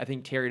assume that I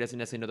think Terry doesn't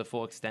necessarily know the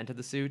full extent of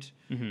the suit.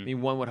 I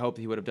mean, one would hope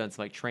that he would have done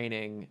some like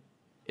training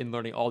in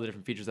learning all the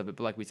different features of it.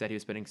 But like we said, he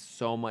was spending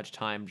so much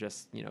time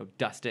just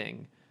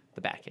dusting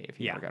the Batcave.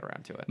 He Yeah. never got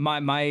around to it.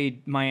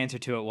 My answer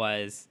to it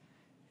was,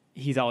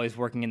 he's always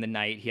working in the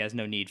night. He has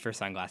no need for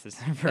sunglasses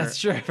That's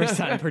true. for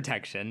sun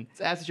protection.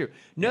 That's true.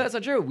 No, that's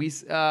not true. We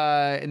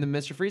in the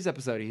Mr. Freeze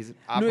episode, he's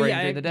operating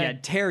during the day. Yeah,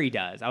 Terry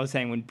does. I was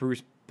saying when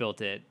Bruce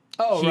built it,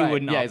 Oh, he right.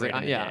 wouldn't yeah, he's operate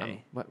like, in the yeah.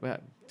 day. What?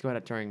 Go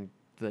ahead during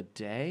the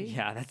day?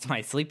 Yeah, that's my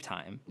sleep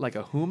time. Like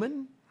a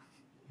human?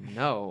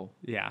 No.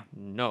 Yeah.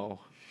 No.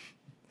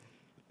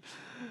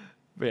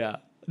 But yeah.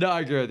 No,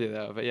 I agree with you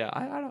though. But yeah,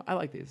 I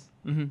like these.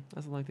 Mm-hmm. I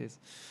also like these.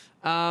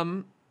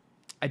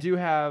 I do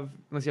have,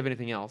 unless you have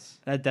anything else.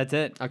 That's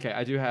it. Okay,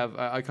 I do have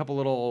a couple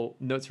little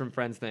notes from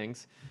friends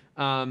things.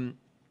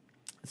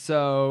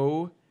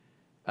 So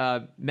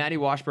Maddie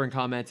Washburn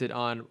commented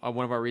on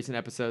one of our recent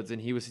episodes,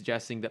 and he was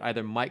suggesting that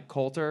either Mike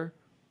Coulter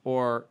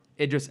or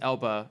Idris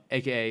Elba,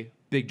 aka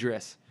Big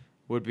Driss,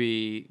 would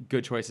be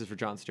good choices for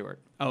Jon Stewart.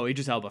 Oh,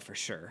 Idris Elba for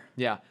sure.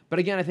 Yeah, but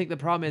again, I think the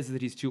problem is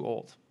that he's too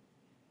old.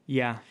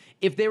 Yeah.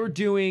 If they were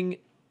doing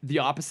the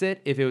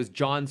opposite, if it was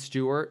Jon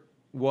Stewart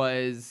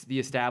was the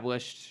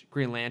established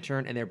Green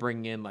Lantern and they're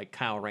bringing in like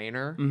Kyle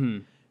Rayner,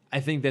 I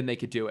think then they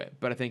could do it.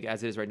 But I think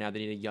as it is right now, they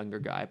need a younger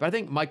guy. But I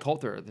think Mike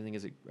Coulter, I think,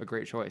 is a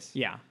great choice.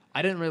 Yeah.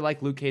 I didn't really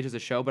like Luke Cage as a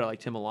show, but I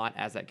liked him a lot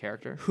as that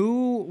character.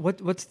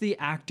 What's the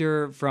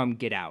actor from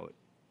Get Out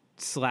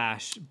 /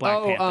 Black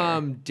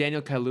Panther?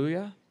 Daniel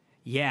Kaluuya.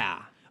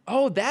 Yeah.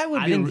 Oh, that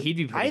would I be. think he'd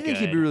be pretty I think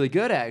he'd good. be really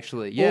good,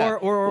 actually. Yeah.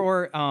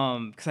 Or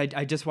because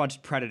I just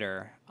watched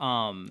Predator.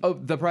 Oh,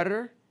 The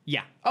Predator.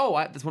 Yeah. Oh,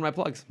 that's one of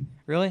my plugs.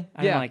 Really?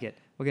 I Yeah. didn't like it.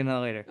 We'll get into that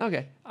later.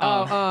 Okay.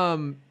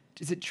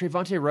 Is it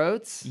Trevante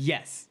Rhodes?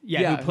 Yes.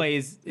 Yeah. Yeah. Who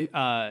plays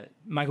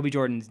Michael B.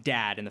 Jordan's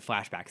dad in the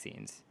flashback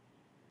scenes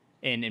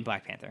in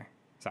Black Panther.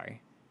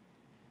 Sorry.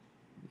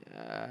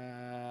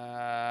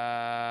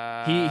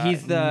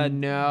 He's the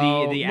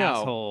no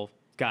asshole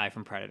guy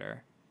from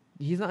Predator.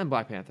 He's not in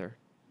Black Panther.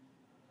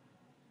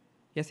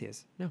 Yes, he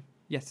is. No.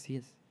 Yes, he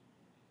is.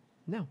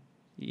 No.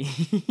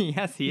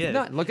 Yes, he He's is.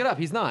 not. Look it up.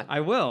 He's not.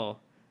 I will.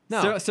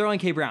 No. Sterling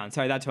K. Brown.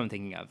 Sorry, that's what I'm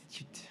thinking of.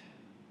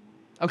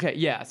 Okay.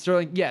 Yeah.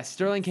 Sterling. Yes.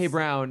 Sterling K.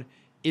 Brown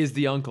is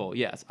the uncle.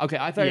 Yes. Okay.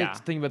 I thought you Yeah. were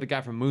thinking about the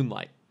guy from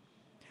Moonlight.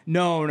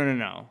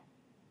 No.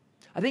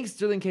 I think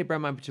Sterling K.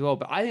 Brown might be too old,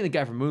 but I think the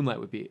guy from Moonlight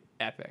would be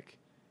epic.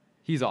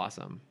 He's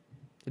awesome.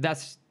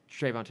 That's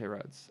Trevante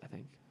Rhodes, I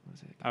think. What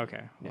was it?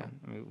 Okay. Yeah. Hold on.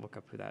 Let me look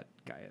up who that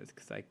guy is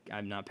because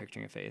I'm not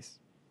picturing a face.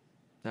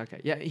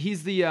 Okay. Yeah.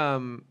 He's the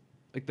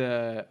like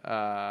the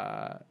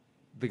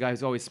guy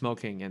who's always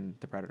smoking in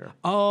The Predator.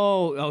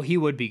 Oh, he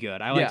would be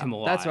good. I liked Yeah, him a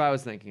lot. That's what I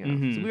was thinking of.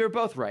 Mhm. So we were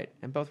both right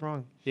and both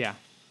wrong. Yeah.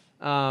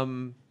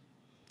 Um,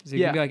 So it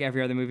Yeah. could be like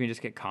every other movie and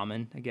just get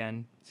Common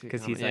again Let's get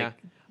because he's Common, like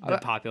the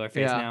popular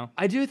face now.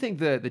 I do think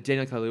the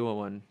Daniel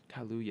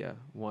Kaluuya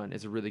one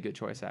is a really good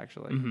choice,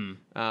 actually.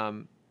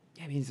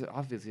 Yeah, I mean, he's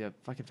obviously a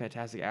fucking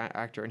fantastic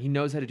actor, and he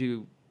knows how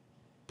to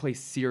play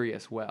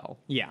serious well.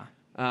 Yeah.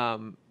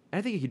 And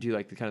I think he could do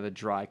like the kind of the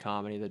dry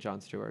comedy that Jon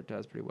Stewart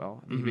does pretty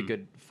well. I think he'd be a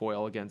good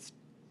foil against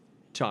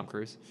Tom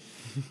Cruise.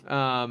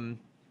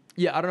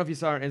 Yeah, I don't know if you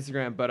saw it on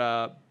Instagram,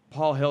 but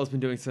Paul Hill's been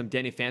doing some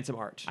Danny Phantom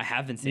art. I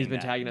have been seeing He's been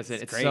that. tagging us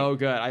in. It's great. so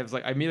good. I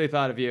immediately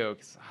thought of you.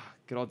 'Cause,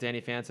 good old Danny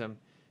Phantom.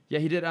 Yeah,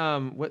 he did.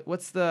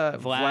 What's the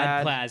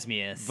Vlad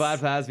Plasmius. Vlad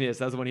Plasmius.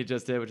 That's the one he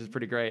just did, which is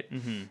pretty great.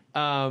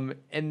 And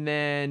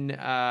then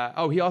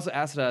he also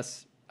asked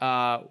us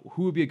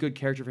who would be a good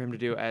character for him to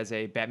do as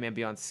a Batman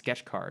Beyond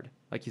sketch card,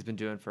 like he's been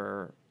doing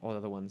for all the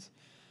other ones.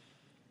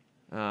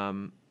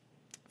 I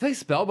think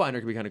Spellbinder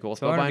could be kind of cool.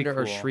 Spellbinder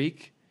or cool.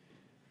 Shriek.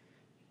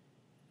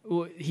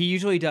 Well, he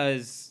usually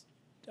does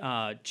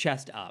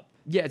chest up.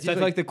 Yeah, it's so I feel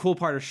usually- like the cool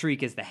part of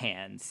Shriek is the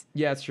hands.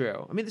 Yeah, it's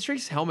true. I mean, the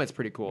Shriek's helmet's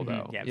pretty cool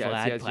though. Yeah,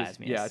 Vlad Vlad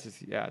Plasmius.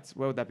 It's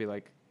what would that be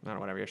like? I don't know,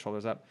 whatever. Your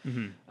shoulders up.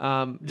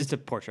 Just a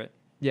portrait.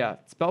 Yeah,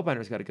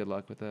 Spellbinder's got a good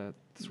look with the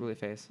swirly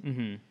face.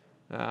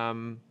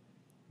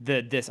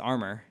 This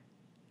armor.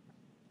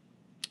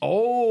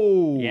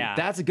 Oh, Yeah.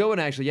 that's a good one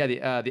actually. Yeah,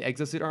 the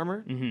exosuit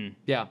armor.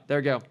 Yeah, there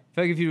we go. I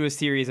feel like if you do a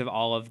series of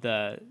all of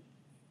the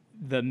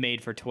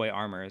made for toy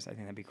armors, I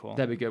think that'd be cool.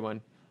 That'd be a good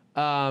one.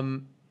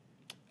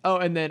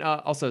 And then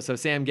also, so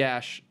Sam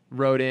Gash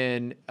wrote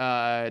in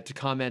to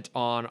comment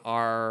on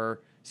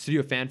our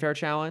Studio Fanfare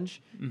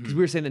Challenge because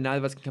we were saying that neither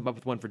of us can come up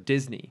with one for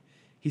Disney.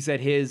 He said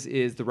his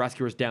is The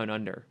Rescuers Down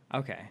Under.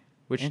 Okay.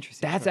 Which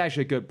Interesting. that's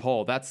actually a good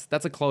poll. That's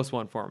a close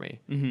one for me.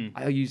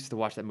 I used to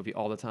watch that movie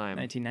all the time.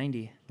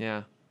 1990.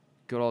 Yeah,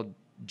 good old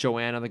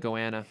Joanna the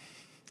Goanna,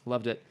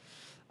 loved it.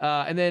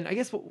 And then I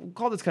guess we'll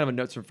call this kind of a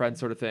notes from friends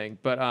sort of thing.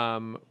 But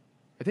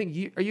I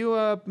think are you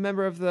a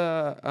member of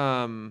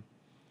the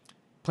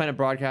Planet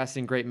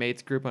Broadcasting Great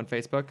Mates group on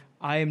Facebook?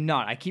 I am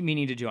not. I keep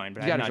meaning to join,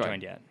 but I have not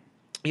joined yet.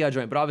 You gotta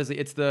join. But obviously,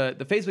 it's the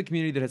Facebook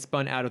community that has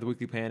spun out of the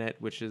Weekly Planet,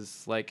 which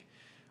is like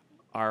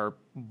our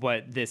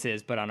what this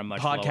is, but on a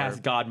much podcast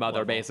lower godmother,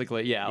 level.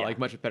 basically. Yeah, like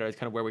much better. It's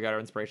kind of where we got our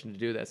inspiration to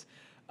do this.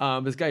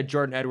 This guy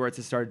Jordan Edwards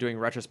has started doing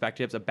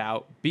retrospectives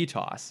about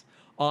BTOS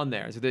on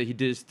there. So he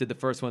just did the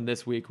first one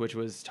this week, which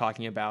was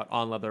talking about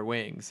On Leather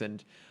Wings,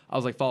 and I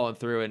was like following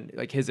through, and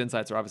like his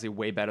insights are obviously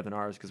way better than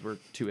ours because we're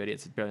two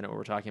idiots that barely know what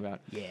we're talking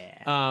about.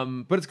 Yeah.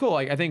 But it's cool.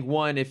 Like I think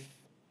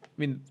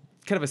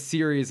kind of a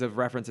series of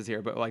references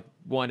here, but like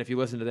one, if you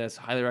listen to this,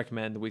 highly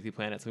recommend the Weekly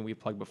Planet. Something we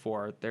plugged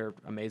before. They're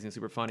amazing,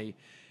 super funny.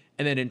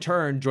 And then in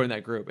turn, join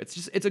that group.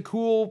 It's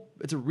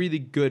a really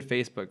good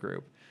Facebook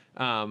group.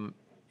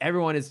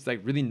 Everyone is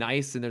like really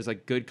nice, and there's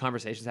like good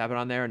conversations happen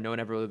on there, and no one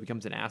ever really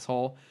becomes an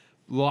asshole.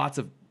 Lots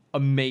of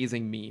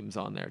amazing memes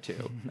on there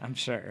too. I'm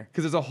sure.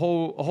 Because there's a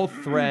whole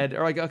thread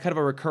or like a kind of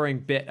a recurring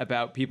bit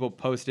about people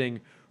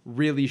posting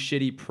really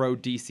shitty pro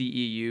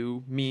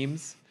DCEU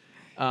memes.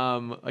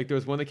 Like there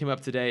was one that came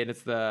up today, and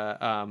it's the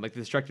like the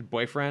distracted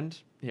boyfriend.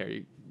 Here,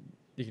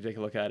 you can take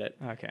a look at it.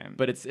 Okay.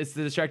 But it's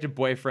the distracted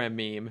boyfriend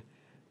meme.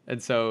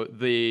 And so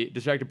the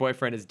distracted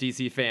boyfriend is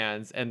DC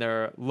fans, and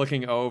they're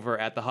looking over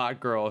at the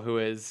hot girl who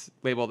is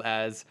labeled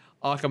as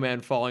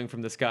Aquaman falling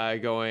from the sky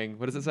going,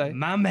 what does it say?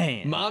 My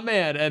man. My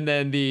man. And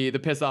then the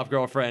piss off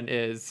girlfriend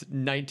is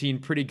 19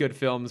 pretty good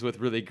films with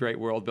really great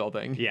world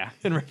building. Yeah.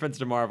 In reference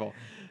to Marvel.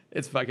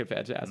 It's fucking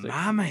fantastic.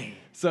 My man.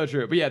 So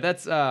true. But yeah,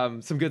 that's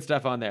some good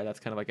stuff on there. That's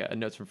kind of like a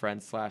notes from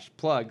friends /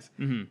 plugs.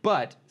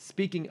 But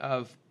speaking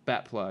of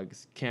bat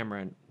plugs,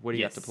 Cameron, what do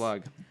you have to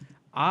plug?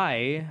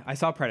 I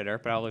saw Predator,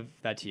 but I'll leave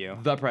that to you.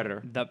 The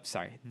Predator.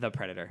 The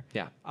Predator.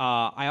 Yeah.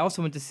 I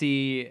also went to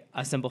see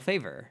A Simple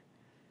Favor.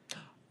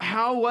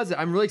 How was it?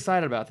 I'm really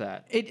excited about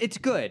that. It's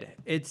good.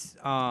 It's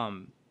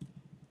I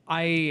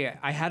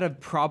had a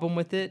problem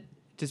with it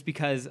just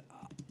because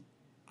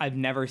I've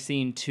never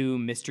seen two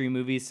mystery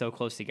movies so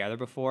close together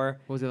before.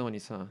 What was the other one you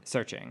saw?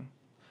 Searching.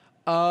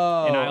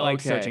 Oh, And I like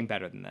okay. Searching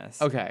better than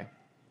this. Okay.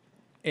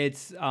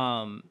 It's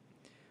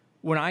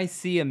when I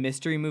see a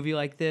mystery movie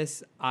like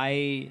this,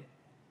 I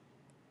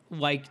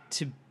like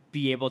to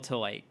be able to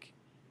like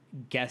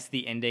guess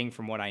the ending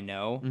from what I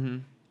know.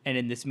 And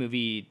in this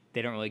movie,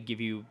 they don't really give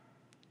you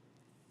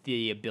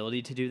the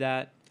ability to do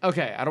that.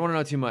 Okay, I don't want to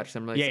know too much. So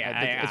I'm really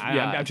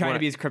I'm trying to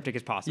be as cryptic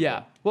as possible.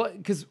 Yeah. Well,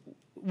 because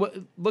what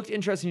looked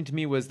interesting to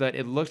me was that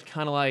it looked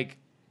kind of like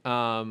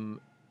Gone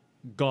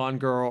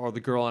Girl or The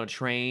Girl on a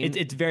Train.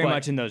 It's very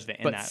much in those in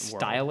but that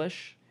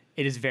stylish. World.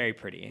 It is very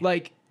pretty.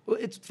 Like,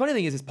 it's funny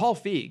thing is, it's Paul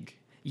Feig.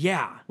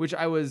 Yeah. Which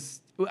I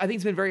think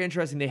it's been very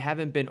interesting. They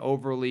haven't been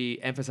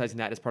overly emphasizing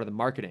that as part of the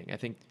marketing. I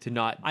think to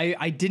not.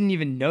 I didn't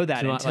even know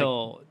that not,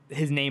 until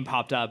his name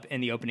popped up in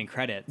the opening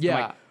credits. Yeah.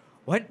 I'm like,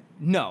 what?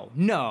 No,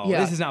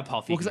 Yeah. this is not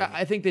Paul Feig. Well, because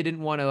I think they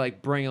didn't want to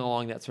like bring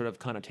along that sort of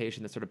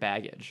connotation, that sort of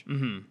baggage.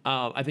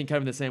 I think kind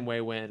of in the same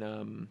way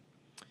when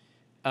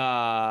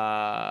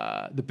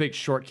The Big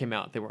Short came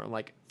out, they weren't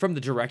like from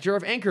the director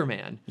of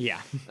Anchorman.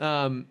 Yeah.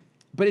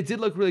 but it did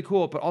look really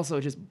cool. But also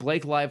just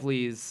Blake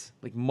Lively's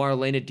like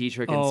Marlena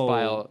Dietrich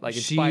inspired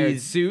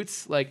she's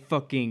suits, like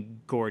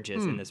fucking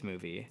gorgeous in this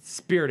movie.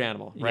 spirit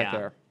animal right Yeah.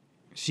 there.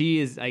 She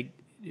is like,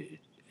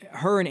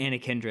 her and Anna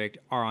Kendrick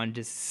are on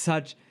just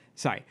such.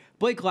 Sorry,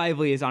 Blake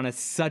Lively is on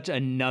such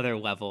another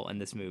level in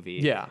this movie.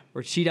 Yeah.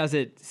 where she does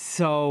it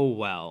so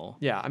well.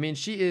 Yeah, I mean,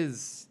 she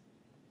is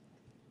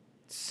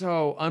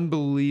so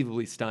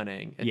unbelievably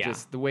stunning, and Yeah.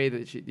 just the way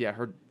that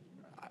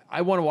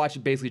I want to watch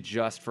it basically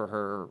just for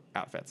her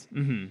outfits.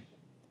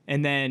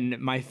 And then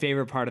my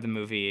favorite part of the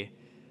movie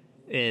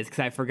is, because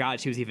I forgot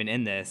she was even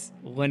in this,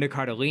 Linda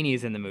Cardellini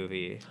is in the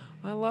movie.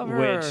 I love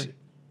her.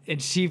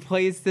 And she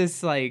plays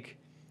this like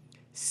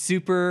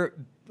super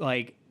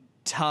like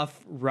tough,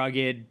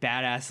 rugged,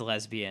 badass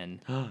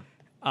lesbian,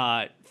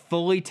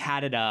 fully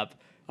tatted up,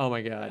 Oh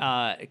my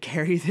god,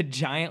 carries a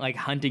giant like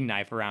hunting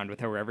knife around with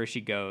her wherever she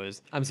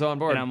goes. I'm so on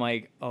board. And I'm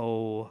like,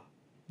 oh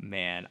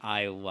man,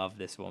 I love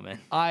this woman.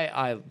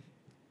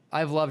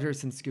 I've loved her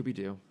since Scooby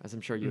Doo, as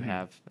I'm sure you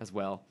have as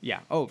well.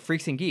 Yeah. Oh,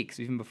 Freaks and Geeks,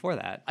 even before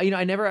that. I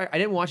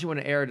didn't watch it when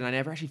it aired, and I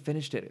never actually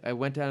finished it. I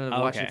went down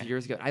and watched it a Okay. few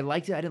years ago. I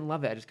liked it. I didn't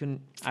love it. I just couldn't.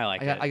 I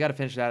liked it. I got to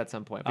finish that at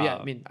some point. But yeah, Oh.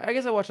 I mean, I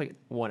guess I watched like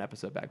one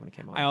episode back when it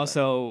came on. I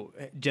also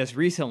just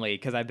recently,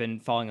 because I've been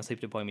falling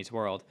asleep to Boy Meets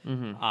World,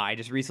 I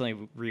just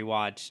recently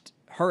rewatched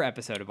her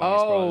episode of Boy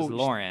Meets World as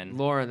Lauren.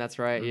 Lauren, that's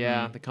right.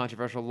 Yeah, the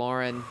controversial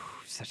Lauren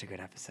Such a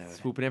good episode.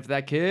 swooping in for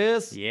that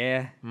kiss.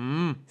 Yeah.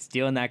 Mm.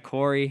 Stealing that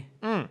Corey.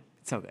 Mm.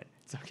 It's so good.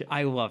 It's okay.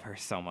 I love her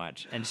so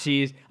much, and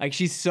she's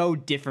so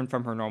different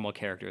from her normal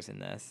characters in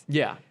this.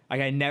 Yeah,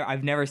 Like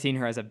I've never seen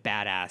her as a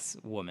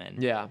badass woman.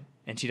 yeah,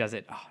 And she does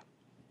it. Oh,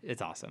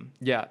 it's awesome.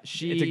 yeah.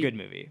 It's a good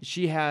movie.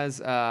 She has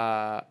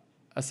a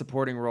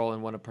supporting role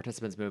in one of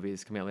Participants'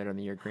 movies coming out later in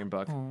the year, Green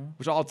Book,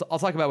 which I'll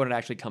talk about when it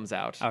actually comes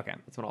out. Okay.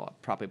 That's when I'll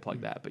probably plug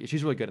that. But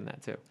she's really good in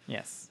that too.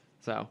 Yes.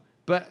 So,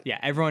 but Yeah.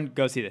 Everyone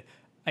go see it.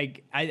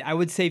 Like I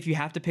would say if you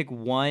have to pick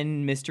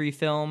one mystery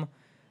film,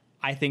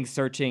 I think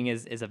Searching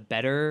is a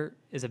better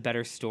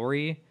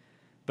story.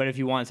 But if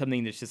you want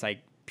something that's just like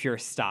pure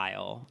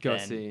style,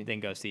 then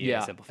go see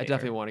Yeah, A Simple I Favor.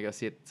 definitely want to go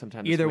see it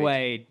sometime. This Either week.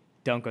 way,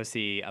 don't go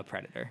see A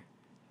Predator.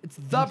 It's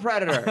The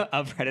Predator.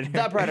 A Predator.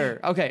 The Predator.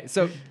 Okay,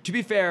 so to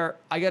be fair,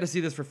 I got to see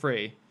this for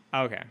free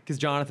Okay. because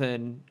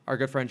Jonathan, our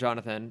good friend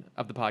Jonathan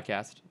of the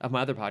podcast, of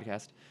my other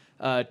podcast,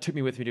 took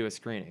me with me to a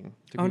screening.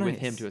 Took Oh, me with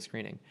nice. him to a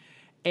screening,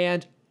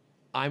 and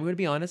I'm going to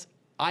be honest,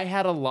 I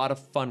had a lot of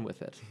fun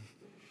with it.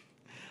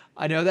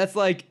 I know that's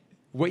like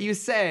what you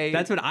say.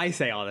 That's what I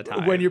say all the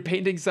time. when you're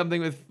painting something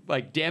with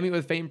like damning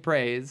with faint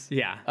praise.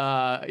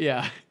 Yeah.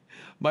 Yeah.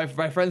 My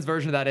friend's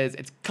version of that is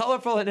it's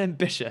colorful and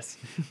ambitious,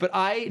 but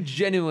I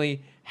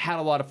genuinely had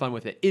a lot of fun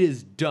with it. It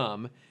is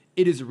dumb.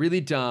 It is really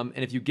dumb,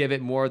 and if you give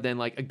it more than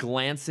like a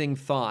glancing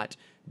thought,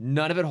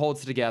 none of it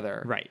holds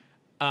together. Right.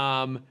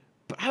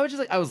 But I was just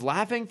like, I was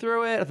laughing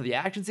through it. I thought the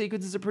action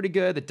sequences are pretty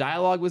good. The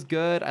dialogue was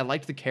good. I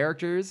liked the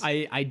characters.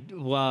 I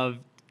love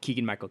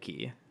Keegan-Michael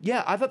Key.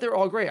 Yeah, I thought they were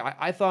all great.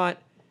 I thought,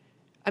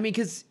 I mean,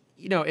 because,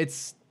 you know,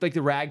 it's like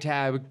the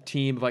ragtag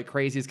team of like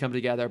crazies come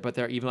together, but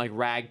they're even like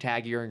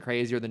ragtaggier and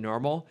crazier than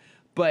normal.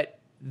 But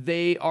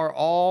they are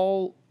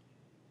all,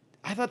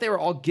 I thought they were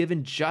all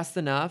given just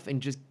enough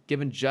and just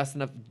given just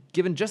enough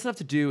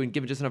to do and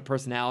given just enough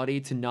personality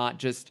to not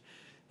just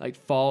like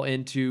fall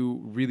into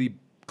really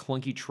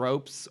clunky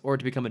tropes or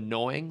to become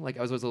annoying. Like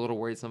I was always a little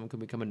worried someone could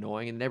become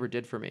annoying, and it never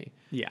did for me.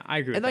 Yeah, I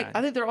agree And with like that.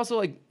 I think they're also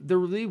like they're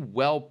really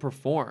well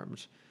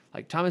performed.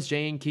 Like Thomas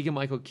Jane,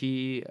 Keegan-Michael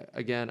Key,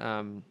 again,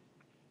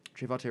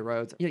 Trevante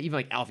Rhodes. You know, even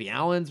like Alfie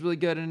Allen's really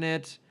good in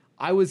it.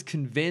 I was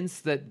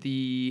convinced that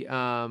the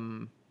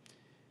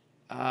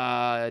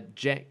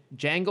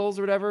Jangles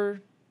or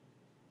whatever,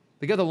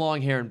 they got the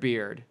long hair and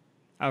beard.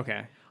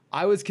 Okay.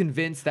 I was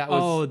convinced that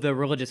was Oh, the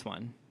religious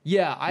one.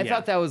 yeah. I Yeah.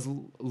 thought that was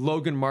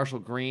Logan Marshall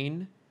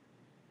Green,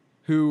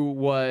 who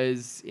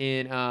was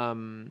in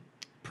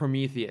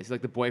Prometheus. He's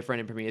like the boyfriend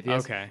in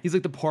Prometheus. Okay. He's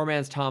like the poor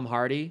man's Tom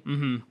Hardy.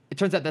 Mm-hmm. It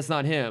turns out that's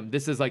not him.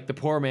 This is like the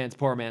poor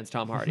man's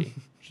Tom Hardy.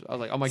 I was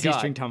like, oh my god.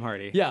 C-string Tom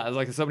Hardy. Yeah, there's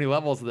like so many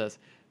levels to this.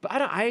 But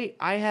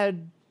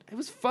it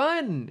was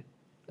fun.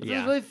 It was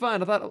Yeah. really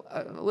fun. I thought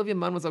Olivia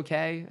Munn was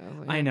okay. I was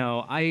like, I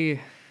know. I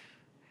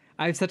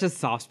have such a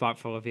soft spot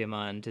for Olivia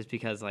Munn just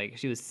because like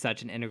she was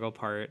such an integral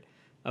part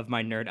of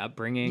my nerd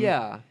upbringing.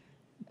 yeah.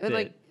 And that-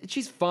 like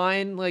she's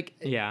fine. Like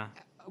Yeah.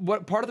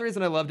 what part of the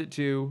reason I loved it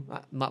too,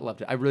 not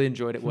loved it, I really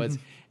enjoyed it was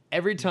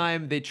every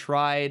time they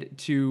tried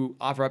to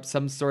offer up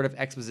some sort of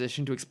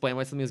exposition to explain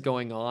why something was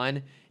going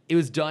on, it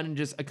was done in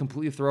just a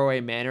completely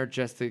throwaway manner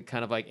just to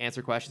kind of like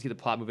answer questions, keep the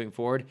plot moving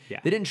forward. Yeah.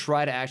 They didn't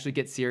try to actually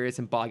get serious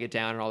and bog it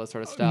down and all this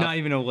sort of stuff. Not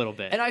even a little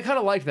bit. And I kind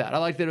of liked that. I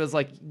liked that it was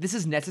like, this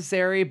is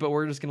necessary, but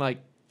we're just going to like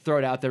throw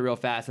it out there real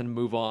fast and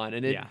move on.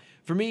 And Yeah.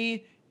 for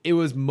me, it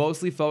was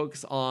mostly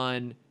focused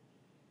on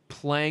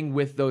playing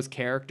with those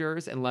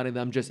characters and letting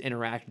them just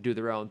interact and do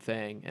their own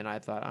thing. And I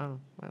thought,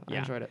 I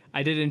enjoyed it.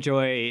 I did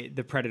enjoy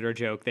the Predator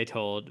joke they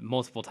told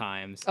multiple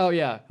times. Oh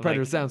yeah,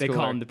 Predator Like, sounds They cooler.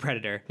 call him the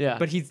Predator. Yeah.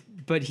 But he's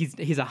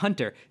a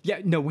hunter.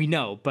 Yeah, no, we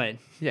know, but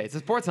Yeah, he's a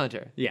sports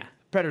hunter. yeah.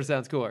 Predator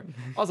sounds cooler.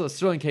 Also,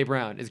 Sterling K.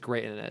 Brown is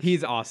great in it.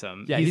 He's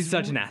awesome. Yeah, he's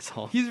such an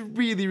asshole. He's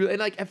really, really, and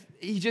like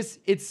he just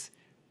it's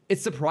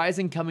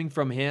surprising coming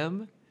from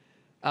him.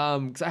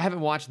 Because I haven't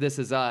watched This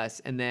Is Us,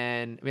 and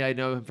then I mean I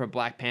know him from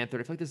Black Panther.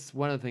 I feel like this is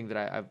one of the things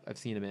that I've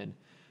seen him in.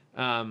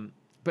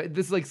 But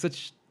this is like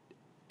such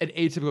an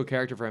atypical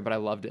character for him, but I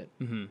loved it.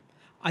 Mm-hmm.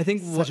 I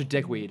think Such a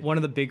dickweed. One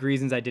of the big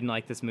reasons I didn't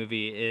like this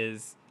movie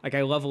is like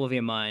I love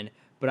Olivia Munn,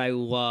 but I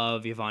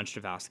love Yvonne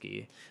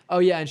Strahovski. Oh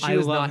yeah, and she I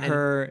was love not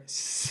her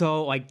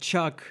so like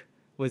Chuck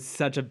was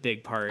such a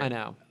big part I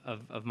know.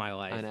 of my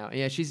life. I know.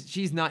 Yeah,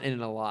 she's not in it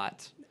a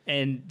lot.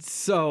 And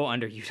so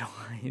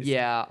underutilized.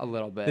 Yeah, a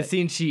little bit. The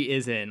scene she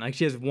is in, like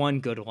she has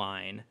one good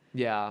line,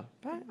 Yeah.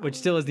 which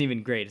still isn't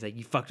even great. It's like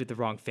you fucked with the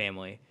wrong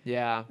family.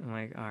 Yeah. I'm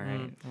like, all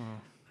right. Well,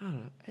 I don't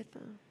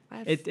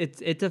know.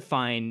 it's a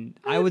fine.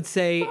 I would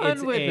say fun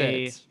it's with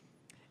a. it.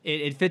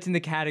 It fits in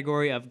the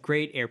category of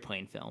great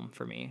airplane film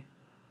for me.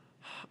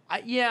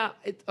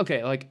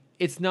 Okay, like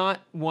it's not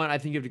one I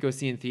think you have to go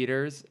see in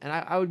theaters, and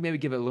I would maybe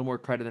give it a little more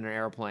credit than an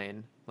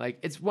airplane. Like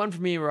it's one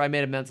for me where I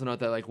made a mental note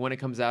that like when it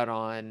comes out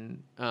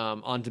on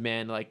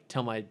demand, like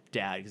tell my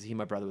dad because he and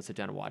my brother would sit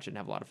down and watch it and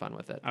have a lot of fun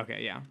with it.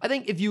 Okay, yeah. I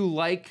think if you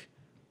like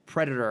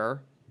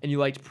Predator and you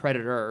liked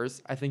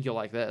Predators, I think you'll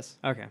like this.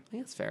 Okay. I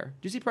think that's fair.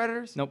 Do you see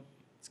Predators? Nope.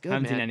 It's good,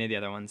 Haven't man. seen any of the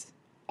other ones.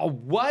 Oh,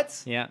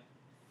 what? Yeah.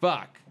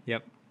 Fuck.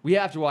 Yep. We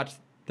have to watch.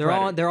 They're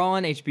Predator. all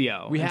on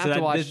HBO. We And have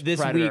to watch this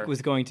Predator. week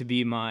was going to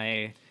be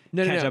my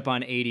No, no, catch no. up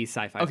on 80s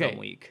sci-fi Okay. film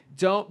week.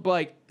 Don't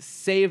like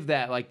save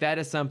that. Like that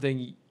is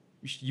something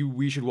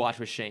we should watch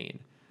with Shane.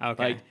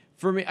 Okay. Like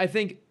for me, I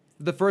think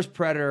the first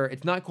Predator.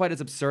 It's not quite as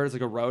absurd as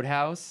like a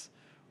Roadhouse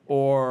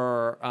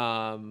or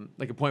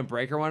like a Point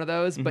Break or one of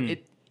those, but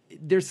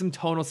there's some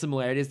tonal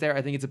similarities there.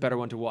 I think it's a better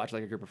one to watch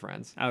like a group of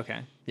friends.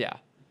 Okay. Yeah.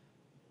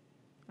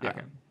 Yeah.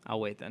 Okay. I'll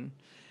wait then.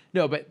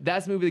 No, but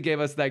that's the movie that gave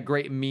us that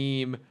great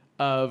meme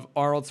of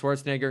Arnold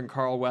Schwarzenegger and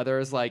Carl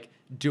Weathers like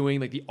doing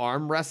like the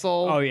arm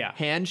wrestle Oh, yeah.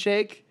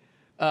 handshake,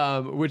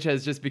 which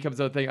has just become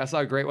so thing. I saw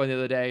a great one the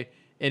other day,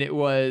 and it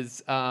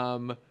was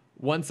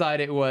one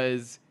side it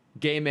was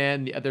gay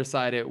men, the other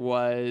side it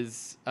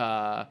was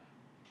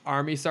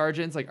army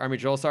sergeants, like army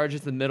drill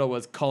sergeants. The middle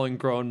was calling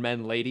grown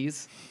men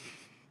ladies.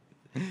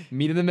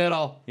 Meet in the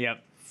middle.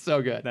 Yep.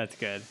 So good. That's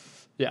good.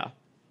 Yeah.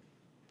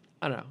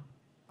 I don't know.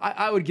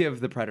 I would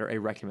give The Predator a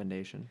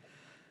recommendation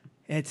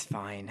It's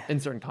fine. in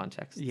certain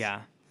contexts.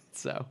 Yeah.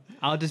 So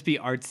I'll just be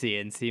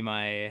artsy and see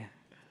my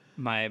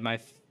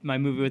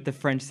movie with the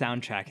French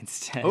soundtrack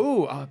instead.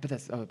 but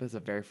that's a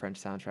very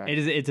French soundtrack.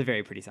 It's a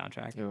very pretty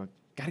soundtrack. Ooh,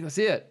 gotta go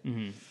see it.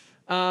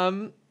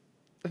 Mm-hmm.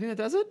 I think that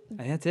does it.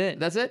 I think that's it.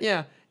 That's it.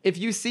 Yeah. If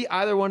you see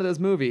either one of those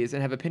movies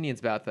and have opinions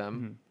about them,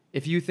 Mm-hmm.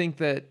 if you think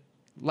that,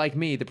 like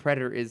me, The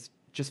Predator is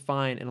just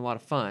fine and a lot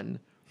of fun,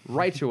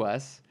 write to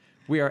us.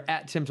 We are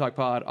at Tim Talk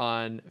Pod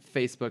on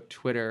Facebook,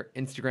 Twitter,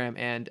 Instagram,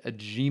 and a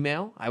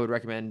Gmail. I would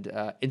recommend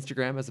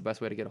Instagram as the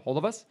best way to get a hold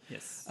of us.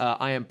 Yes.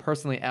 I am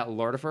personally at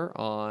Lordifer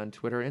on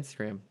Twitter and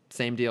Instagram.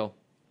 Same deal.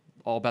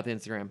 All about the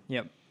Instagram.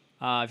 Yep.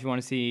 If you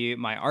want to see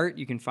my art,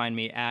 you can find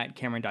me at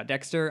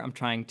Cameron.Dexter. I'm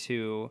trying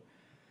to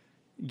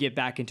get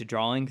back into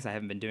drawing because I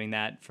haven't been doing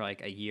that for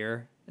like a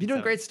year. You're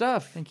doing great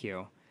stuff. Thank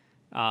you.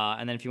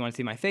 And then if you want to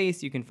see my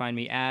face, you can find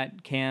me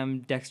at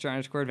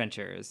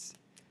CamDexter_Adventures.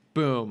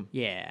 Boom.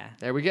 Yeah.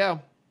 There we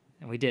go.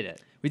 And we did it.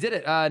 We did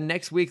it.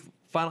 Next week,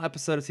 final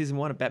episode of season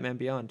 1 of Batman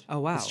Beyond. Oh,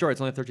 wow. It's short.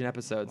 It's only 13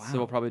 episodes. So Wow.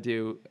 we'll probably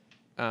do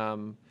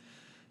the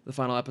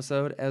final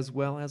episode as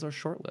well as our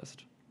short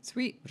list,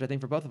 Sweet. which I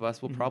think for both of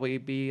us will probably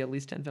be at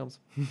least 10 films.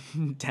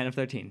 10 of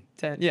 13.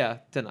 10, yeah,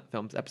 10 not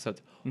films,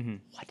 episodes. Mm-hmm.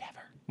 Whatever.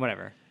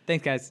 Whatever.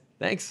 Thanks, guys.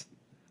 Thanks.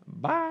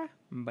 Bye.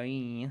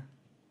 Bye.